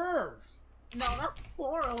hook curved. No, that's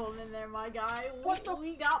 4 of them in there, my guy. What the-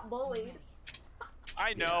 We got bullied.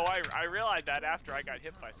 I know. I realized that after I got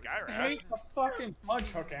hit by I Skyrat. hate the fucking punch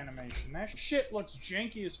hook animation. That shit looks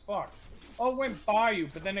janky as fuck. Oh, it went by you,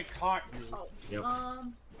 but then it caught you. Oh, Yep. I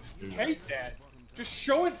hate that. Just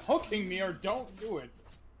show it hooking me or don't do it.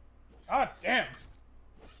 God damn.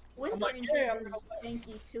 Wind like, Ranger yeah, I'm is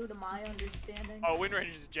janky too, to my understanding. Oh, Wind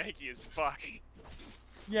Ranger is janky as fuck.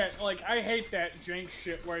 Yeah, like, I hate that jank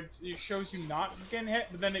shit where it shows you not getting hit,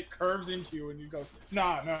 but then it curves into you and it goes,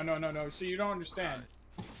 nah, no. So you don't understand.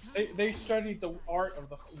 They studied the art of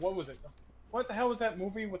the, what was it? What the hell was that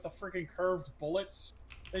movie with the freaking curved bullets?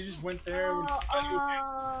 They just went there and studied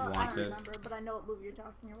I don't remember, but I know what movie you're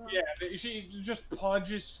talking about. Yeah, she just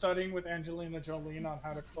Pudge is studying with Angelina Jolie on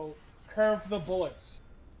how to curve the bullets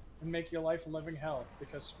and make your life a living hell,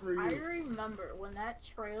 because screw you. I remember when that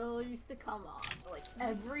trailer used to come on, like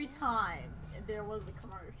every time there was a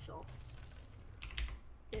commercial.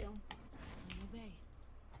 Damn. Obey.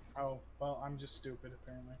 Oh, well, I'm just stupid,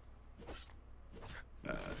 apparently.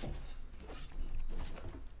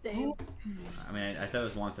 Damn. I mean, I said it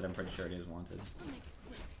was wanted. I'm pretty sure it is wanted. I'll make it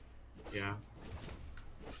quick. Yeah.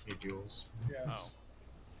 Hey, Jules. Yes. Oh.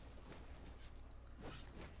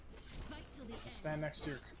 Fight till the end. Stand next to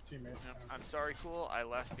your teammate. No, I'm sorry, Cool. I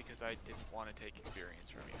left because I didn't want to take experience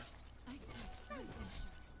from you. I strike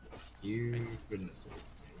swift and sure. You goodness sake.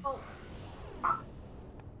 Oh,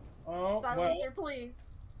 Oh, well, silencer, please.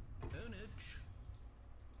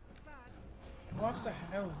 what the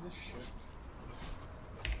hell is this shit?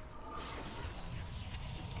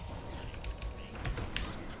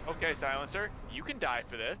 Okay, Silencer, you can die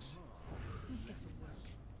for this. Let's get to work.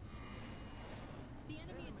 The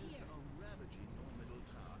enemy is here. We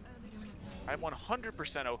don't have time. I'm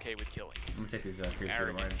 100% okay with killing you. I'm gonna take these creature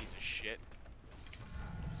Arrogant lines. piece of shit.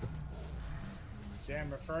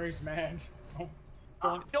 Damn, Furry's mad.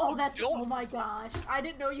 Oh, Don't, that's, don't. oh my gosh. I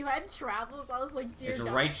didn't know you had travels. I was like, dear It's a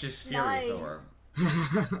God. righteous fury, Nice. Thor.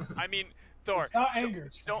 I mean, Thor. It's not anger,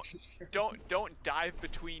 it's Don't, righteous fury. don't dive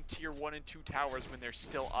between tier 1 and 2 towers when they're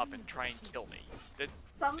still up and try and kill me. That,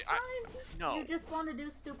 Sometimes no. you just want to do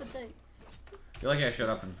stupid things. You're lucky I showed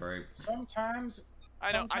up in furry. Sometimes.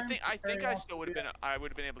 I know. I sometimes think Furry I wants still to would have be- been. I would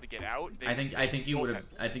have been able to get out. I think you both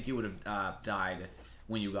would have died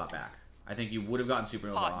when you got back. I think you would have gotten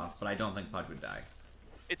Supernova Possible. off, but I don't think Pudge would die.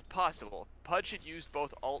 It's possible. Pudge had used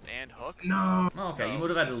both alt and hook. No! Okay, No. you would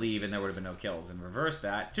have had to leave and there would have been no kills. And reverse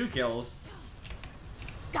that, 2 kills.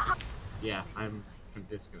 Yeah, I'm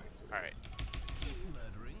disconnected. All right.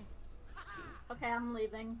 Okay, I'm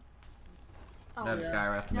leaving. Oh, That's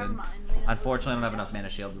Skyrath. never mid. mind. Unfortunately, I don't have enough mana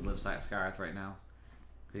shield to live Skyrath right now.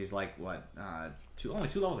 He's like, what, only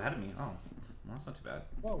 2 levels ahead of me. Oh, well, that's not too bad.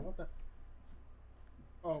 Whoa, what the?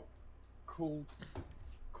 Oh, cool.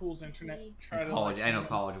 Cool's internet. Try to College, like, I know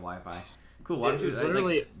college Wi-Fi. Cool, why don't you, It's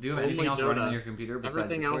literally like, do you have anything only else running Dota. on your computer besides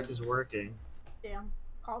Everything Discord? else is working. Damn.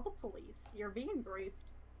 Call the police. You're being briefed.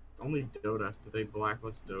 Only Dota. Did they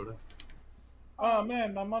blacklist Dota? Oh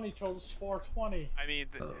man, my money total's 420. I mean,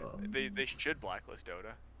 they should blacklist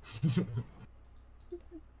Dota.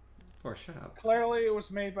 Or shut up. Clearly, it was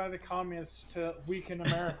made by the communists to weaken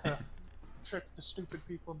America, trick the stupid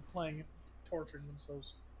people into playing it, torturing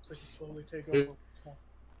themselves, so they can slowly take over. once more.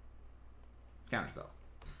 Counterspell.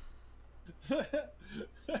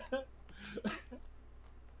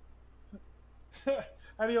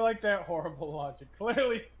 How do you like that horrible logic?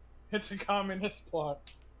 Clearly, it's a communist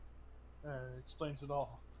plot. Explains it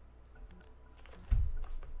all.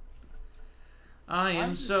 I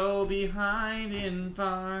am so behind in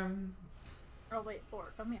farm. Oh wait,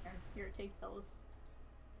 Thor, come here. Here, take those.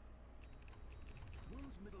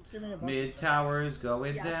 Give me a bunch Mid of towers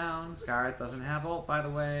going Yes. down. Skyrath doesn't have ult, by the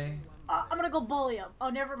way. I'm gonna go bully him. Oh,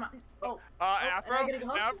 never mind. Oh. Afro, am I gonna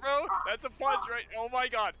go? Afro, that's a punch, right? Oh my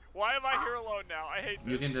God, why am I here alone now? I hate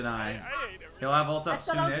this. You can deny. I hate everything. He'll have ult I up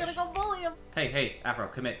said I was soonish. gonna go bully him. Hey, Afro,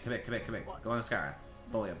 commit. What? Go on the Skyrath.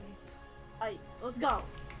 Bully him. Alright, let's go.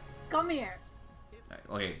 Come here.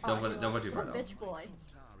 Okay, don't go too far What a though. bitch boy.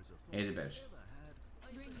 He's a bitch.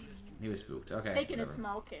 He was spooked. Okay. Taking a whatever.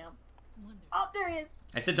 small camp. Wonderful. Oh, there he is.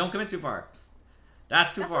 I said don't commit too far.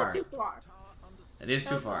 That's too That's far. not too far. It is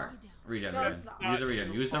too No, far. Regen, No, regen. it's not. Use the Not regen.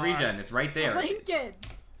 too Use the far. regen. It's right there. Lincoln.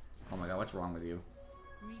 Oh my god, what's wrong with you?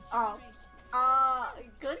 Oh.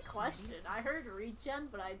 Good question. I heard regen,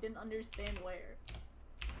 but I didn't understand where.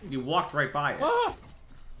 You walked right by it. Ah!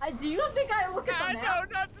 Do you think I look at the No,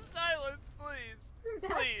 map? not the silence, please.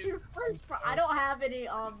 That's please. your first. I don't have any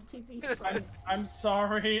TP strikes. I'm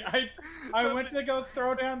sorry. I went to go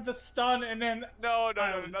throw down the stun and then No,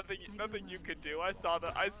 nothing you could do. I saw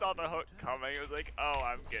the hook coming. It was like, oh,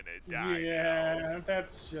 I'm gonna die. yeah,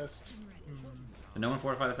 that's just. Did no one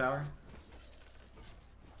fortify the tower?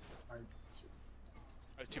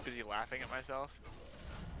 was too busy laughing at myself.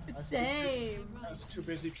 Same. I was too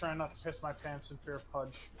busy trying not to piss my pants in fear of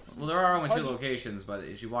Pudge. Well, there are only 2 locations, but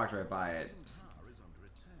she walked right by it.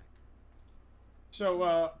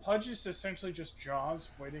 So, Pudge is essentially just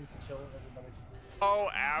Jaws waiting to kill everybody. Oh,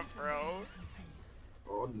 Afro.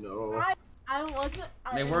 Oh no. I wasn't.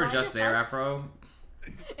 They were just there, Afro.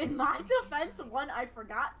 In my defense, one, I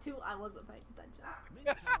forgot. 2, I wasn't paying attention.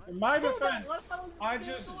 In my defense, my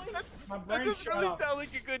That brain doesn't shut really off. sound like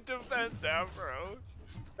a good defense, Afro.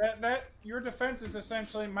 Your defense is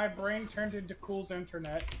essentially my brain turned into Cool's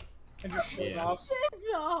internet and just shut off.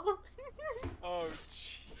 No. Oh,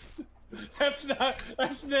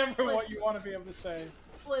 That's never what you want to be able to say.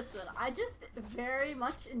 Listen, I just very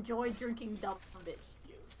much enjoy drinking double bitch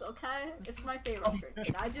juice, okay? It's my favorite drink,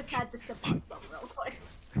 and I just had to sip on some real quick.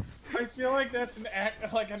 I feel like that's an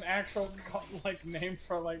actual name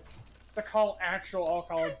for to call actual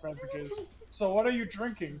alcoholic beverages. So what are you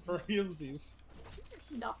drinking for realsies?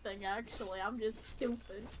 Nothing, actually. I'm just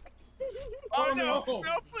stupid. Oh no! No,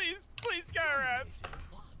 please, please, Skyrat!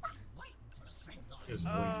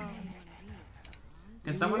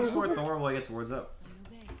 Can someone escort Thor while he gets words up?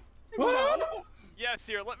 Yes,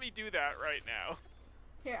 here, let me do that right now.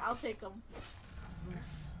 Here, I'll take them.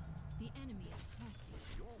 The enemy is crafty.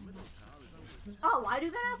 Oh, why do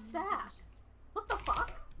they not stack? What the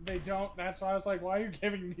fuck? They don't. That's why I was like, why are you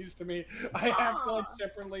giving these to me? I have to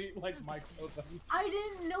separately micro them. I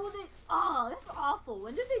didn't know that. Oh, that's awful.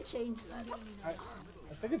 When did they change that? I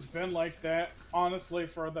think it's been like that, honestly,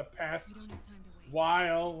 for the past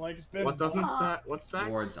while. It's been. What doesn't stack? What stacks?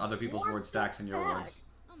 Wards, other people's ward stacks and your wards.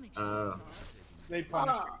 They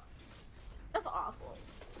punish you. That's awful.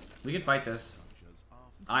 We can fight this.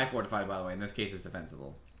 I fortified, by the way. In this case, it's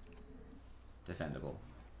defensible. Defendable.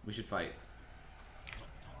 We should fight.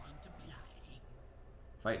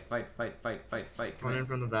 Fight, fight, fight, fight, fight, fight. Come in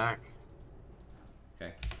from the back.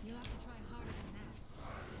 Okay. You'll have to try harder than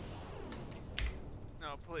that.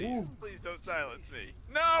 No, please, please don't silence me.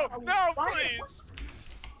 No, no, please!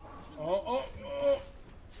 Oh.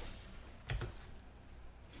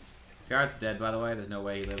 Scarlet's dead, by the way. There's no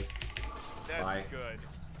way he lives. That's Bye. good.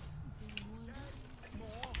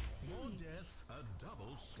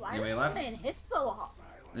 Why Anybody does left? man hit so hard?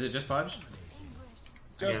 Is it just Pudge?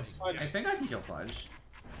 Just Pudge. I think I can kill Pudge.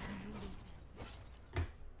 I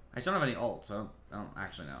just don't have any ult, so I don't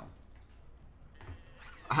actually know.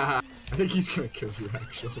 I think he's gonna kill you,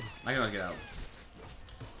 actually. I can get out.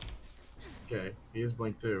 Okay, he is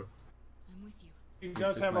blink too. I'm with you. He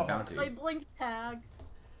does have a bounty. Play blink tag.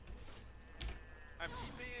 I'm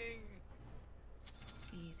TPing.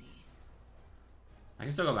 Easy. I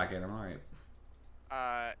can still go back in. I'm alright.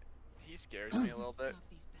 He scares me a little bit. Stop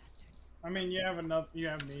these bastards. I mean, you have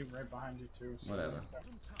me right behind you too. So. Whatever.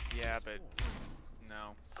 Yeah, but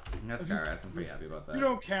no. That's Skyrat. I'm pretty happy about that. You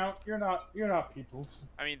don't count. You're not peoples.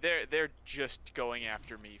 I mean, they're just going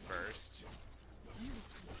after me first.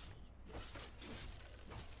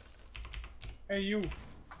 Hey, you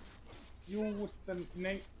with the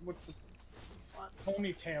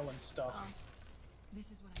ponytail and stuff. This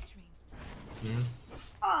is what I trained for.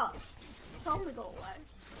 Oh, tell him to go away.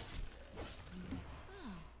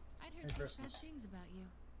 Oh, I'd heard such bad Christmas. things about you.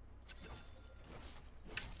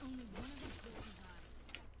 Only one of us will survive.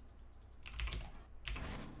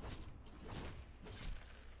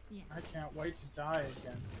 Yeah. I can't wait to die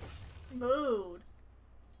again. Mood.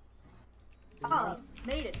 Oh,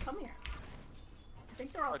 made it. Come here. I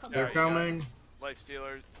think they're all coming. They're coming. Life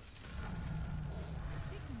stealers.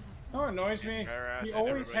 Oh, it annoys me. Skyrat, He and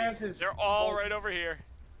always everybody. has his. They're all bolt. right over here.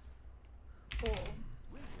 Cool.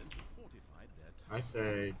 I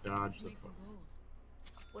say dodge the Make some fuck. gold.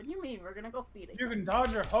 What do you mean? We're gonna go feed it. If you can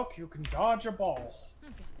dodge a hook, you can dodge a ball.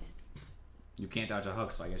 I've got this. You can't dodge a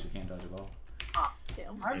hook, so I guess you can't dodge a ball. Ah,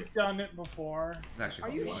 damn. I've done it before. It's actually Are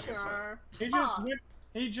fun you to watch. sure?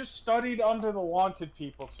 He just studied under the wanted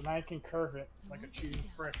people, so now he can curve it like a cheating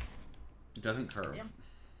prick. It doesn't curve. Damn.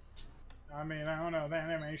 I mean, I don't know. The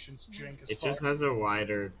animation's jank as It fuck. just has a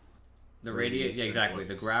wider. The radius, yeah, than exactly. The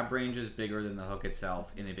hooks. grab range is bigger than the hook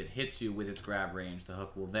itself, and if it hits you with its grab range, the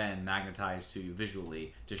hook will then magnetize to you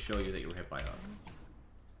visually to show you that you were hit by a hook.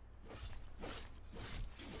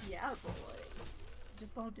 Yeah, but like,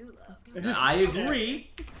 just don't do that. It just- I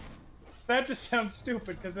agree. That just sounds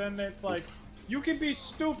stupid, because then it's like, you can be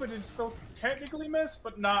stupid and still technically miss,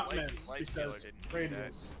 but not miss, Life because Stealer didn't do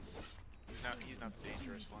radius. He's not the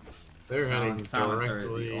dangerous one. They're heading Silencer is the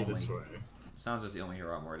directly this only- way. Sounds like the only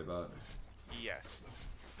hero I'm worried about. Yes.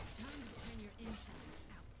 Time to turn your insides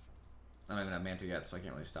out. I don't even have Manta yet, so I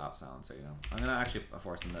can't really stop Silencer, you know. I'm gonna actually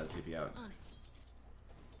force them to TP out. On it.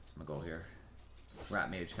 That's my goal here. Rat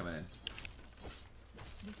mage coming in.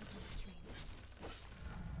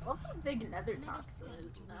 Look how big Nether Toxin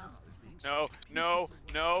is now. No, no,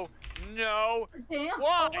 no, no. Damn.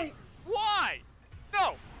 Why? Oh, wait. Why?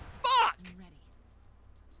 No. Fuck.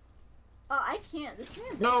 I can't. This man.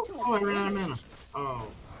 No. Oh, I ran out of mana. Oh.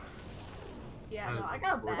 Yeah, no, I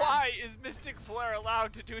got bad. Why is Mystic Flare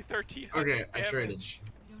allowed to do 1300 Okay, I traded.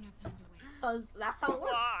 Because that's how it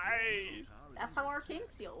works. Why? That's how Arcane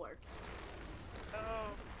Seal works. Oh.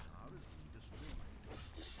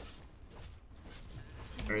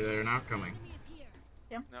 Are they not coming?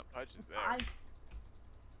 Yeah. No, Pudge is there.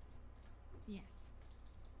 Yes.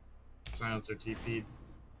 Silencer TP'd,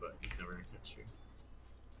 but he's never gonna catch you.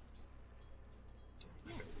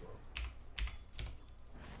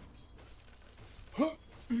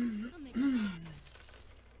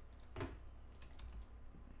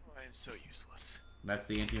 I am so useless. That's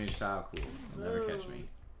the anti-mage style. Cool. You'll never catch me.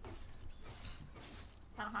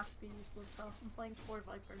 I don't have to be useless though. I'm playing 4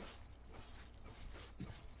 Vipers.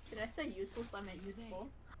 Did I say useless? I meant useful.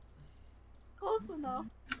 Close enough.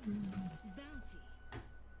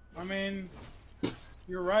 I mean,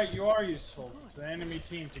 you're right. You are useful to the enemy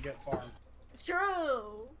team to get farmed.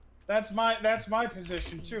 True. That's my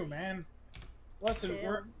position too, man. Listen,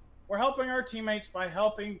 Damn. we're helping our teammates by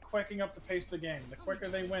helping quicking up the pace of the game. The quicker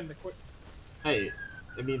they win, the quick. Hey,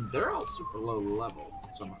 I mean they're all super low level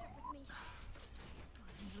somehow.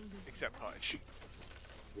 Except Pudge.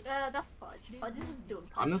 That's Pudge. Pudge is just doing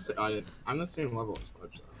Pudge. I'm the same level as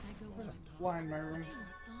Pudge though. There's a fly in my room.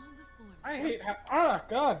 I hate how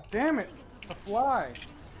god damn it, a fly.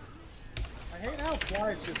 I hate how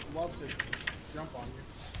flies just love to jump on you.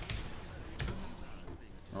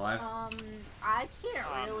 Alive? I can't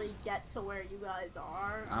really get to where you guys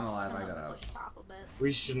are. I'm alive, just I got gonna out. push top of it.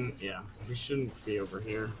 We shouldn't be over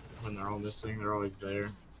here when they're all missing. They're always there.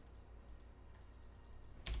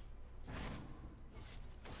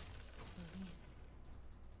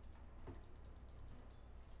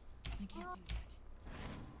 I can't do that.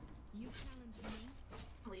 You challenge me.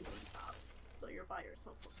 I'm leaving top, so you're by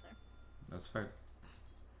yourself up there. That's fair.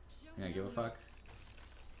 Yeah, give a fuck.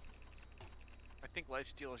 I think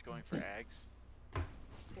Lifestealer's going for Ags.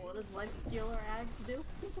 What does Lifestealer Ags do?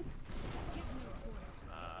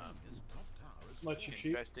 Let you cheat.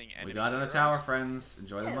 Investing We got in a tower, friends.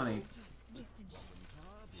 Enjoy the money.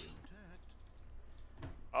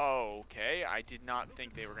 Oh, okay. I did not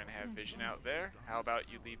think they were gonna have vision out there. How about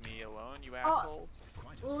you leave me alone, you assholes?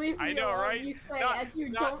 Leave me I know, alone, right? You say as you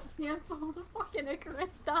don't cancel the fucking Icarus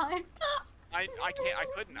dive. I can't. I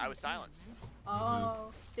couldn't. I was silenced.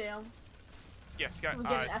 Oh, damn. Yeah, We'll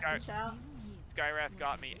get an F in chat. Skyrath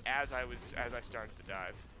got me as I started the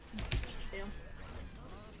dive. Damn.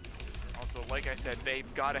 Also, like I said,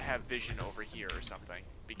 they've got to have vision over here or something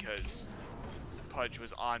because Pudge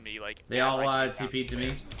was on me like. They all TP'd to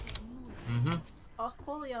me. Mm-hmm. Oh,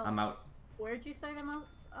 Coolio. I'm out. Where'd you say them out?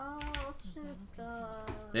 Let's just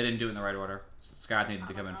They didn't do it in the right order. Scott needed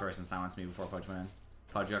to come in first and silence me before Pudge went in.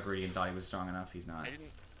 Pudge got greedy and thought he was strong enough. He's not. I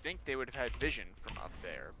didn't think they would have had vision from up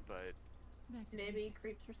there, but maybe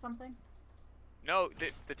creeps or something. no,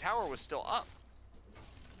 the tower was still up.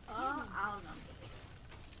 I don't know.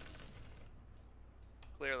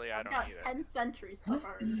 Clearly, I don't got either. 10 sentries to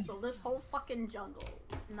burn, so this whole fucking jungle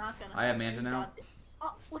is not gonna. I have Manta now.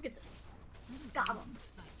 Oh, look at this. Got him.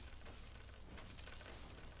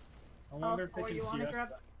 I wonder if they Thor, can you see wanna us. grab?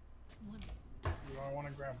 Do I want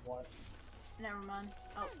to grab what? Never mind.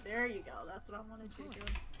 Oh, there you go. That's what I wanted you to do.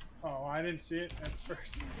 Oh, I didn't see it at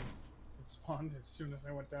first. It spawned as soon as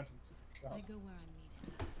I went down to the super shop. I go where I'm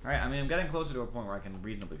needed. Alright, I mean, I'm getting closer to a point where I can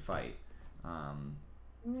reasonably fight.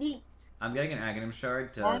 Neat. I'm getting an Aghanim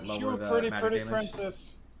shard to Aren't you lower a the pretty, magic pretty damage.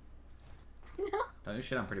 princess? Don't do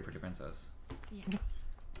shit on pretty, pretty princess. Yes.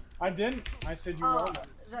 I didn't. I said you Oh, were.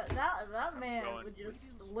 that man would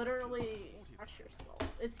just literally crush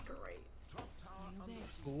yourself. It's great.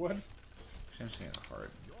 Who would? Actually, I'm just getting a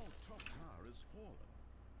heart.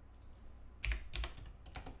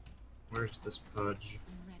 Where's this Pudge?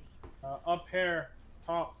 Up here,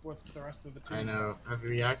 top with the rest of the team. I know. Have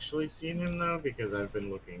we actually seen him though? Because I've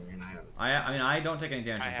been looking and I haven't. I mean, I don't take any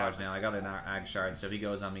damage from Pudge now. I got an Ag shard, so if he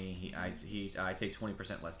goes on me, I take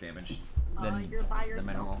 20% less damage than You're by the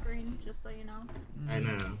minimal. yourself, Green, just so you know. I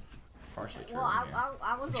know. Partially true. Well, yeah.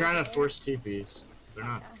 I was I'm trying to okay. force TPs. They're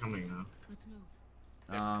not coming though. Let's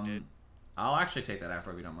move. I'll actually take that after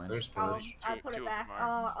if you don't mind. There's I'll Pudge. put Two it of back. them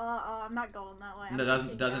are. I'm not going that way. I'm No,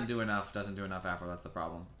 taking doesn't back. do enough. Doesn't do enough Afro. That's the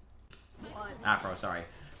problem. What? Afro, sorry.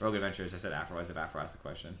 Rogue Adventures. I said Afro as if Afro asked the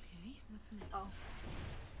question. Okay, what's next? Oh.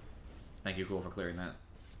 Thank you, Cool, for clearing that.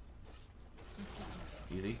 Let's get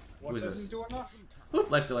moving. Easy. What doesn't do enough? Oop,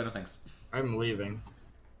 lifesteal, no thanks. I'm leaving.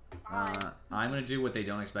 I'm gonna do what they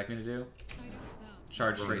don't expect me to do.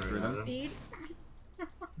 Charge straight through them. Speed.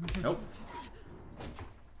 Nope.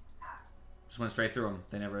 Just went straight through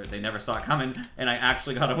them. They never saw it coming, and I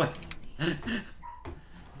actually got away.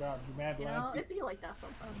 God, you mad lad. It'd be like that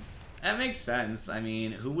sometimes. That makes sense. I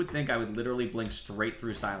mean, who would think I would literally blink straight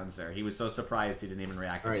through Silencer? He was so surprised he didn't even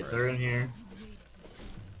react. Alright, they're in here.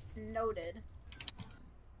 Noted.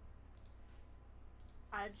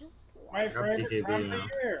 I just My favorite time of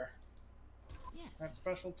year. Yes. That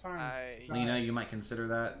special time. Lena, you might consider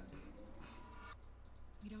that.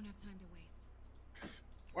 We don't have time to waste.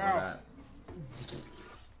 Wow.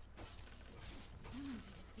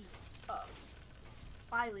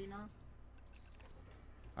 Bye, Lena.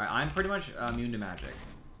 Alright, I'm pretty much immune to magic.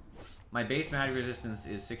 My base magic resistance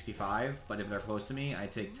is 65, but if they're close to me, I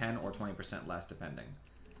take 10 or 20% less, depending.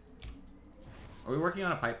 Are we working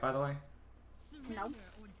on a pipe, by the way? No.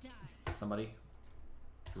 Somebody?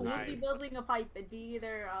 Who would be building a pipe? It'd be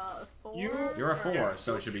either 4. You're a 4,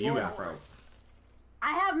 so it should be you, Afro.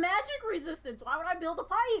 I have magic resistance. Why would I build a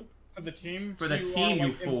pipe? For the team. For the team,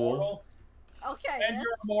 you fool. Immortal. Okay. And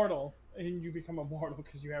you're immortal, and you become immortal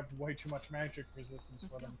because you have way too much magic resistance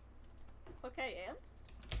for them. Okay,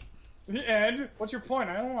 and? And what's your point?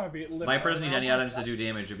 I don't want to be. Viper doesn't need any items to do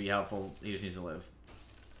damage to be helpful. He just needs to live.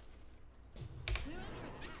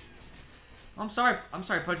 I'm sorry,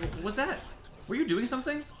 Pudge. What was that? Were you doing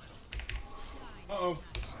something? Uh-oh.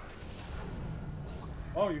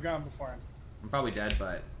 Oh, you got him beforehand. I'm probably dead,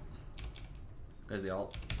 but... There's the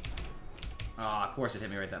ult. Ah, of course it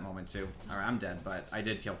hit me right that moment, too. Alright, I'm dead, but I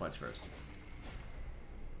did kill Pudge first.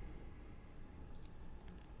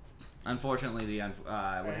 Unfortunately,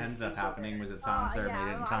 what ended up happening was that Silencer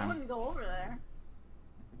made it in time. I wouldn't go over there.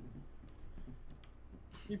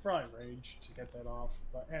 He probably raged to get that off,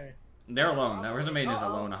 but hey. They're alone. That Risen Maiden is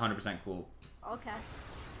alone, 100% cool. Okay.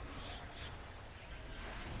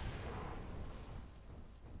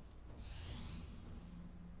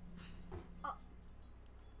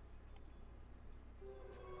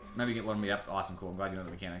 Maybe get one of me up. Awesome, cool. I'm glad you know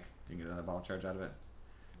the mechanic. You can get another ball charge out of it.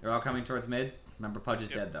 They're all coming towards mid. Remember, Pudge is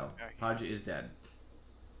dead, though. Pudge is dead.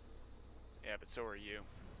 Yeah, but so are you.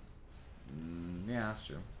 Yeah, that's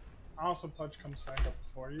true. Also, Pudge comes back up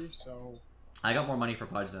before you, so... I got more money for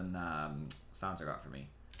Pudge than Silencer got for me.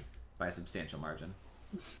 By a substantial margin.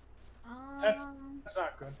 That's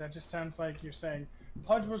not good. That just sounds like you're saying,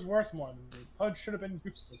 Pudge was worth more than me. Pudge should have been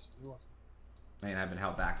useless if he wasn't. I mean, I've been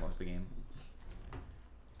held back most of the game.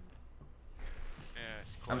 Yeah,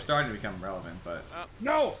 I'm starting to become relevant, but...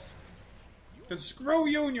 No! Then screw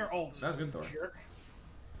you and your ult. That was good, Thor. Jerk.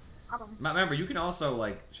 Remember, you can also,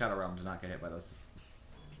 like, Shadow Realm to not get hit by those.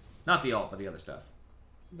 Not the ult, but the other stuff.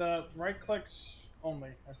 The right clicks only,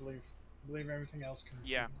 I believe. I believe everything else can.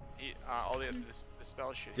 Yeah, all the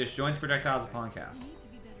spell shit. Disjoints projectiles upon cast.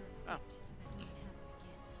 Oh.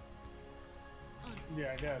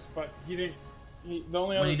 Yeah, I guess, but he didn't. The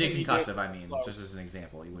only when other he did thing concussive, he did I mean, slow. just as an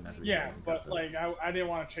example, you wouldn't have to. Yeah, but like I didn't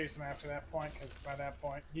want to chase him after that point because by that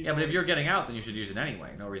point he's. Yeah, but if you're getting out, then you should use it anyway.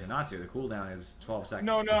 No reason not to. The cooldown is 12 seconds.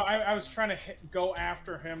 No, I was trying to go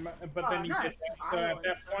after him, but then you get so at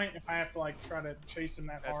that point, if I have to like try to chase him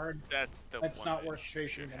hard, that's not worth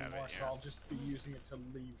chasing anymore. So I'll just be using it to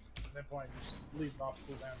leave. At that point, just leave it off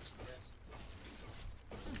cooldown just in case.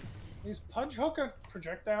 Is Pudge Hook a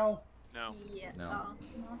projectile? No. Yeah. No.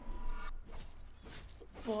 No.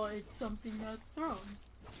 But it's something that's thrown.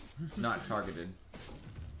 Not targeted.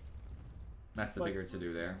 That's the bigger to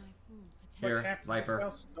do there. But Here,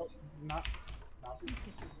 Viper. Not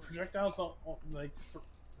projectiles don't like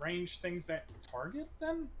range things that target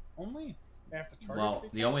them only. They have to target. Well,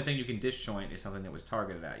 the only thing you can disjoint is something that was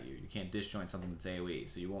targeted at you. You can't disjoint something that's AOE,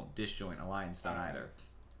 so you won't disjoint a line stun either.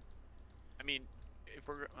 I mean, if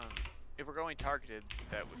we're going targeted,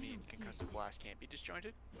 that would mean concussive blast can't be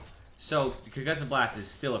disjointed. So concussive blast is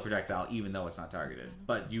still a projectile, even though it's not targeted.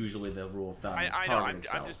 But usually the rule of thumb is targeted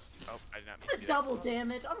spells. I'm just. Oh, I did not mean to do Double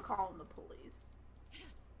damage. I'm calling the police.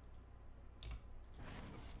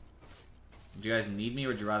 Do you guys need me, or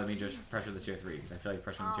would you rather me just pressure the tier 3? Because I feel like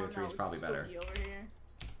pressuring the tier 3 is probably better.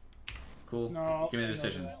 Cool. No, give me the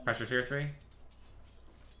decision. Pressure tier 3?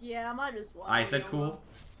 Yeah, I might as well. I said cool.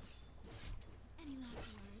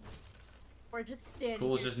 We're just standing.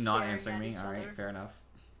 Cool is just not answering me. Alright, fair enough.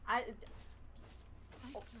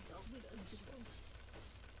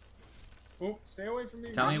 Oh, stay away from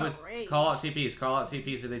me. Tell me what. Call out TPs. Call out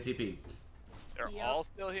TPs if they TP. They're all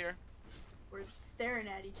still here. We're just staring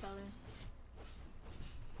at each other.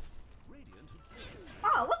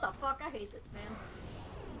 Oh, what the fuck? I hate this man.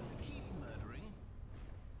 Keep murdering.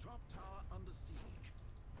 Drop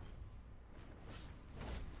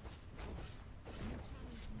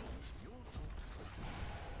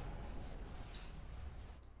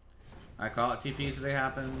I call it TPs if they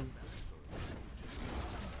happen.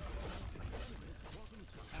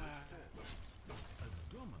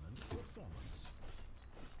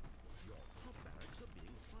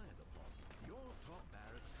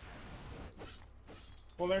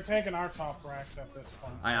 Well, they're taking our top racks at this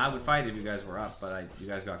point. So. I would fight if you guys were up, but you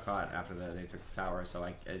guys got caught after that. They took the tower, so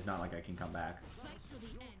it's not like I can come back.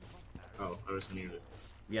 Oh, I was muted.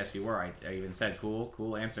 Yes, you were. I even said,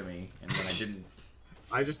 cool, answer me, and then I didn't.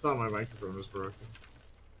 I just thought my microphone was broken.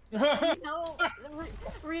 No,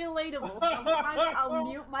 relatable. Sometimes I'll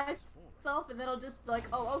mute myself and then I'll just be like,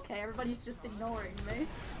 oh, okay, everybody's just ignoring me.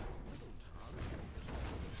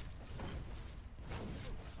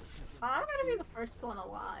 I'm gonna be the first one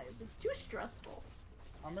alive. It's too stressful.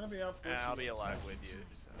 I'm gonna be up. Yeah, I'll be alive with you.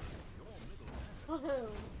 So. Woohoo.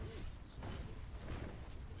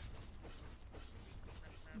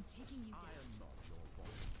 I'm taking you down.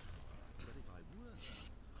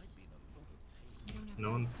 No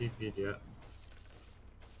one's TP'd yet.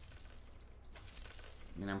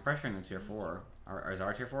 I mean, I'm pressuring the tier 4. Is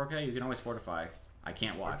our tier 4 okay? You can always fortify. I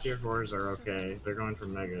can't Our watch. tier 4s are okay. They're going for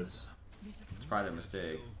megas. It's probably a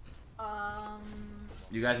mistake. Um.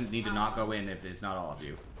 You guys need to not go in if it's not all of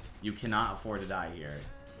you. You cannot afford to die here.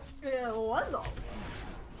 It was all.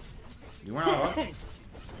 You weren't all up.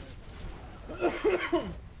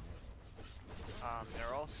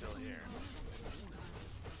 They're all still here.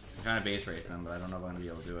 I'm trying to base race them, but I don't know if I'm gonna be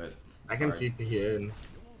able to do it. I can TP in.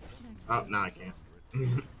 Oh, no, I can't.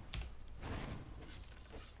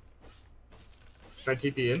 Should I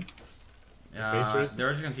TP in? They're just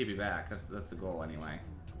gonna TP back. That's the goal anyway.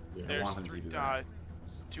 Yeah. I want them to TP back.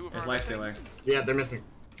 Two of There's them. Lifestealer. Yeah, they're missing.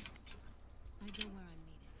 I go where I'm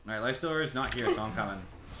needed. Alright, Lifestealer is not here, so I'm coming.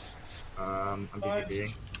 I'm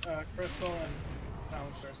PvPing. Crystal and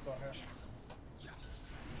Balancer are still here.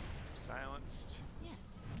 Silenced. Yes.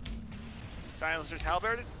 Silencer's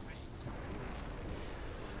halberded?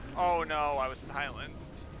 Oh no, I was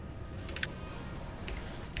silenced.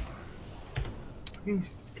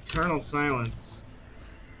 Eternal silence.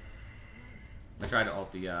 I tried to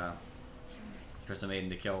ult the Crystal Maiden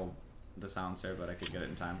to kill the silencer, but I could get it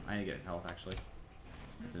in time. I need to get health actually.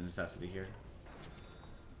 It's a necessity here.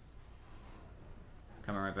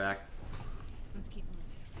 Coming right back. Let's keep moving.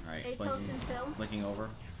 Alright, Atos and chill. blinking over.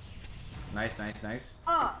 Nice, nice, nice.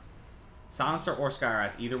 Ah. Silencer or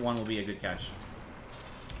Skywrath, either one will be a good catch.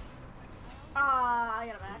 I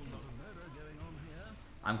got it back.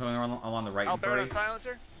 I'm coming along the right. Alberta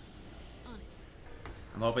silencer? On it.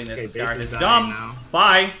 I'm hoping that Okay, the Skywrath is dying dumb. now.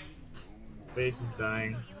 Bye! Base is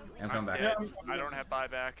dying. I'm coming back. Yeah, I don't have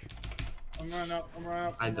buyback. I'm running up. I'm running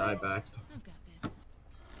up. I die backed. I've got this.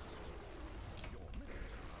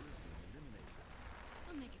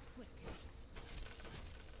 I'll make it quick.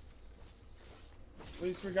 At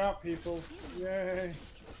least we got people. Yay.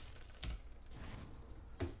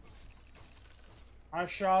 I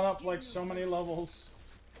shot up like so many levels.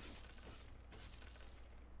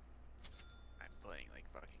 I'm playing like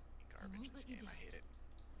fucking garbage this game. I hate it.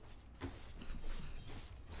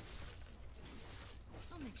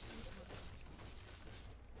 I'll make sure.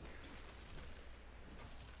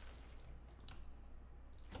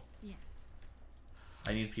 Yes.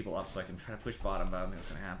 I need people up so I can try to push bottom, but I don't think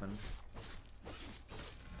that's gonna happen.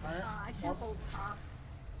 Alright. I can't hold top.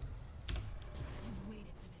 I've waited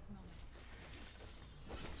for this moment.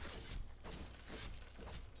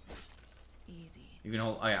 Easy. You can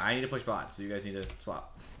hold. Oh yeah, I need to push bot, so you guys need to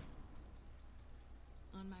swap.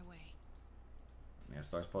 On my way. Yeah,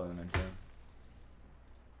 Star's pulling in soon.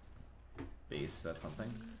 Base, that's something.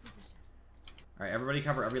 In position. Alright, everybody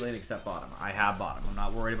cover every lane except bottom. I have bottom. I'm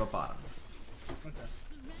not worried about bottom. Okay.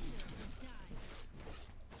 Surrender or die.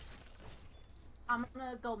 I'm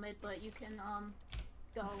gonna go mid, but you can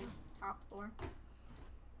go top 4.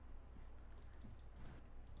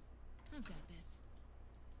 I've got this.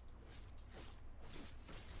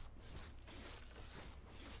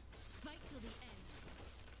 Fight till the end.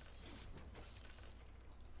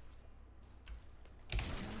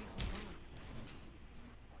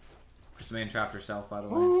 Crystal Maiden trapped herself, by the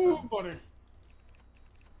way. Ooh, So. buddy.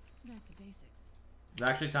 Back to basics. It's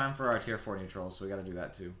actually time for our tier 4 neutrals, so we gotta do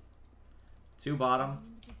that too. 2 bottom. In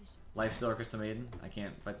the position. Lifestealer, Crystal Maiden. I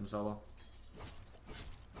can't fight them solo.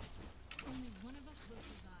 Only one of us will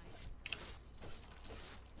survive.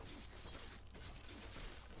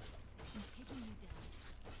 I'm taking you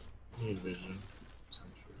down. Need vision.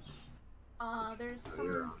 There's You're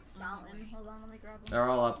someone on. mountain. Hold on, let me grab them. They're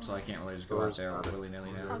all up, so I can't really just go out there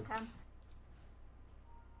willy-nilly now. Okay.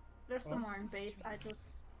 There's some more in base. I'm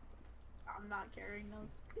not carrying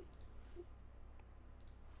those.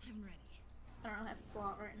 I'm ready. I don't have a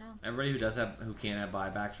slot right now. Everybody who can't have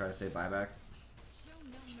buyback, try to say buyback.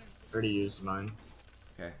 Already used mine.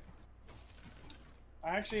 Okay. I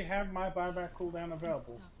actually have my buyback cooldown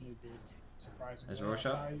available. Surprisingly. Is Roche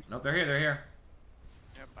up? Nope, they're here, they're here.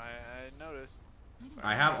 Yep, I noticed.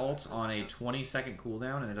 I have ults on a 20-second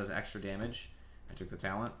cooldown, and it does extra damage. I took the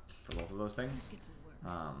talent for both of those things.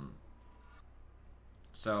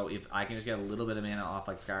 So if I can just get a little bit of mana off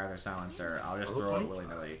like Skyr or Silencer, I'll just throw it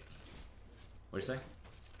willy-nilly. What'd you say? I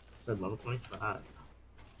said level 25. What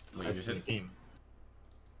you just said? Game.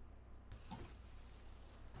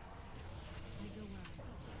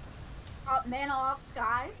 Mana off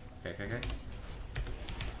Sky. Okay.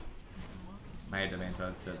 I had to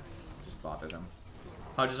Manta to just bother them.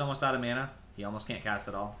 Pudge is almost out of mana. He almost can't cast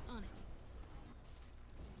at all.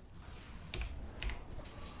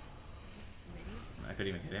 I could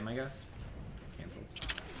even hit him, I guess. Cancelled.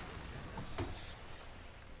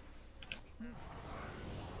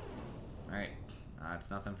 Alright. It's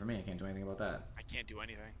nothing for me. I can't do anything about that. I can't do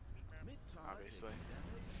anything. Obviously.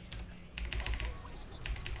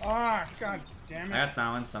 Ah, god damn it. I got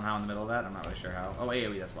silence somehow in the middle of that. I'm not really sure how. Oh,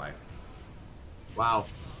 AoE, that's why. Wow.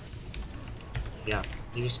 Yeah,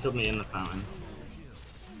 you just killed me in the fountain.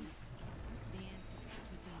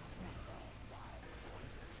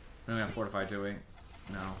 We don't have fortified, do we?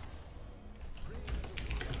 No.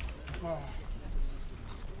 Oh.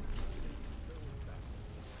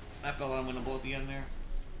 I felt unwinnable at the end there.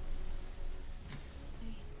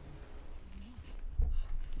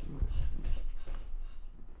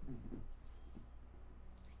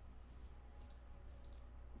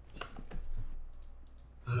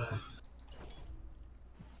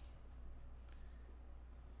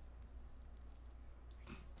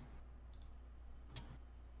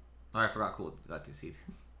 Oh, I forgot cool got DC'd.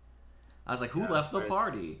 I was like, who left the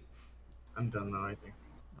party? I'm done though, I think.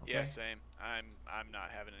 Okay. Yeah, same. I'm not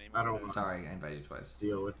having any more. I don't want Sorry, I invited you twice. to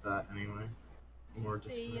deal with that anyway. More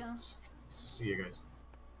See ya. disconnects. See you guys.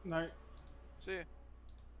 Night. See ya.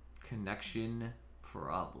 Connection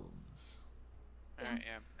problems. Alright,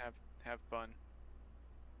 yeah. Have fun.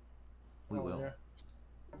 We will. Yeah.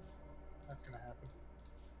 That's gonna happen.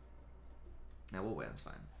 Now we'll win, it's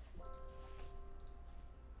fine.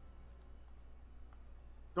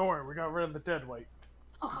 Don't worry, we got rid of the dead weight.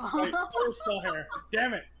 Wait, Thor's still here.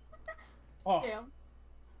 Damn it! Oh, Damn.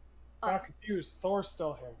 got confused. Thor's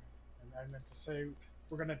still here. And I meant to say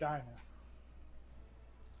we're gonna die now.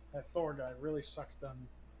 That Thor guy really sucks down.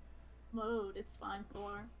 Mode, it's fine,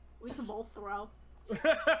 Thor. We can both throw.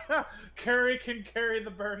 Carrie can carry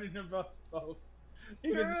the burden of us both.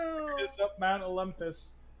 He can just carry us up Mount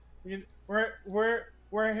Olympus. We're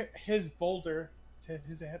his boulder to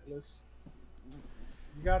his Atlas.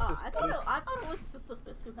 You got this. I thought it was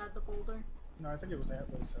Sisyphus who had the boulder. No, I think it was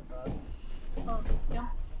Atlas. I thought. Oh, yeah.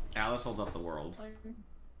 Alice holds up the world.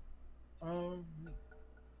 So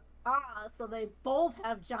they both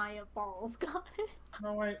have giant balls. Got it.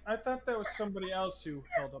 No, wait. I thought that was somebody else who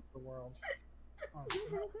held up the world. Oh,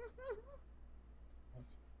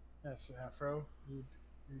 yes, Afro. You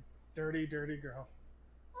dirty, dirty girl.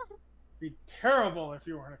 Be terrible if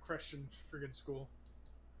you were in a Christian friggin' school.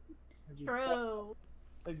 True.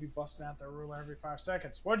 They'd be busting out their ruler every 5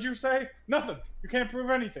 seconds. What'd you say? Nothing. You can't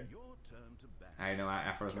prove anything. I know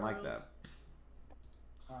Afro doesn't like that.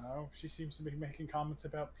 I don't know. She seems to be making comments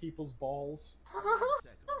about people's balls.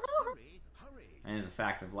 And it's a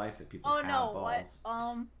fact of life that people have balls.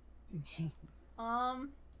 I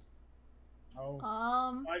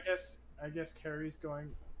guess Carrie's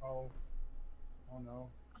going. Oh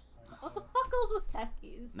no. What the fuck goes with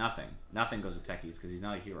techies? Nothing goes with techies because he's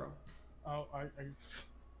not a hero. Oh, I'm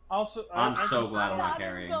so glad I'm not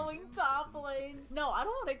carrying. I'm going top lane. No, I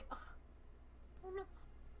don't want to.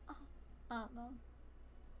 I don't know.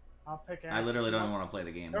 I'll pick Axe. I literally don't even want to play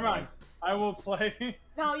the game. Never mind. I will play.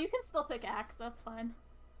 No, you can still pick Axe. That's fine.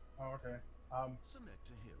 Oh, okay. Select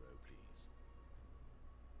a hero, please.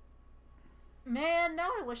 Man, now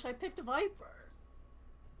I wish I picked Viper.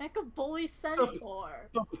 I could bully Centaur.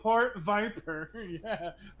 Support Viper.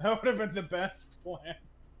 Yeah, that would have been the best plan.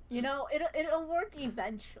 You know, it'll work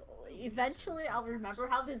eventually. Eventually, I'll remember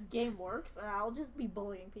how this game works, and I'll just be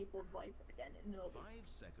bullying people with Viper again. And 5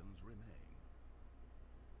 seconds remain.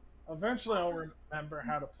 Eventually, I'll remember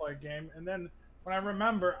how to play a game, and then when I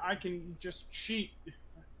remember, I can just cheat.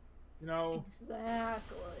 You know.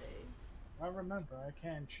 Exactly. I remember, I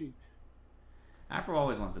can cheat. Afro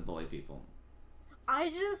always wants to bully people.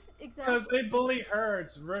 Exactly. Because they bully her.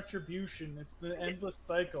 It's retribution. It's the endless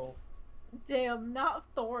cycle. Damn, not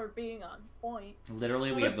Thor being on point.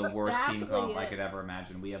 Literally, we have the worst team comp I could ever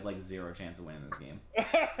imagine. We have like 0 chance of winning this game.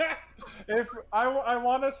 If I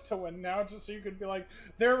want us to win now, just so you could be like,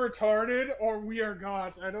 they're retarded or we are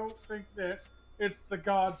gods. I don't think that it's the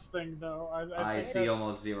gods thing though. I see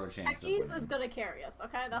almost zero chance of winning. Techies is gonna carry us.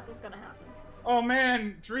 Okay, that's what's gonna happen. Oh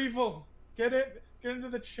man, Drevel, get into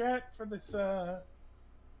the chat for this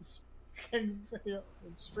this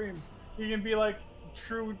stream. You can be like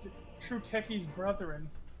true techies brethren.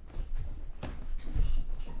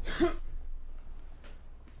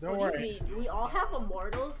 Don't what worry. Do you mean? We all have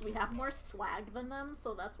immortals. We have more swag than them,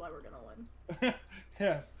 so that's why we're gonna win.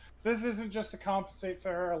 Yes, this isn't just to compensate for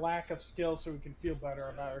our lack of skill, so we can feel better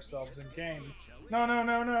about ourselves in game.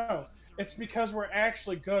 No. It's because we're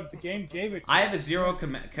actually good. The game gave it. I have a 0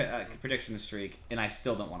 prediction streak, and I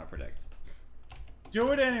still don't want to predict.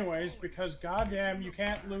 Do it anyways, because goddamn, you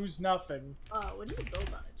can't lose nothing. What do you build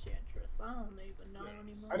on Enchantress? I don't even know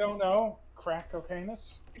anymore. I don't know. Crack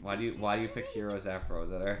cocainus. Why do you pick heroes Afro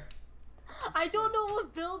that are? I don't know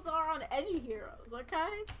what builds are on any heroes.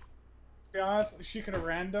 Okay. To be honest, she could have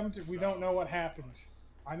randomed. We don't know what happened.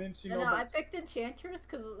 I didn't see No, I picked Enchantress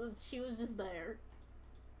because she was just there.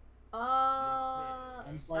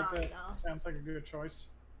 Sounds like a good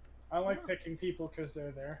choice. I like picking people because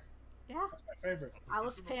they're there. Yeah. That's my favorite. I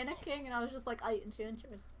was panicking and I was just like,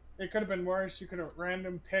 Enchantress. It could have been worse. You could have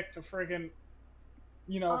random picked a friggin', fire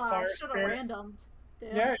I should have spirit. randomed.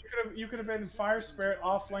 Damn. Yeah, you could have been fire spirit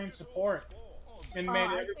off-lane support, and made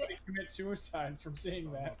everybody commit suicide from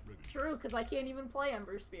seeing that. True, because I can't even play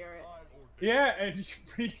Ember Spirit. Yeah, and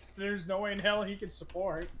there's no way in hell he could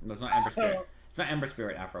support. No, it's not Ember Spirit. It's not Ember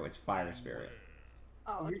Spirit Afro. It's Fire Spirit.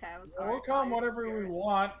 Oh, okay. We'll call him whatever we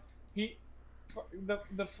want. The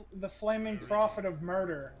flaming prophet of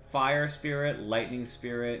murder. Fire Spirit, Lightning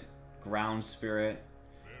Spirit, Ground Spirit,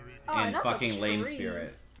 and fucking Lame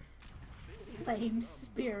Spirit. Lame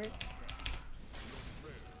Spirit.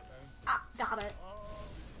 Ah, got it.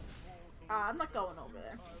 I'm not going over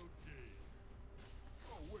there.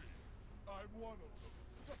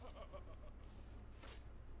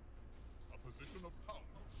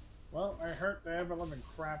 Well, I hurt the ever-living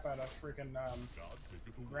crap out of freaking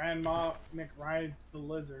Grandma McRide the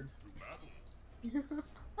Lizard.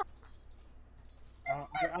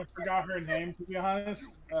 I forgot her name, to be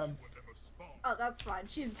honest. Oh, that's fine.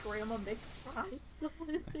 She's Grandma McBride the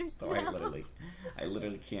Lizard. Oh, I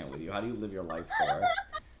literally can't with you. How do you live your life, Thor?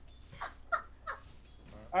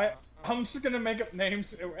 I'm just gonna make up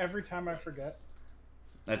names every time I forget.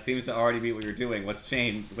 That seems to already be what you're doing. What's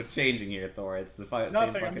changing here, Thor? It's the same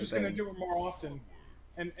fucking thing. I'm just gonna do it more often,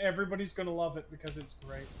 and everybody's gonna love it because it's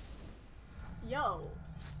great. Yo,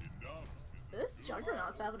 this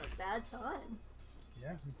Juggernaut's having a bad time.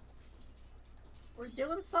 Yeah. We're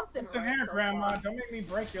doing something Listen right here, so Grandma. far. Don't make me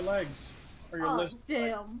break your legs or your list.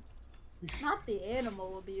 Damn. Not the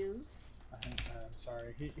animal abuse. I'm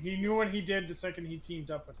sorry. He knew what he did the second he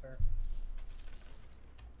teamed up with her.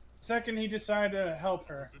 Second he decided to help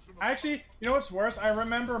her. Actually, you know what's worse? I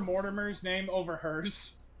remember Mortimer's name over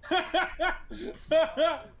hers. I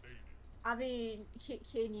mean,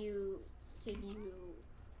 can you,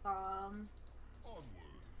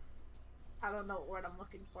 I don't know what word I'm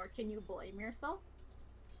looking for. Can you blame yourself?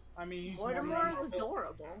 I mean, he's Mortimer is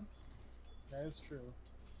adorable. That is true.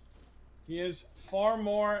 He is far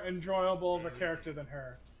more enjoyable of a character than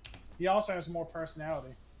her. He also has more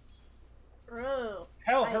personality. True.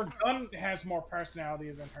 Hell, her gun has more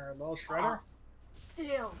personality than her. Little Shredder.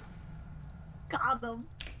 Damn. Got him.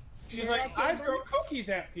 She's like, I throw cookies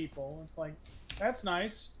at people. It's like, that's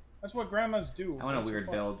nice. That's what grandmas do. I want a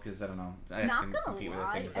weird build because I don't know. I Not can gonna compete with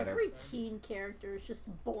lie, things better. every Keen character is just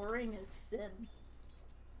boring as sin.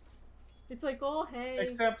 It's like, oh hey.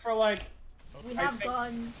 Except for like, we have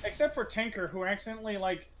guns. Except for Tinker, who accidentally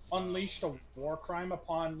like unleashed a war crime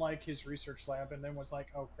upon like his research lab, and then was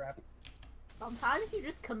like, oh crap. Sometimes you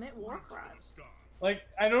just commit war crimes. Like,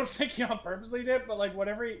 I don't think he on purposely did, but like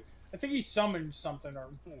whatever I think he summoned something or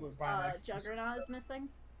Juggernaut is missing?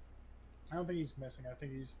 I don't think he's missing. I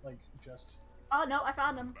think he's like just. Oh no, I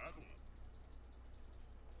found him.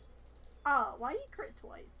 Oh, why do you crit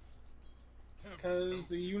twice? Because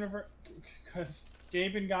the universe. Because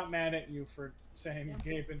Gaben got mad at you for saying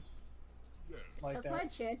Gaben like that. My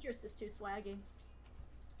Enchantress is too swaggy.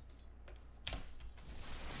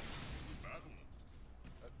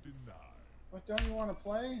 What, don't you want to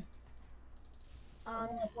play? No, I'm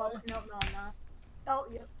not. Oh,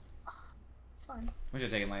 yep. It's fine. We should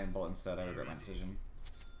have taken Lightning Bolt instead. I regret my decision.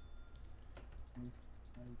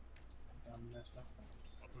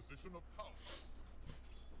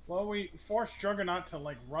 Well, we forced Juggernaut to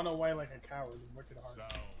like run away like a coward in Wicked Heart.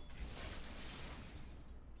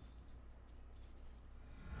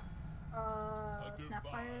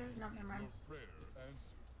 Snapfire? No, never mind.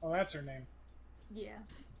 Oh, that's her name. Yeah.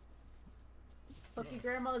 Cookie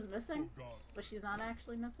Grandma is missing, but she's not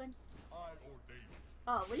actually missing.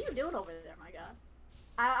 Oh, what are you doing over there, my god?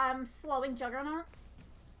 I'm slowing Juggernaut.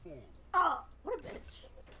 Oh, what a bitch.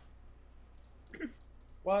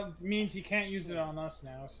 Well, it means he can't use it on us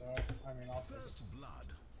now, so I mean, I'll take it.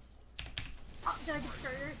 Oh, did I get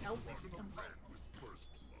triggered? Nope.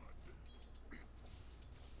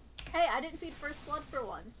 Hey, I didn't feed First Blood for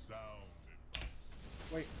once.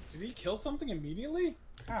 Wait, did he kill something immediately?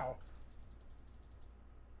 How?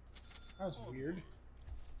 That was weird.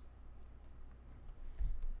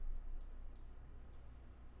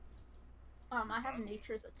 I have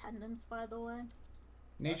Nature's Attendance, by the way.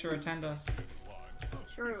 Nature attend us.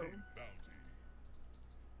 True.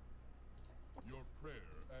 Your prayer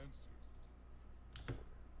answered.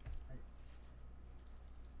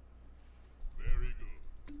 Very good.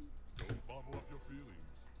 Don't bottle up your feelings.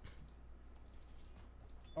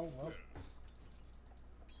 Oh, well. Yes.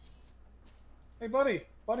 Hey, buddy!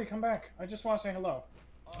 Buddy, come back. I just want to say hello.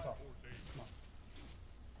 That's all. Come on.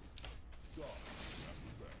 God,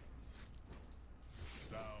 after that.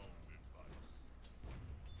 Sound advice.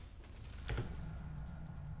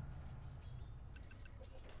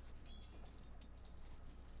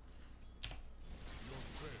 Your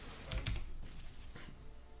prayer answered.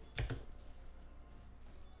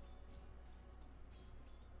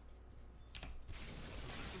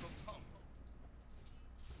 Position of power.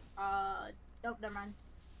 Nope, never mind.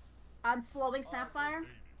 I'm slowing Snapfire.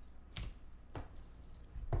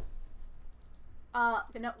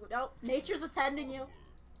 No, Nature's attending you.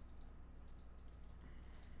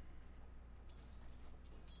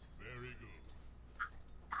 Very good.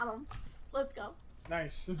 Got him. Let's go.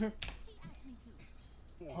 Nice.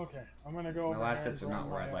 Okay, I'm gonna go over My last here hits and are go not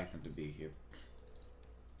where right I'd like them to be here.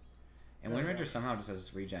 And Wind Ranger somehow just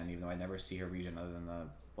has regen, even though I never see her regen other than the,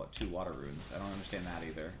 what, 2 water runes. I don't understand that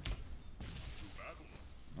either.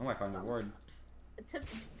 Oh, I found a ward.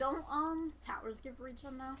 Don't, towers give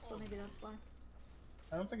regen now, so maybe that's why.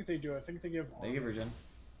 I don't think they do. I think they give. They give regen.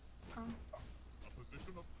 A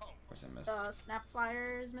position of power. Of course I missed.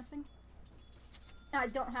 Snapfire is missing. I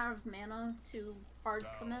don't have mana to hard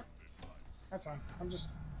commit. That's fine. I'm just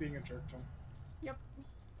being a jerk to him. Yep.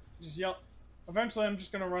 Just yell. Eventually, I'm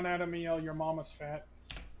just gonna run at him and yell, "Your mama's fat."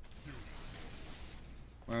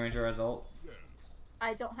 Wind Ranger result.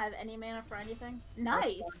 I don't have any mana for anything.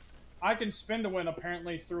 Nice! I can spin to win,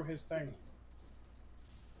 apparently, through his thing.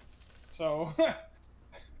 So,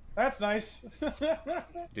 that's nice.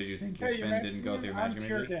 Did you think your spin didn't go through magic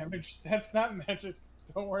pure immunity? damage. That's not magic.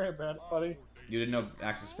 Don't worry about it, buddy. You didn't know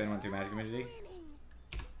Axe's spin went through magic immunity?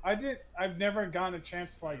 I did. I've never gotten a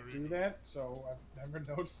chance to like do that, so I've never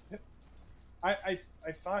noticed it. I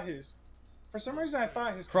thought his. For some reason, I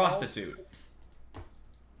thought his. Prostitute.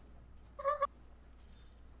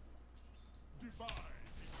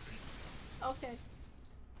 Okay.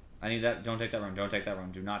 I need that. Don't take that rune. Don't take that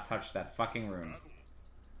rune. Do not touch that fucking rune.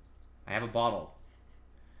 I have a bottle.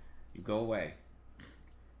 You go away.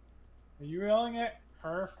 Are you yelling at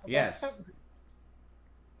her? Yes.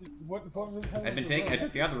 What the hell I've been taking. I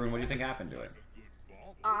took the other rune. What do you think happened to it?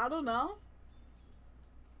 I don't know.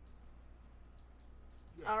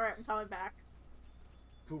 Alright, I'm coming back.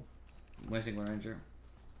 Cool. Missing Wind Ranger.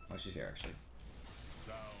 Oh, she's here actually.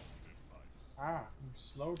 Ah, you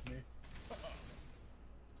slowed me.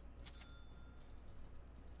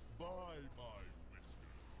 By my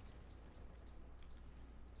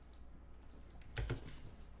whisker.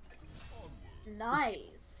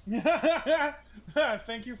 Nice.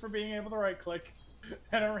 Thank you for being able to right click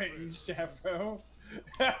at a range, Jeffro.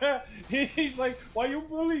 He's like, why you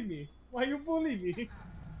bully me? Why you bully me?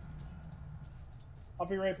 I'll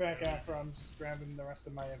be right back after I'm just grabbing the rest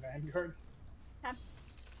of my Vanguard. Okay.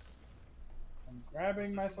 I'm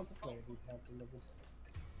grabbing myself a plate we'd have delivered.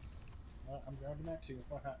 Well, I'm grabbing that too.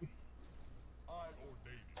 Why not? I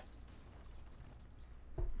ordain it.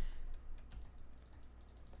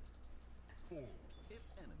 4. If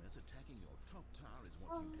enemies attacking your top tower is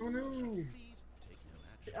what Oh no! please take no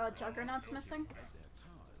action. Juggernaut's missing?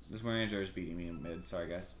 This Wind Ranger is beating me in mid. Sorry,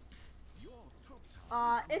 guys.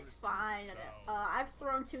 It's fine. I've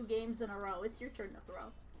thrown 2 games in a row. It's your turn to throw.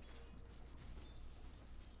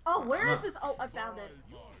 Oh, where is this? Oh, I found it.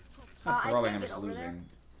 Not throwing, I'm get just over losing. there.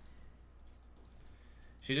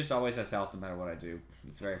 She just always has health no matter what I do.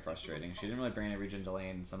 It's very frustrating. She didn't really bring any regen to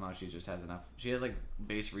lane, and somehow she just has enough. She has like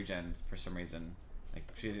base regen for some reason. Like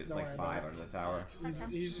she's like 5 under the tower.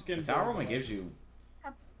 He's just getting. The tower only gives you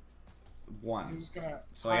 1. I'm just gonna.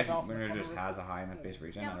 So I guess Wind Ranger just has a high enough base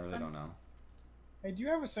regen. I really don't know. Hey, do you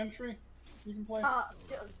have a sentry? You can place.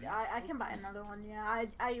 I can buy another one. Yeah,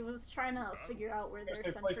 I was trying to figure out where their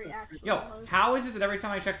sentry actually Yo, was. how is it that every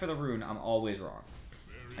time I check for the rune, I'm always wrong?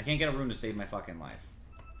 I can't get a rune to save my fucking life.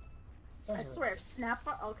 I swear, snap.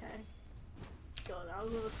 Okay. Good. I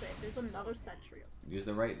was gonna say, there's another sentry. Use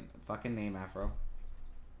the right fucking name, Afro.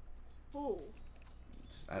 Who?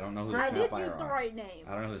 I don't know who the I did Snapfire use the right name.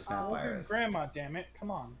 I don't know who the Snapfire is. Grandma, damn it! Come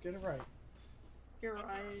on, get it right. You're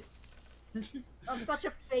right. I'm such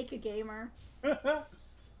a fake gamer.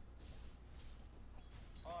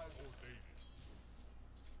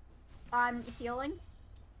 I'm healing.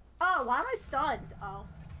 Oh, why am I stunned? Oh.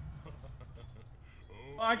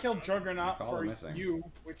 Well, I killed Juggernaut for you,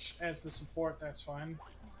 which as the support, that's fine.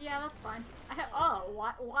 Yeah, that's fine.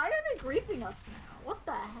 Why are they griefing us now? What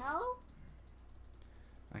the hell?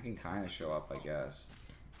 I can kind of show up, I guess.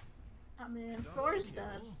 I mean, Thor's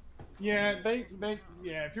dead. Yeah,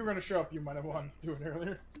 yeah, if you were gonna show up, you might have wanted to do it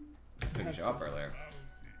earlier. I didn't show up earlier.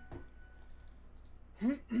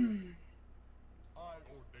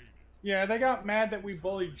 Yeah, they got mad that we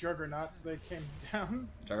bullied Juggernaut, so they came down.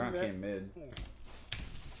 Juggernaut came mid.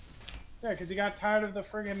 Yeah, because he got tired of the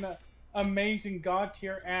friggin' amazing god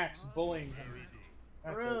tier axe bullying him.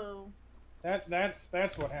 That's it.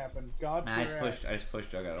 That's what happened. God tier axe. I just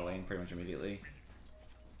pushed Jug out of lane pretty much immediately.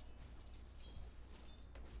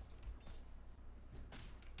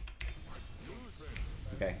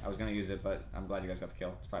 Okay, I was gonna use it, but I'm glad you guys got the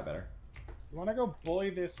kill. It's probably better. You wanna go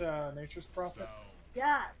bully this Nature's Prophet?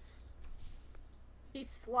 Yes.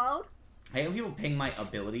 He's slowed. I hate when people ping my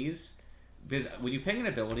abilities. Because when you ping an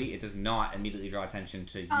ability, it does not immediately draw attention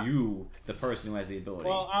to you, the person who has the ability.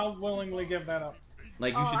 Well, I'll willingly give that up.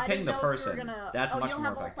 Like, you should ping the person. That's much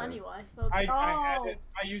more effective. Anyway, so I had it.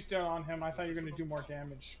 I used it on him. I thought you were gonna do more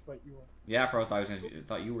damage, but you were. Yeah, Pro thought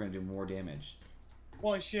you were gonna do more damage.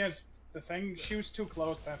 Well, she has the thing. She was too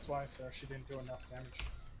close. That's why, so she didn't do enough damage.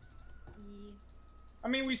 I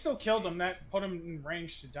mean, we still killed him. That put him in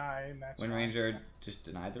range to die, and that's. Wind Ranger just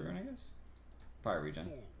denied the rune, I guess. Probably regen.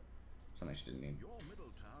 Something she didn't need.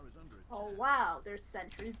 Oh wow, their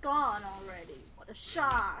sentry's gone already. What a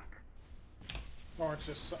shock! Or it's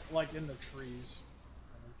just like in the trees.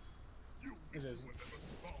 It isn't.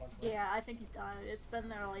 Yeah, I think he died. It's been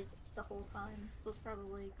there like the whole time, so it's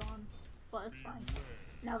probably gone. But it's fine.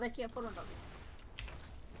 Now they can't put another.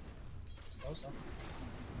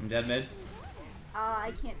 I'm dead mid.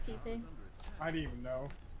 I can't TP. I didn't even know.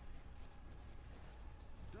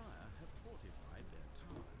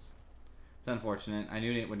 It's unfortunate. I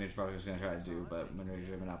knew what Nature's Prophet was going to try to do, but Wind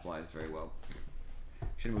Ranger monopolized very well.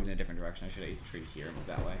 Should have moved in a different direction. I should have ate the tree here and moved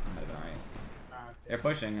that way. Might have been alright. They're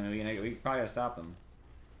pushing, and we probably gotta stop them.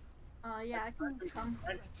 Yeah, I can come.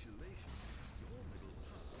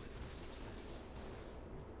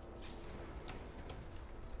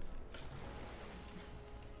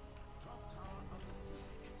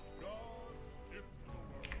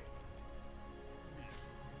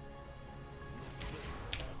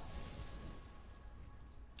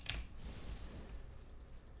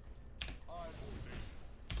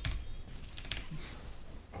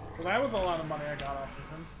 Well, that was a lot of money I got off of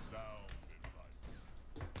him.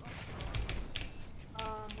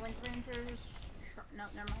 Wind Ranger's... No,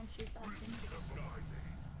 never mind, she's back in.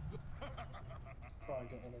 Probably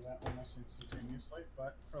get rid of that almost instantaneously,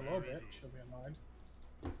 but for a little bit, she'll be annoyed.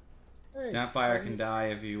 Hey, Snapfire can die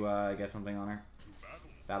if you get something on her.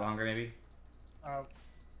 Battle Hunger, maybe?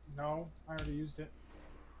 No, I already used it.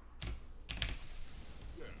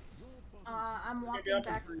 I'm walking get up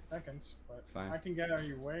back. in 3 seconds, but fine. I can get out of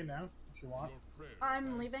your way now, if you want.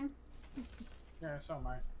 I'm leaving. Yeah, so am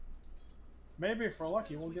I. Maybe if we're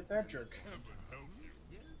lucky, we'll get that jerk.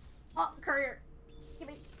 Oh, courier! Give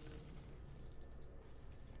me.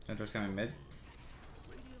 Center's coming mid.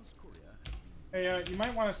 Hey, you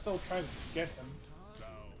might want to still try to get him.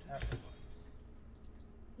 After.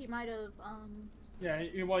 He might have,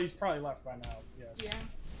 Yeah, well, he's probably left by now, yes. Yeah.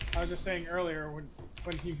 I was just saying earlier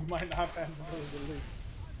when he might not have had the ability to leave.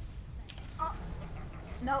 Oh.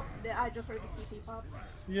 Nope, I just heard the TP pop.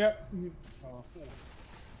 Yep. Oh.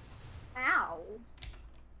 Ow!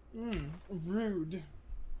 Rude.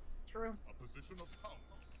 True.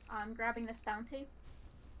 I'm grabbing this bounty.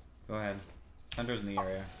 Go ahead. Center's in the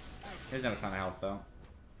area. He doesn't have a ton of health, though.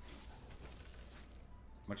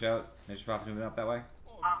 Watch out. Nature's Prophet's moving up that way.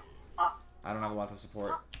 I don't have a lot to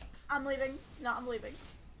support. I'm leaving. No, I'm leaving.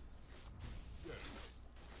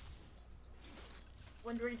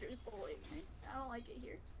 Wind Ranger's bullying me. I don't like it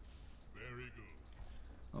here. Very good.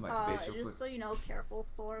 Oh, back to base real just quick. so you know, careful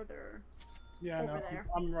for their... Yeah, over no, there.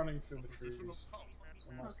 I'm running through the trees.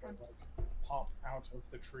 Unless they like pop out of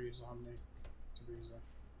the trees on me. To be easy.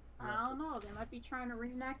 I don't know. They might be trying to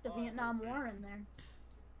reenact the Vietnam War in there.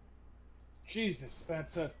 Jesus,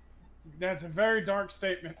 that's a very dark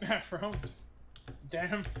statement, Afro.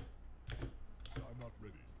 Damn. I'm not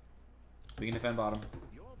ready. We can defend bottom.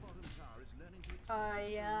 Your bottom tower is learning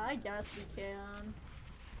to Yeah, I guess we can.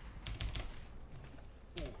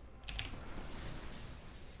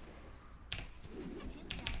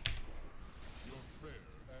 your prayer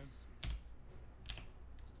answered.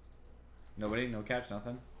 Nobody, no catch,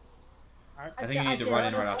 nothing. I think you need to run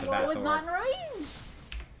in right off the bat, was Thor. not in range.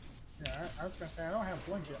 Yeah, I was gonna say I don't have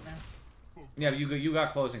blink yet, man. Yeah, but you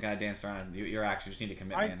got close and kind of danced around. You're actually just need to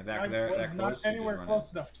commit, man. The back I there, was that not close, you anywhere just run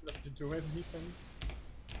close enough to do it. He can.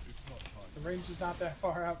 It's not time. The range is not that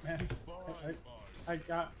far out, man. Bye. I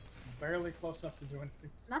got barely close enough to do anything.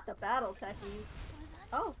 Not the battle techies.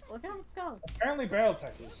 Oh, look at him go. Apparently, barrel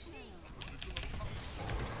techies.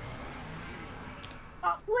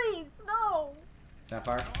 Oh, please, no!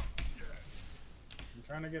 Sapphire. I'm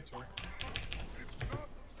trying to get to her. It's not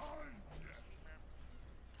time yet.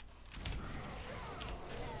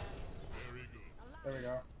 Very good. There we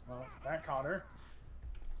go. Well, that caught her.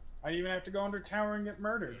 I didn't even have to go under tower and get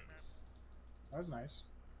murdered. That was nice.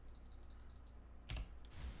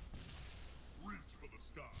 Reach for the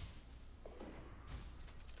sky.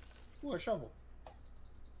 Ooh, a shovel.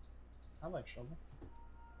 I like shovel.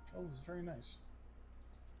 Shovel is very nice.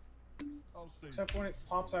 I'll say Except when it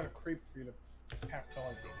pops out a creep for you to have to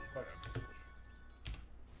like but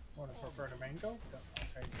would I prefer to mango? No, I'll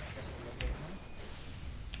take I guess a little bit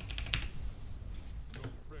more.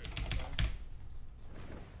 your prayer to battle.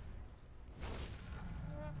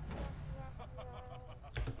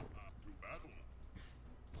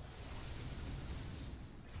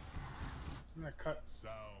 I'm gonna cut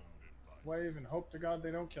Sound advice. wave and hope to God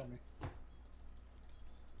they don't kill me.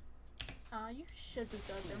 You should be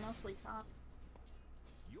good. They're mostly top.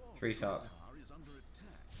 Your Free top. tower is under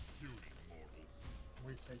attack. Puny mortals.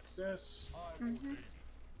 We take this. I Mhm. ordain.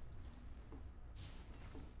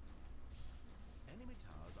 Enemy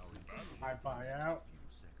towers are in battle. I buy out. Few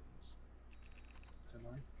seconds. It's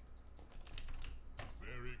annoying.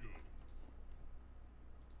 Very good.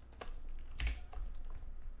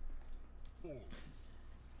 4.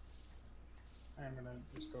 I'm gonna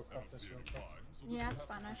just go cut this real quick. Yeah, it's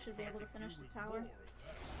fine. I should be able to finish the tower.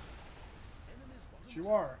 But you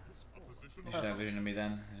are. You should have vision of me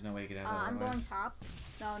then. There's no way you could have that I'm going otherwise. top.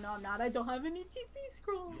 No, I'm not. I don't have any TP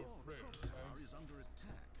scrolls. Your top tower is under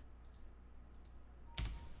attack.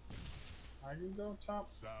 I can go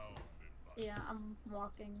top. Sound advice. Yeah, I'm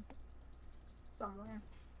walking somewhere.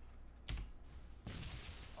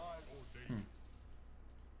 I ordain.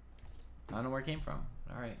 I don't know where it came from.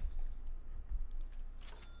 Alright.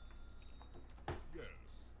 Yes.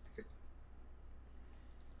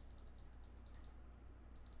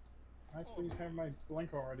 Can I please have my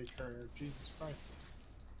blink already, courier? Jesus Christ.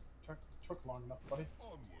 Took long enough, buddy.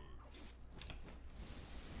 Onward.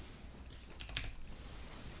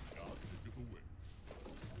 God give away.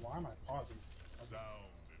 Why am I pausing? Sound advice.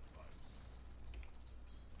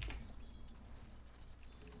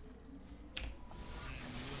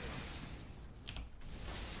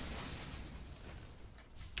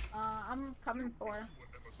 I'm coming for.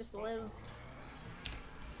 Just live.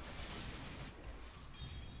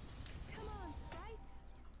 Come on, sprites.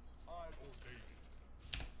 I ordain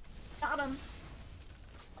it. Got him.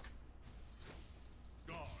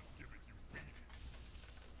 God give it you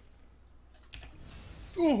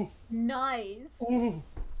beat. Ooh! Nice. Ooh!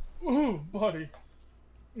 Ooh, buddy.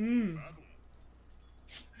 Mmm. Battle.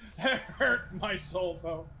 That hurt my soul,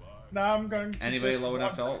 though. Now I'm going to Anybody just low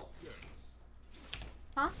enough to run- ult?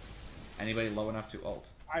 Huh? Anybody low enough to ult?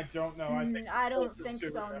 I don't know. I think I don't we think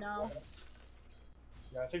did so, too. no.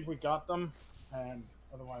 Yeah, I think we got them, and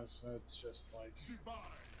otherwise it's just like Divine.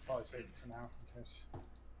 probably save it for now in case.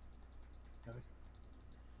 Really?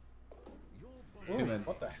 Your Ooh, Good.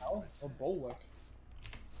 what the hell? A bullwhip.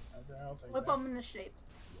 Okay, I'll take Whip that. them in the shape.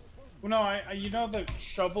 Well, no, I you know the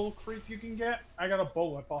shovel creep you can get? I got a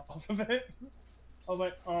bullwhip off of it. I was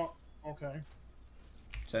like, oh, okay.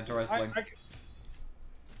 Centaur I blink. could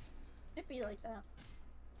It'd be like that.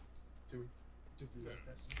 do like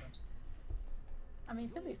that sometimes. I mean,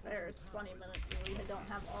 to be fair, it's 20 minutes and we don't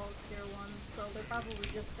have all tier 1s, so they're probably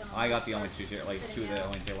just gonna... I got the only start two tier, like two of fitting the out.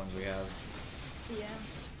 only tier ones we have. Yeah.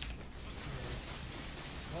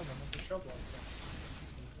 Well, then there's a shovel out there.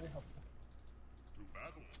 Very helpful. to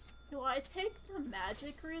battle. Do I take the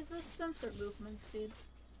magic resistance or movement speed?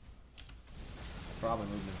 Probably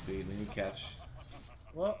movement speed. We need catch.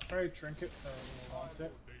 Well, try trinket for a little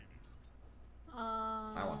onset. Ordain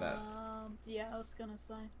it. want that. Yeah, I was gonna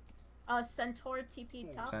say. Centaur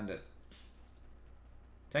TP top. Send it.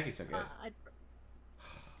 Techie's took it.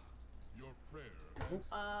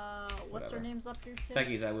 What's her name's up here too?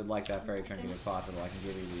 Techies, I would like that fairy trinket if possible. I can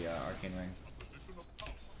give you the arcane ring.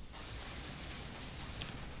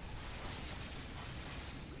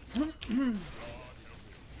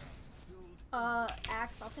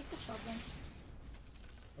 Axe, I'll take the shovel.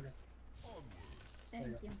 Okay. Thank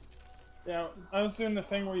you. Yeah, I was doing the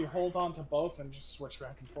thing where you hold on to both and just switch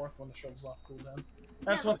back and forth when the shovel's off cooldown.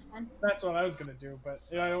 That's what I was gonna do, but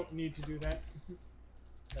I don't need to do that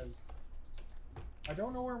because I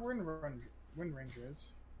don't know where Wind Ranger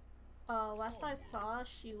is. Last I saw,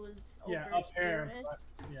 she was over up here. here. But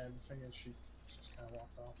yeah, the thing is, she just kind of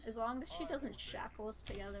walked off. As long as she doesn't shackle us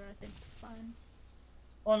together, I think it's fine.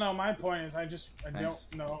 Well, no, my point is, I don't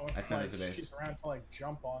know if like, she's around to like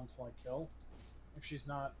jump on to like kill. If she's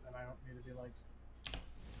not, then I don't need to be like.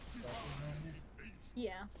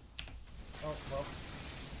 Yeah. Oh well.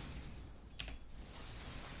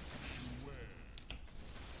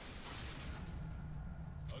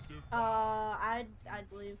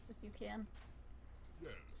 I'd leave if you can.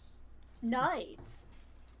 Yes. Nice.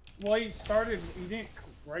 Well, you didn't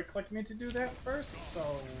right-click me to do that first,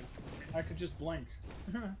 so I could just blink.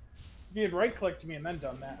 If you had right-clicked me and then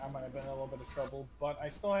done that, I might have been in a little bit of trouble. But I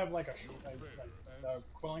still have like a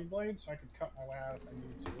quilling blade, so I could cut my way out if I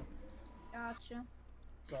needed to. Gotcha.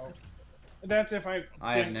 So that's if I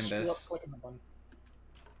didn't screw up Nimbus. clicking the button.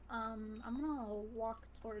 I'm gonna walk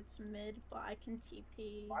towards mid, but I can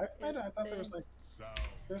TP. I thought there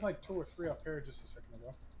was like 2 or 3 up here just a second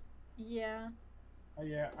ago. Yeah.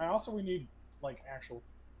 Yeah. We need like actual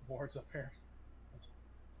wards up here.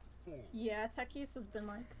 Yeah, Techies has been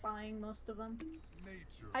like buying most of them.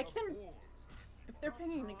 I can, if they're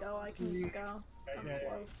pinging to go, I can go. Yeah.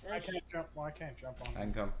 I can't jump. Well, I can't jump on. I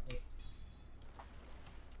can come.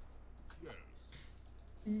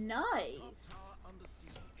 Nice.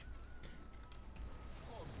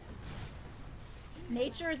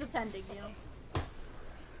 Nature is attending you.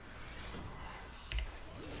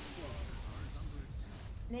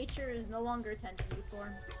 Nature is no longer attending you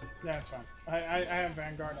for. Yeah, it's fine. I have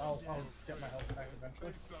Vanguard. I'll get my health back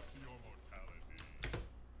eventually.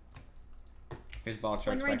 Here's ball charge.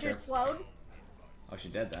 Wind Ranger slowed. Oh,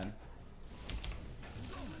 she's dead then.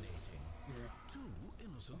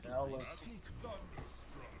 Okay, I'll look.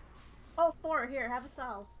 Oh, 4, here, have a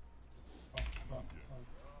salve. If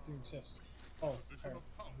you insist. Oh, okay.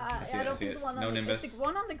 I don't think the one no on Nimbus. if the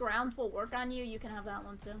one on the ground will work on you, you can have that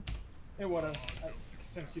one too. It would have,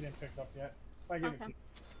 since you didn't pick it up yet. If I give it to you.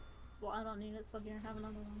 Well, I don't need it, so here, have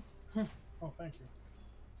another one. Oh, thank you.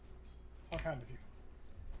 How kind of you.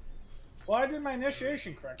 Well, I did my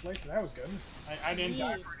initiation correctly, so that was good. I didn't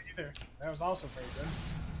die for it either. That was also very good.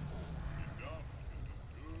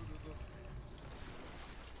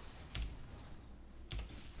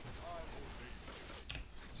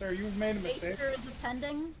 Sir, you've made a mistake. Nature is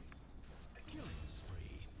attending.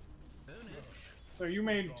 So you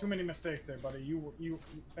made too many mistakes there, buddy.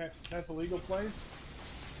 That's a legal place.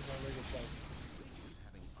 It's a legal place.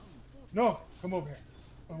 No, come over here.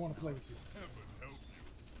 I want to play with you.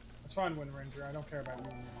 It's fine, Wind Ranger. I don't care about you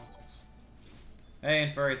and your nonsense. Hey,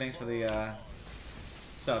 and Furry, thanks for the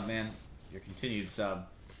sub, man. Your continued sub.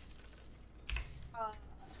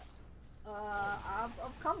 I'm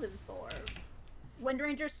coming for. Wind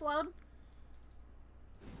Ranger slowed.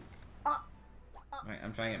 Right,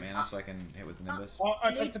 I'm trying to get mana so I can hit with Nimbus. Oh,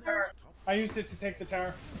 I took the tower. I used it to take the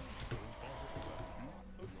tower.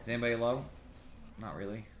 Is anybody low? Not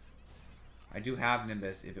really. I do have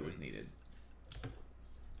Nimbus if it was needed.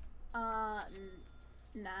 Nah,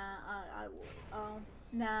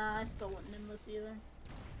 nah, I still want Nimbus either.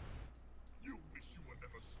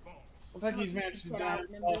 Well, Techie's managed to die.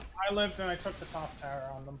 Well, I lived and I took the top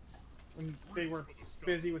tower on them. When they were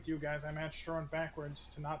busy with you guys, I managed to run backwards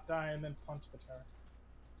to not die and then punch the tower.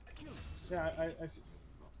 Yeah, I see.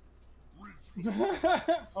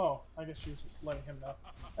 Oh, I guess she was letting him know.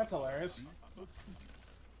 That's hilarious.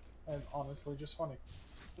 That is honestly just funny.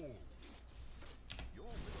 The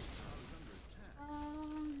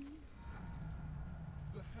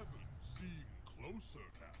heavens seem closer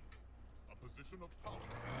now. A position of power.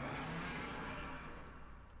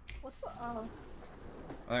 What the? Oh.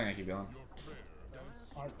 I'm gonna keep going.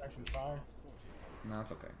 I can try. No,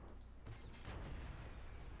 it's okay.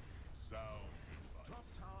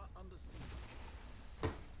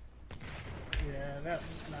 Yeah,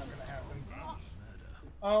 that's not gonna happen.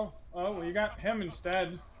 Oh, well, you got him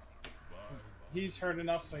instead. He's hurt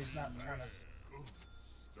enough, so he's not trying to.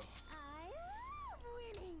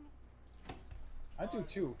 I do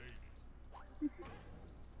too.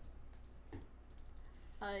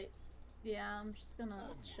 Yeah, I'm just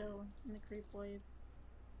gonna chill in the creep wave.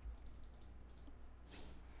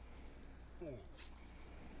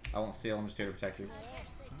 I won't steal, I'm just here to protect you.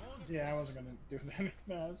 Yeah, I wasn't gonna do that.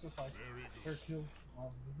 No, it's just like, kill.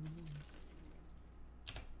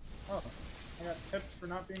 Oh, I got tipped for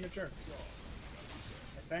not being a jerk.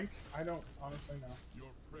 I think. I don't honestly know. Your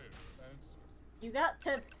prayer answered. You got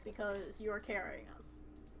tipped because you were carrying us.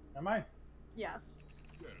 Am I? Yes.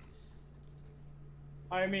 Yes.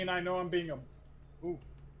 I mean, I know I'm being a... Ooh.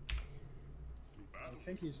 To I battle.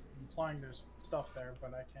 think he's implying there's stuff there,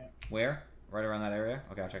 but I can't. Where? Right around that area?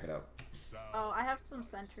 Okay, I'll check it out. Oh, I have some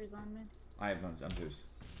sentries on me. I have none. I'm Zeus.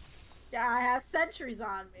 Yeah, I have sentries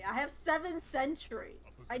on me. I have 7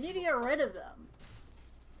 sentries. I need to get rid of them.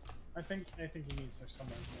 I think he means there's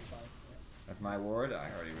someone nearby. That's my ward.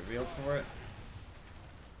 I already revealed for it.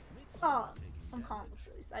 Oh, I'm calm,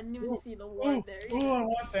 please. I didn't even see the ward there. Ooh, I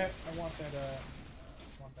want that. I want that.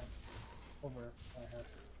 Over. I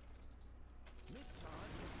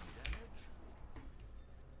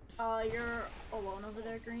have. You're alone over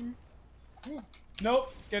there, Green.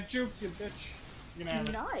 Nope. Get juked, you bitch. You know.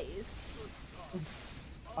 Nice.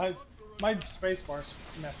 My spacebar's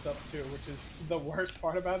messed up too, which is the worst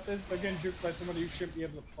part about this. They're getting juked by somebody who shouldn't be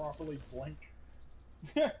able to properly blink.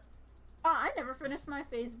 I never finished my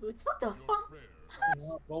phase boots. What the fuck?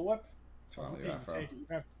 Well, what? What's wrong with You you, Afro?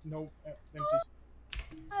 have no empty.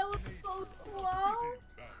 I was so slow.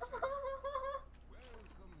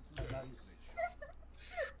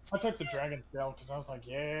 I took the dragon scale because I was like,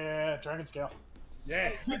 yeah, dragon scale.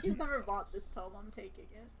 Yeah. If you've never bought this tome, I'm taking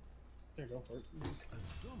it. Here, go for it. A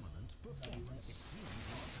dominant performance. It seems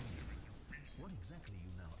like what exactly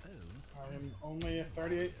you now own? I am only a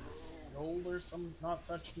 38 gold or some not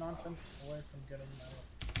such nonsense away from getting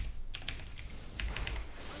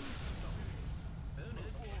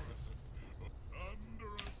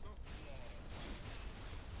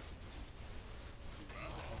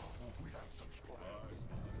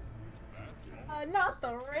Not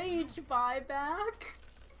the rage buyback.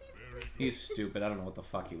 He's stupid. I don't know what the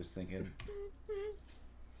fuck he was thinking.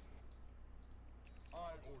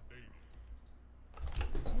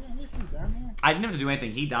 anything down here? I didn't have to do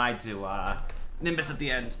anything. He died to Nimbus at the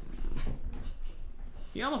end.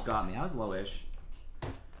 He almost got me. I was lowish. Is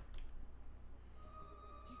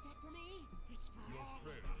that for me? It's for all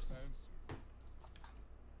of us.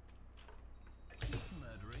 Keep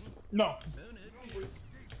murdering. No. Own it. I'm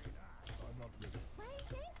not ready. Why,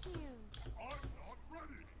 thank you. I'm not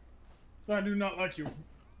ready. I do not like you.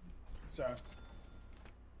 So.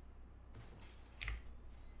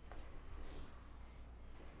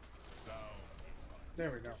 There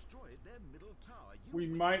we go. Destroyed their middle tower. We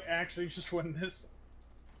might actually just win this.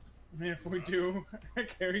 And if we do,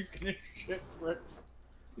 Carrie's gonna shit bricks.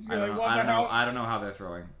 He's I gonna don't like, know. what I the don't know. hell? I don't know how they're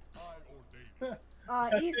throwing.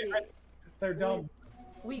 Easy. They're dumb.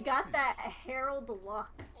 We got that Herald Luck.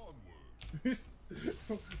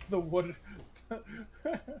 The wood.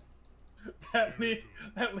 that League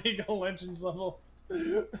of Legends level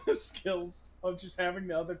skills of just having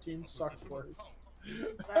the other team suck worse.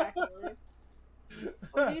 Exactly.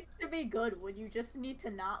 What needs to be good when you just need to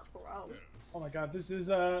not throw? Oh my god, this is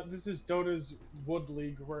Dota's Wood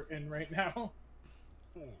League we're in right now.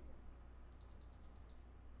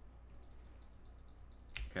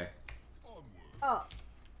 Okay. Oh.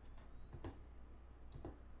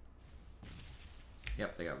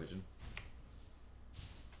 Yep, they got vision.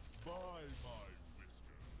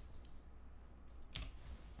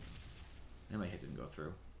 And my hit didn't go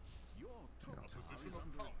through. Your top tower is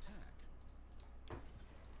under attack.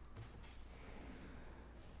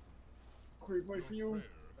 Creep, wait for you.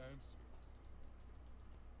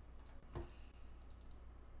 To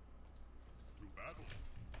battle.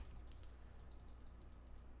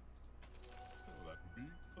 Well, that would be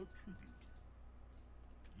a tribute.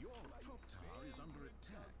 Your top tower is under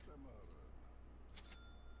attack.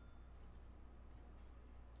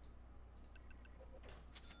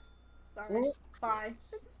 Sorry. Bye.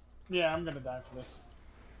 Yeah, I'm gonna die for this.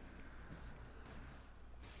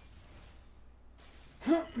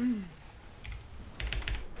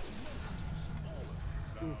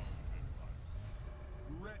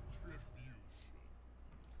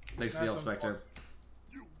 Thanks for the Spectre.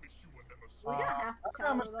 We got half the How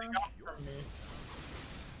tower much they though. got from me?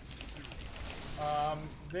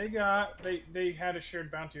 They had a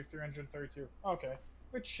shared bounty of 332. Okay,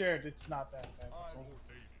 which shared, it's not that bad.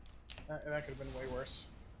 That could have been way worse.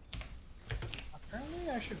 Apparently,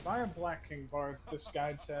 I should buy a Black King Bard. This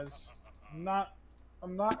guide says. I'm not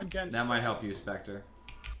against. That might help you, Spectre,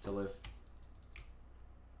 to live.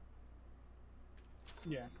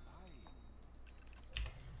 Yeah.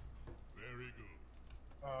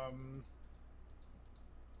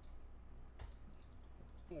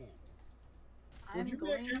 Would you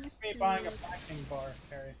be against me buying a packing bar,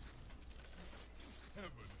 Carrie?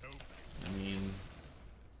 I mean,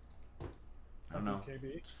 I don't know.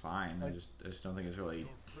 It's fine. I just don't think it's really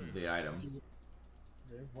the item.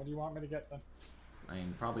 What do you want me to get then? I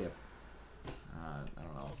mean, probably a. I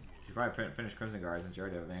don't know. You should probably finish Crimson Guard since you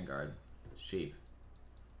already have a Vanguard. It's cheap.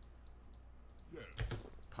 Yes.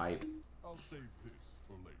 Pipe. I'll save this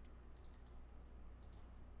for later.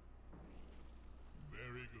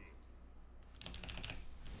 Very good.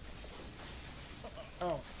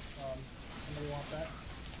 Oh, somebody want that?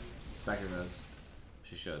 Spectre does.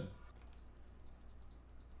 She should.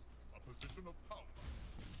 A position of power.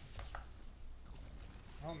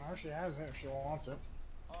 Oh, now she has it if she wants it.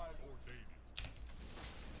 I ordain it.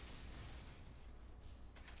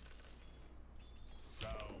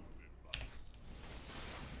 Sound advice.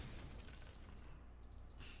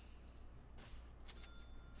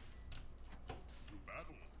 To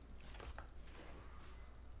battle.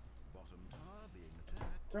 Bottom tower being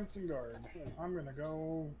attacked. Crimson Guard. I'm gonna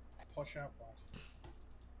go push out bot.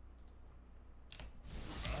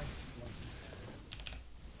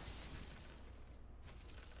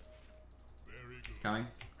 Very good. Coming.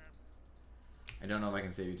 I don't know if I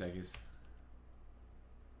can save you, techies.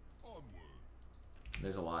 Onward.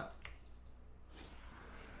 There's a lot.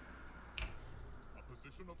 A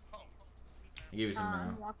position of power. I give you some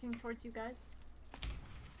I'm walking towards you guys.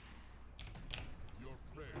 Your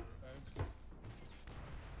prayer answered.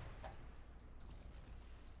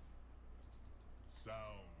 Sound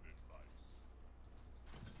advice.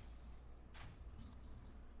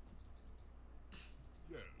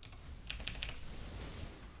 Yes.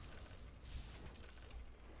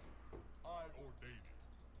 I ordain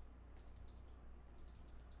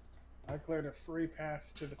it. I cleared a free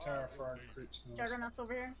path to the tower for our creeps. Juggernaut's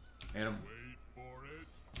over here. Hit him. Wait for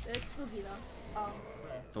it. It's spooky though.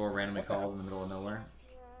 Thor randomly called in the middle of nowhere.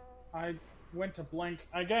 I went to blink.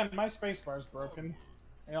 Again, my spacebar is broken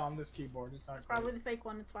on this keyboard. It's not It's probably the fake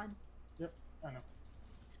one, it's fine. Yep, I know.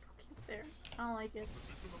 It's spooky up there. I don't like it.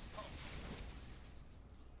 Position of power.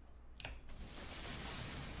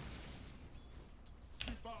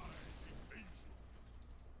 Divine invasion.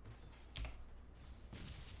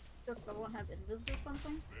 Does someone have invis or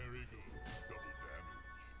something? Very good. Double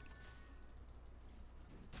damage.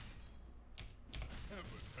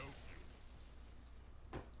 Heaven help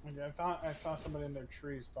you. Okay, I thought I saw somebody in their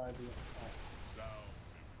trees by the. Sound.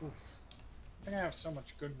 Oof. I think I have so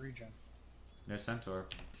much good regen. There's Centaur.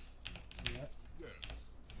 Yep. Yes.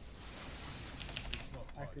 It's not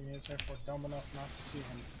my Acting is therefore dumb enough not to see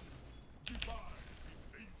him. divine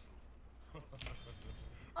invasion.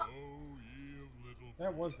 Oh, ye of little.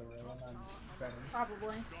 That was the real one. I'm betting. Probably.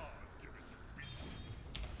 God give it to me.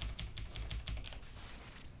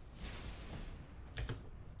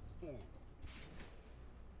 Forward.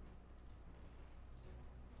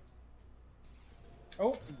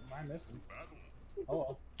 Oh, I missed him. Battle. Oh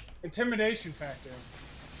well. Intimidation factor.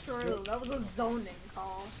 True, that was a zoning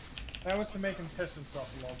call. That was to make him piss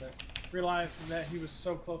himself a little bit. Realized that he was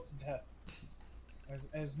so close to death. It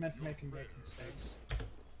was meant to make him make mistakes.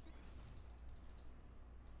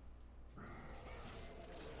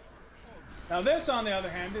 Now this, on the other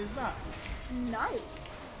hand, is not. Nice.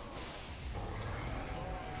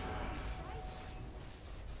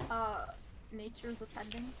 Nature's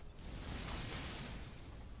attending.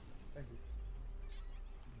 Thank you.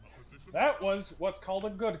 That was what's called a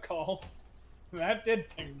good call. That did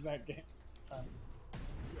things that game time.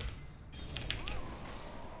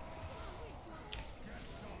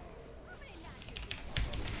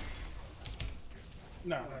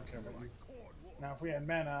 No, I don't care about you. Now, if we had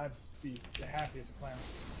mana, I'd be the happiest of clown.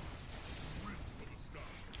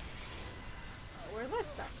 Where's our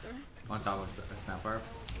Spectre? On top of the Snapfire.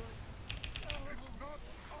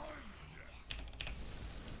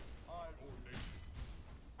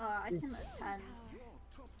 I can attend. Your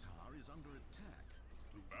top tower is under attack.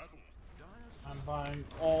 To battle. I'm buying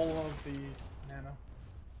all of the mana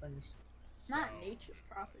things. Not Nature's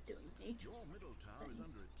Prophet doing Nature's Your middle tower is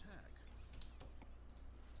under attack.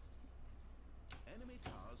 Enemy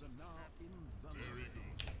towers are now invulnerable. Very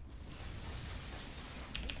good.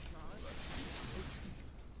 This time,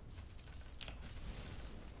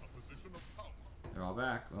 A position of power. They're all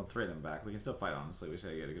back. Well, 3 of them back. We can still fight, honestly. We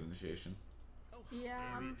should get a good initiation.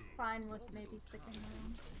 Yeah, I'm fine with maybe sticking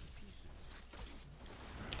around.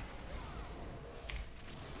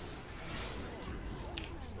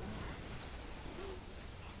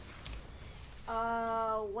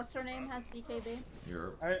 What's her name has BKB?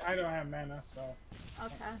 You're I don't have mana, so.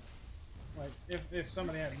 Okay. Like, if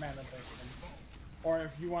somebody had mana-based things. Or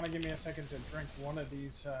if you want to give me a second to drink one of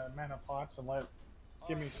these mana pots and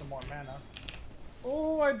give me some more mana.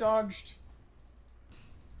 Oh, I dodged.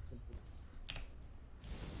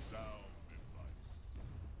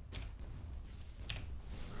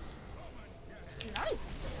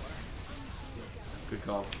 Nice. Good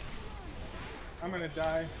call. I'm gonna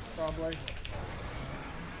die, probably.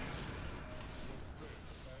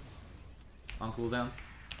 On cooldown.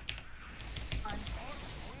 Fine.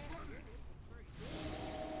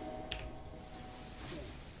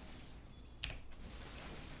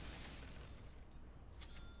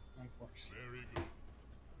 Unfortunately.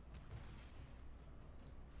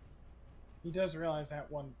 He does realize that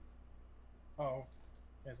one. Oh,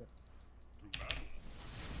 is it?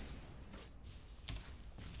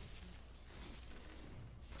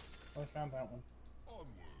 Well, I found that one.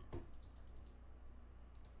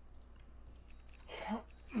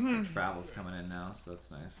 Travel's coming in now, so that's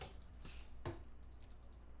nice.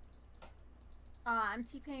 I'm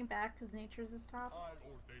TPing back because Nature's is top.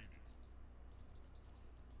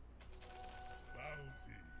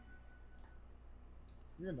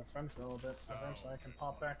 You're in the front for a little bit. Eventually I can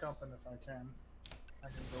pop back up, and if I can, I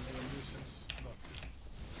can go be a nuisance.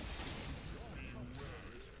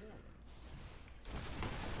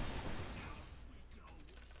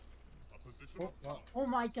 Oh, well. Oh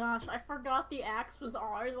my gosh, I forgot the axe was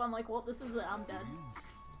ours. I'm like, well, this is it. I'm dead.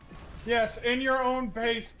 Yes, in your own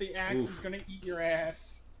base, the axe is gonna eat your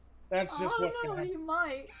ass. That's just what's gonna happen. You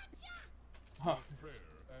might. Oh, it's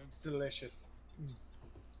delicious.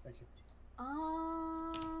 Thank you. I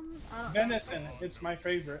don't Venison, it's my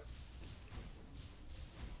favorite.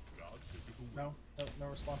 No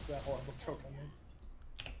response to that horrible joke I made.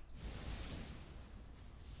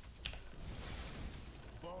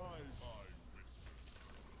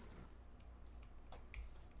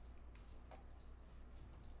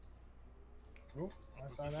 Ooh, I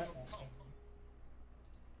saw that last one.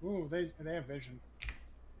 Ooh, they have vision.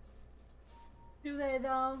 Do they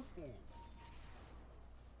though?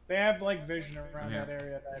 They have like vision around that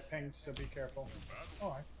area that I pinged, so be careful.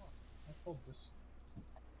 Oh, I told this.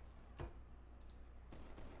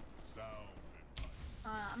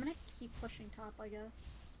 I'm gonna keep pushing top, I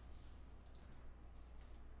guess.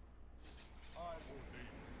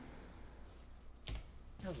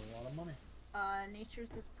 There's a lot of money.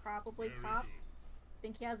 Nature's is probably top. I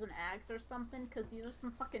think he has an axe or something, because these are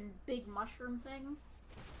some fucking big mushroom things.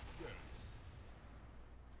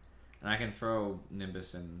 And I can throw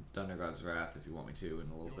Nimbus and Thunder God's Wrath if you want me to in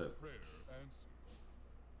a little bit.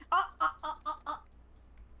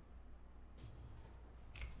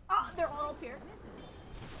 They're all up here.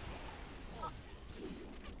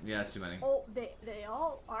 Yeah, that's too many. Oh, they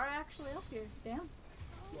all are actually up here. Damn.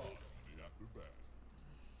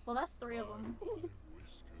 Well, that's 3 of them.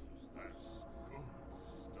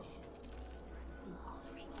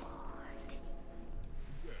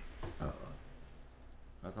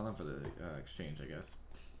 That's not for the exchange, I guess.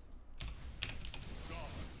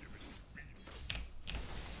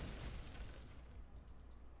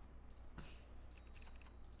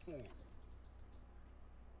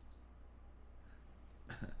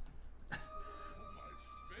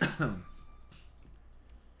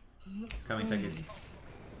 Coming, take it.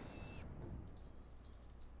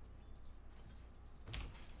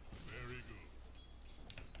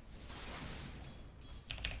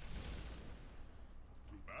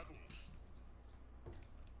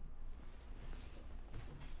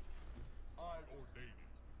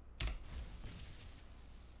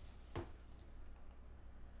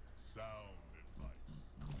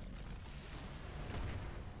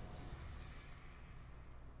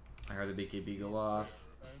 I heard the BKB go off.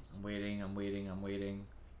 I'm waiting. I'm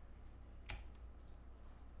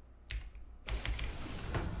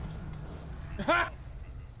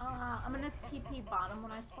gonna TP bottom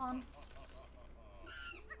when I spawn.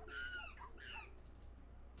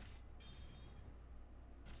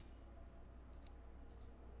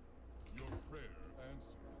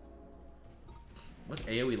 What's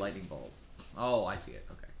AoE Lightning Bolt? Oh, I see it.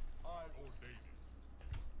 Okay.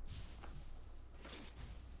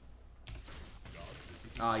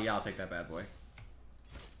 Yeah, I'll take that bad boy.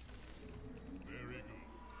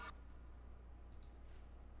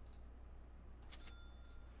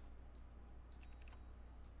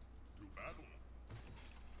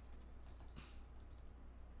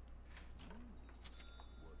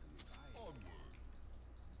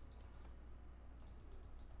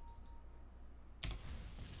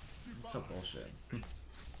 That's so bullshit.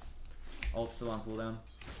 Ult still on cooldown.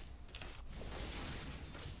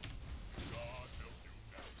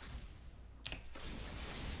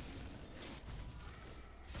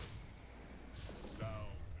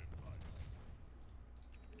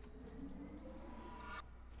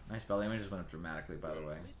 My spell damage just went up dramatically, by the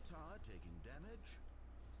way.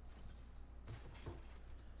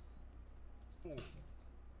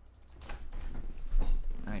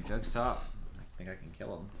 Alright, Jug's top. I think I can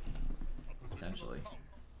kill him. Potentially.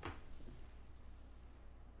 I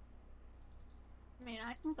mean,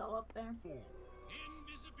 I can go up there.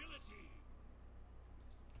 Invisibility.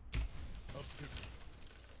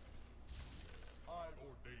 I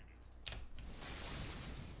ordain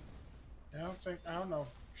it. I don't know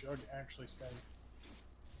if Jug actually stayed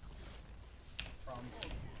from.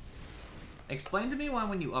 Explain to me why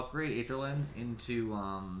when you upgrade Aether Lens into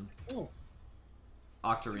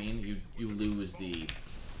Octarine, you lose the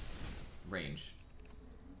range.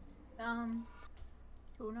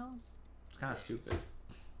 Who knows? It's kind of stupid.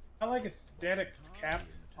 I like a static cap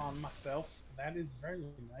on myself. That is very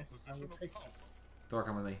nice. I will take that. Thor,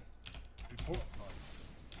 come with me.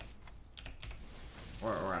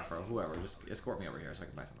 Or Afro, whoever. Just escort me over here so I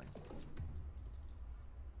can buy something.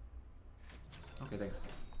 Okay, thanks.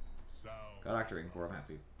 Got Octarine Core, I'm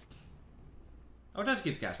happy. Oh, just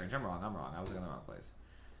keep the cast range. I'm wrong. I was in the wrong place.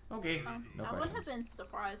 Okay, no questions. I wouldn't have been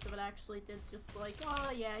surprised if it actually did just like, oh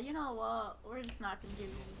yeah, you know what? We're just not gonna give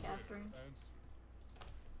you the cast range.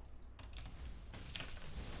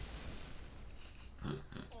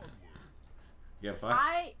 Yeah, fucked.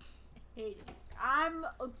 I hate it. I'm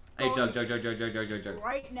Hey, Jug.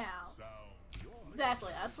 right now.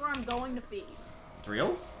 Exactly, that's where I'm going to feed. It's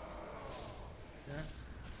real? Yeah.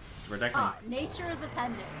 We're technically... nature is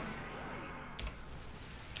attending.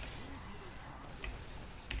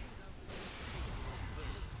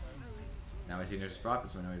 Now I see Nurse's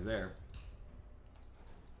Prophet, so I know he's there.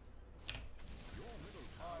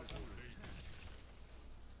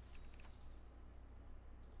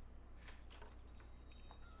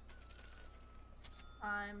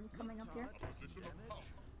 I'm coming up here.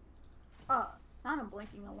 Oh, now I'm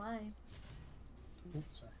blinking away. Oops,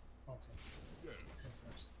 sorry. Okay. Go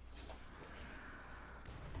first.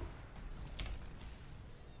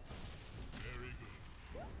 Very good.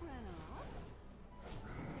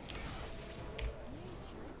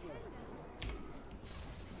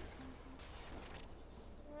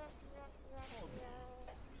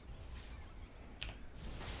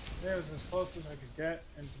 Yeah, it was as close as I could get,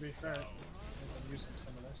 and to be fair, I've been using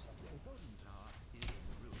some of their stuff too.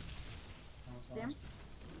 Damn.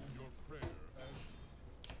 Your prayer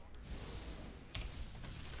answered.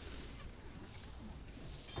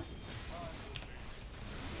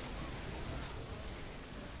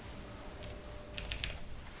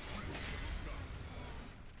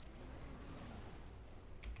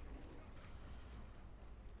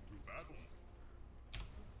 To battle.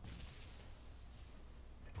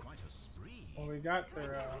 Quite a spree. Well, we got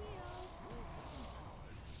their,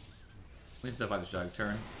 We can still fight this Jug.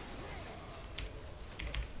 Turn.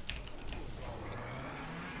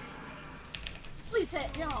 Please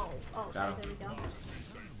hit. No. Oh, Got okay, him. there we go.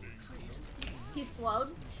 He's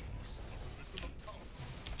slowed.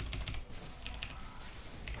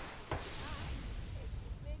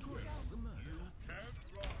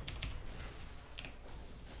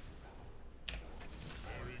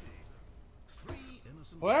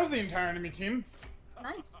 well, that was the entire enemy team.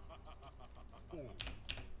 Nice.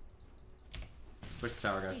 Push the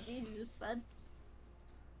tower, guys. GG, Zeus fed.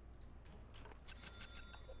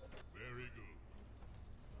 Very good.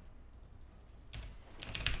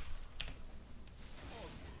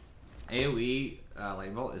 AoE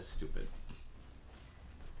Lightning Bolt is stupid.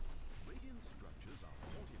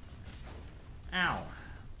 Ow.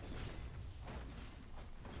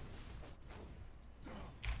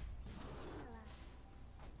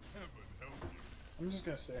 I'm just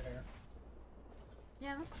gonna sit here.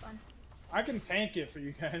 Yeah, that's fine. I can tank it for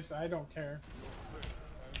you guys. I don't care.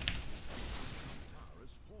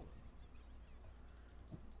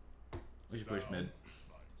 We should push mid.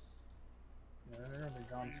 Yeah, they're gonna be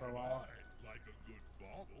gone for a while. Like a good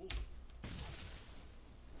bauble.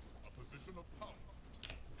 A position of power.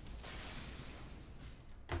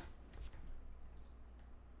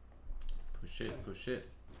 Push it, push it.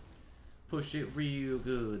 Push it real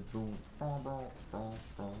good. Boom, boom, boom, boom,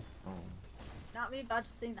 boom, boom. Not me about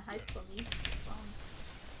to sing the high school music song.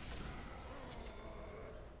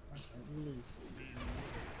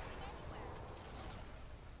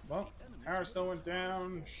 Well, tower still went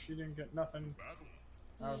down. She didn't get nothing.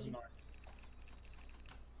 That was annoying.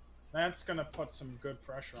 That's gonna put some good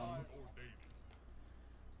pressure on him.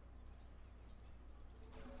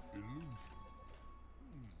 Illusion.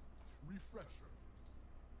 Refresher.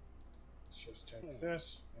 Let's just take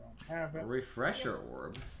this. We don't have A it. refresher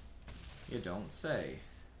orb? You don't say.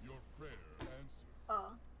 Your prayer answered.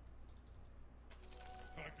 Oh.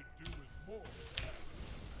 I can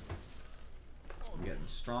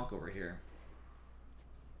strong over here.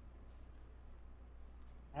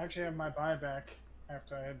 I actually have my buyback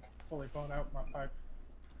after I had fully bought out my pipe.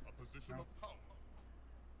 A position of power.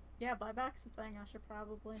 Yeah, buyback's the thing. I should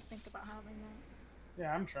probably think about having that.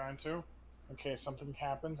 Yeah, I'm trying to. In case something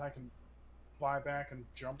happens, I can buy back and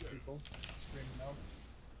jump people. Screaming out.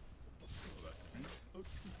 So that could be a tribute.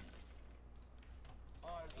 I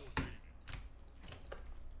ordain it.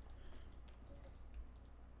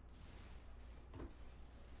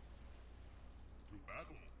 To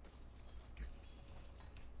battle.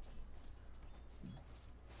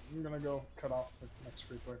 I'm gonna go cut off the next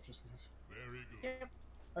group wave just in case. Very good. Yep.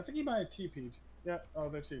 I think he might have TP'd. Yeah, oh,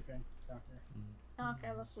 they're TPing down here.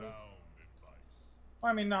 Okay, let's leave. Sound advice.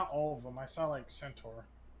 Well, I mean, not all of them. I saw, like, Centaur.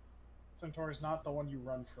 Centaur is not the one you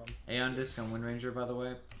run from. Aeon Disc on Wind Ranger, by the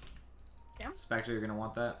way. Yeah. Spectre, you're gonna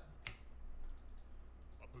want that.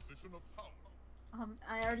 A position of power.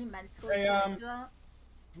 I already mentally Hey, planned that.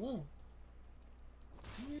 Ooh.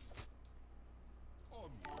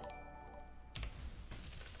 Onward.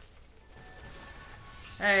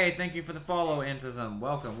 Hey, thank you for the follow, Antism.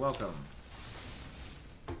 Welcome, welcome.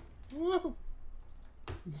 Woo.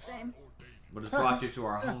 Same. What has brought you to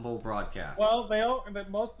our humble broadcast? Well,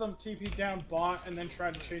 most of them TP'd down bot and then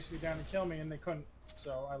tried to chase me down and kill me, and they couldn't.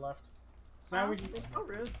 So I left. So now we can. They're so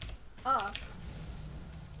rude. Very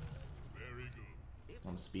good.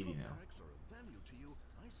 I'm speedy now. Barracks are of value to you.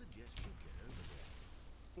 I suggest you get over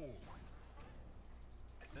there. Forward.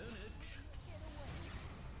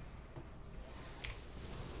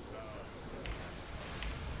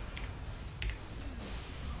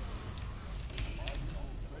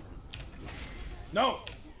 No!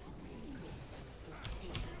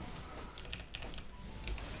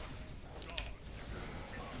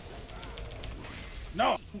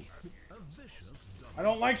 No! I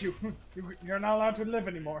don't like you. You're not allowed to live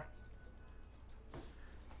anymore.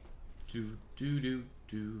 Do do do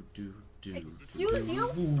do do do. Excuse you?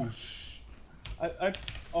 Whoosh. I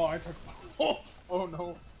took. Oh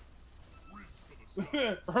no.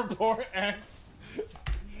 Her poor ex.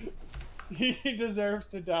 He deserves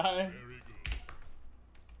to die. Very good.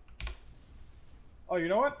 Oh, you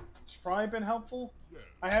know what? It's probably been helpful. Yes.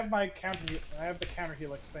 I have my the counter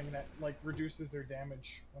helix thing that like reduces their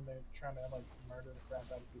damage when they're trying to like murder the crap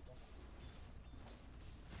out of people.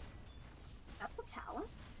 That's a talent?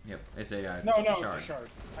 Yep, it's a No, shard. it's a shard.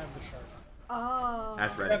 I have the shard. Oh.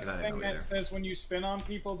 That's right. That's the thing that says when you spin on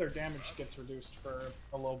people, their damage gets reduced for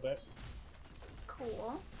a little bit.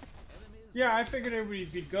 Cool. Yeah, I figured it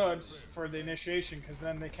would be good for the initiation, because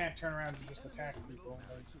then they can't turn around and just attack people.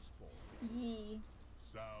 Like, Yee.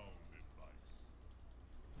 Sound advice.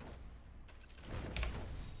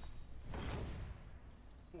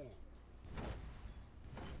 Forward.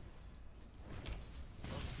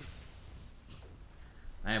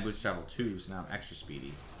 I have boots travel 2, so now I'm extra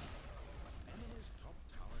speedy. Enemy's top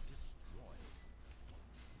tower destroyed.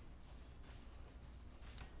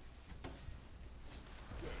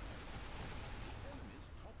 Enemy's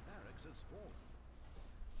top barracks has fallen.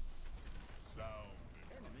 Sound.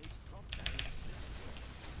 Enemy's top barracks destroyed.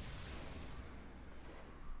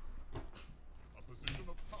 A position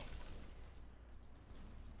of power.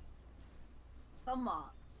 Come on.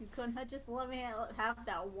 You couldn't have just let me have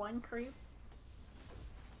that one creep?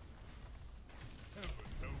 Heaven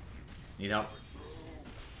help you. Need help?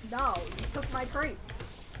 No, you took my creep.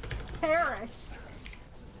 Perish.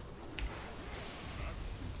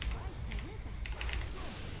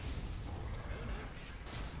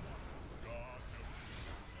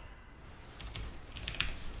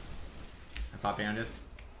 I pop Aeon Disc.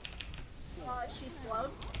 She's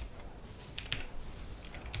slowed.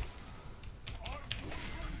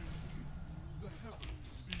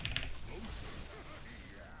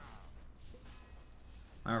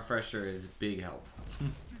 My refresher is big help.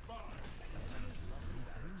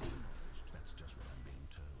 That's just what I'm being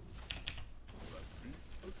told.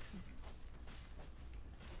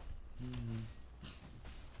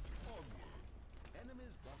 Onward.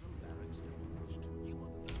 Enemy's bottom barracks demolished. You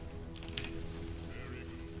are very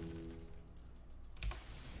good.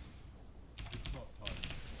 It's not time.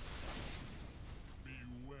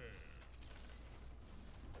 Beware.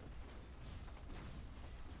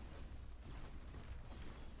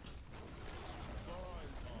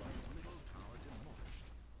 Zion's middle tower demolished.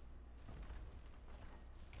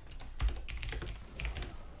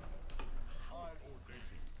 I ordain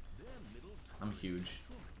their middle tower. I'm huge.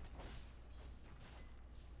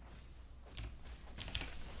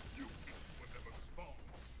 You will never spawn.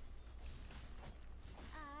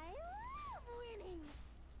 I love winning.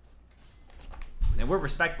 And we're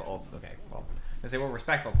respectful. Oh, okay, well, I say we're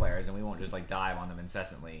respectful players, and we won't just like dive on them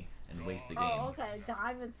incessantly and waste the game. Oh, okay.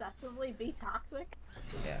 Dive incessantly, be toxic.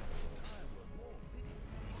 Yeah.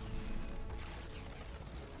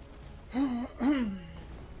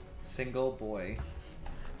 Single boy.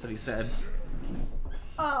 That's what he said.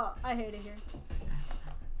 Oh, I hate it here.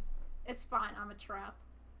 It's fine. I'm a trap.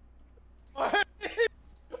 I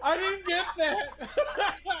didn't get that.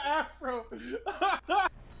 Afro.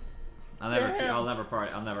 I'll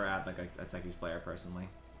never add like a Techies player personally.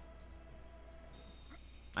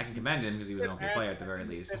 I can commend him because he was an okay player at the very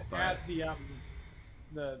least. But add the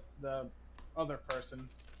other person.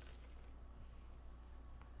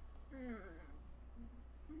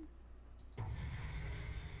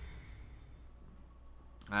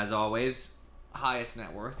 As always, highest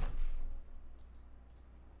net worth.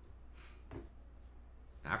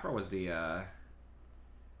 Afro was the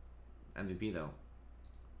MVP though.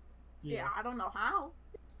 Yeah, I don't know how.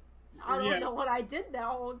 I don't know what I did that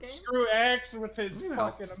whole game. Screw X with his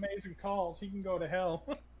fucking amazing calls. He can go to hell.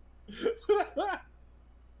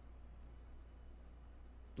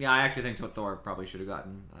 Yeah, I actually think Thor probably should have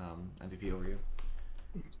gotten MVP over you.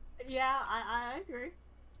 Yeah, I agree.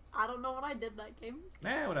 I don't know what I did that game.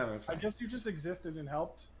 Whatever. It's fine. I guess you just existed and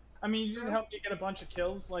helped. I mean, you didn't help me get a bunch of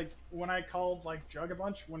kills. Like when I called like Jug a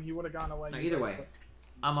bunch, when he would have gone away. Either way,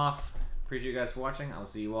 I'm off. Appreciate you guys for watching. I'll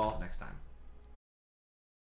see you all next time.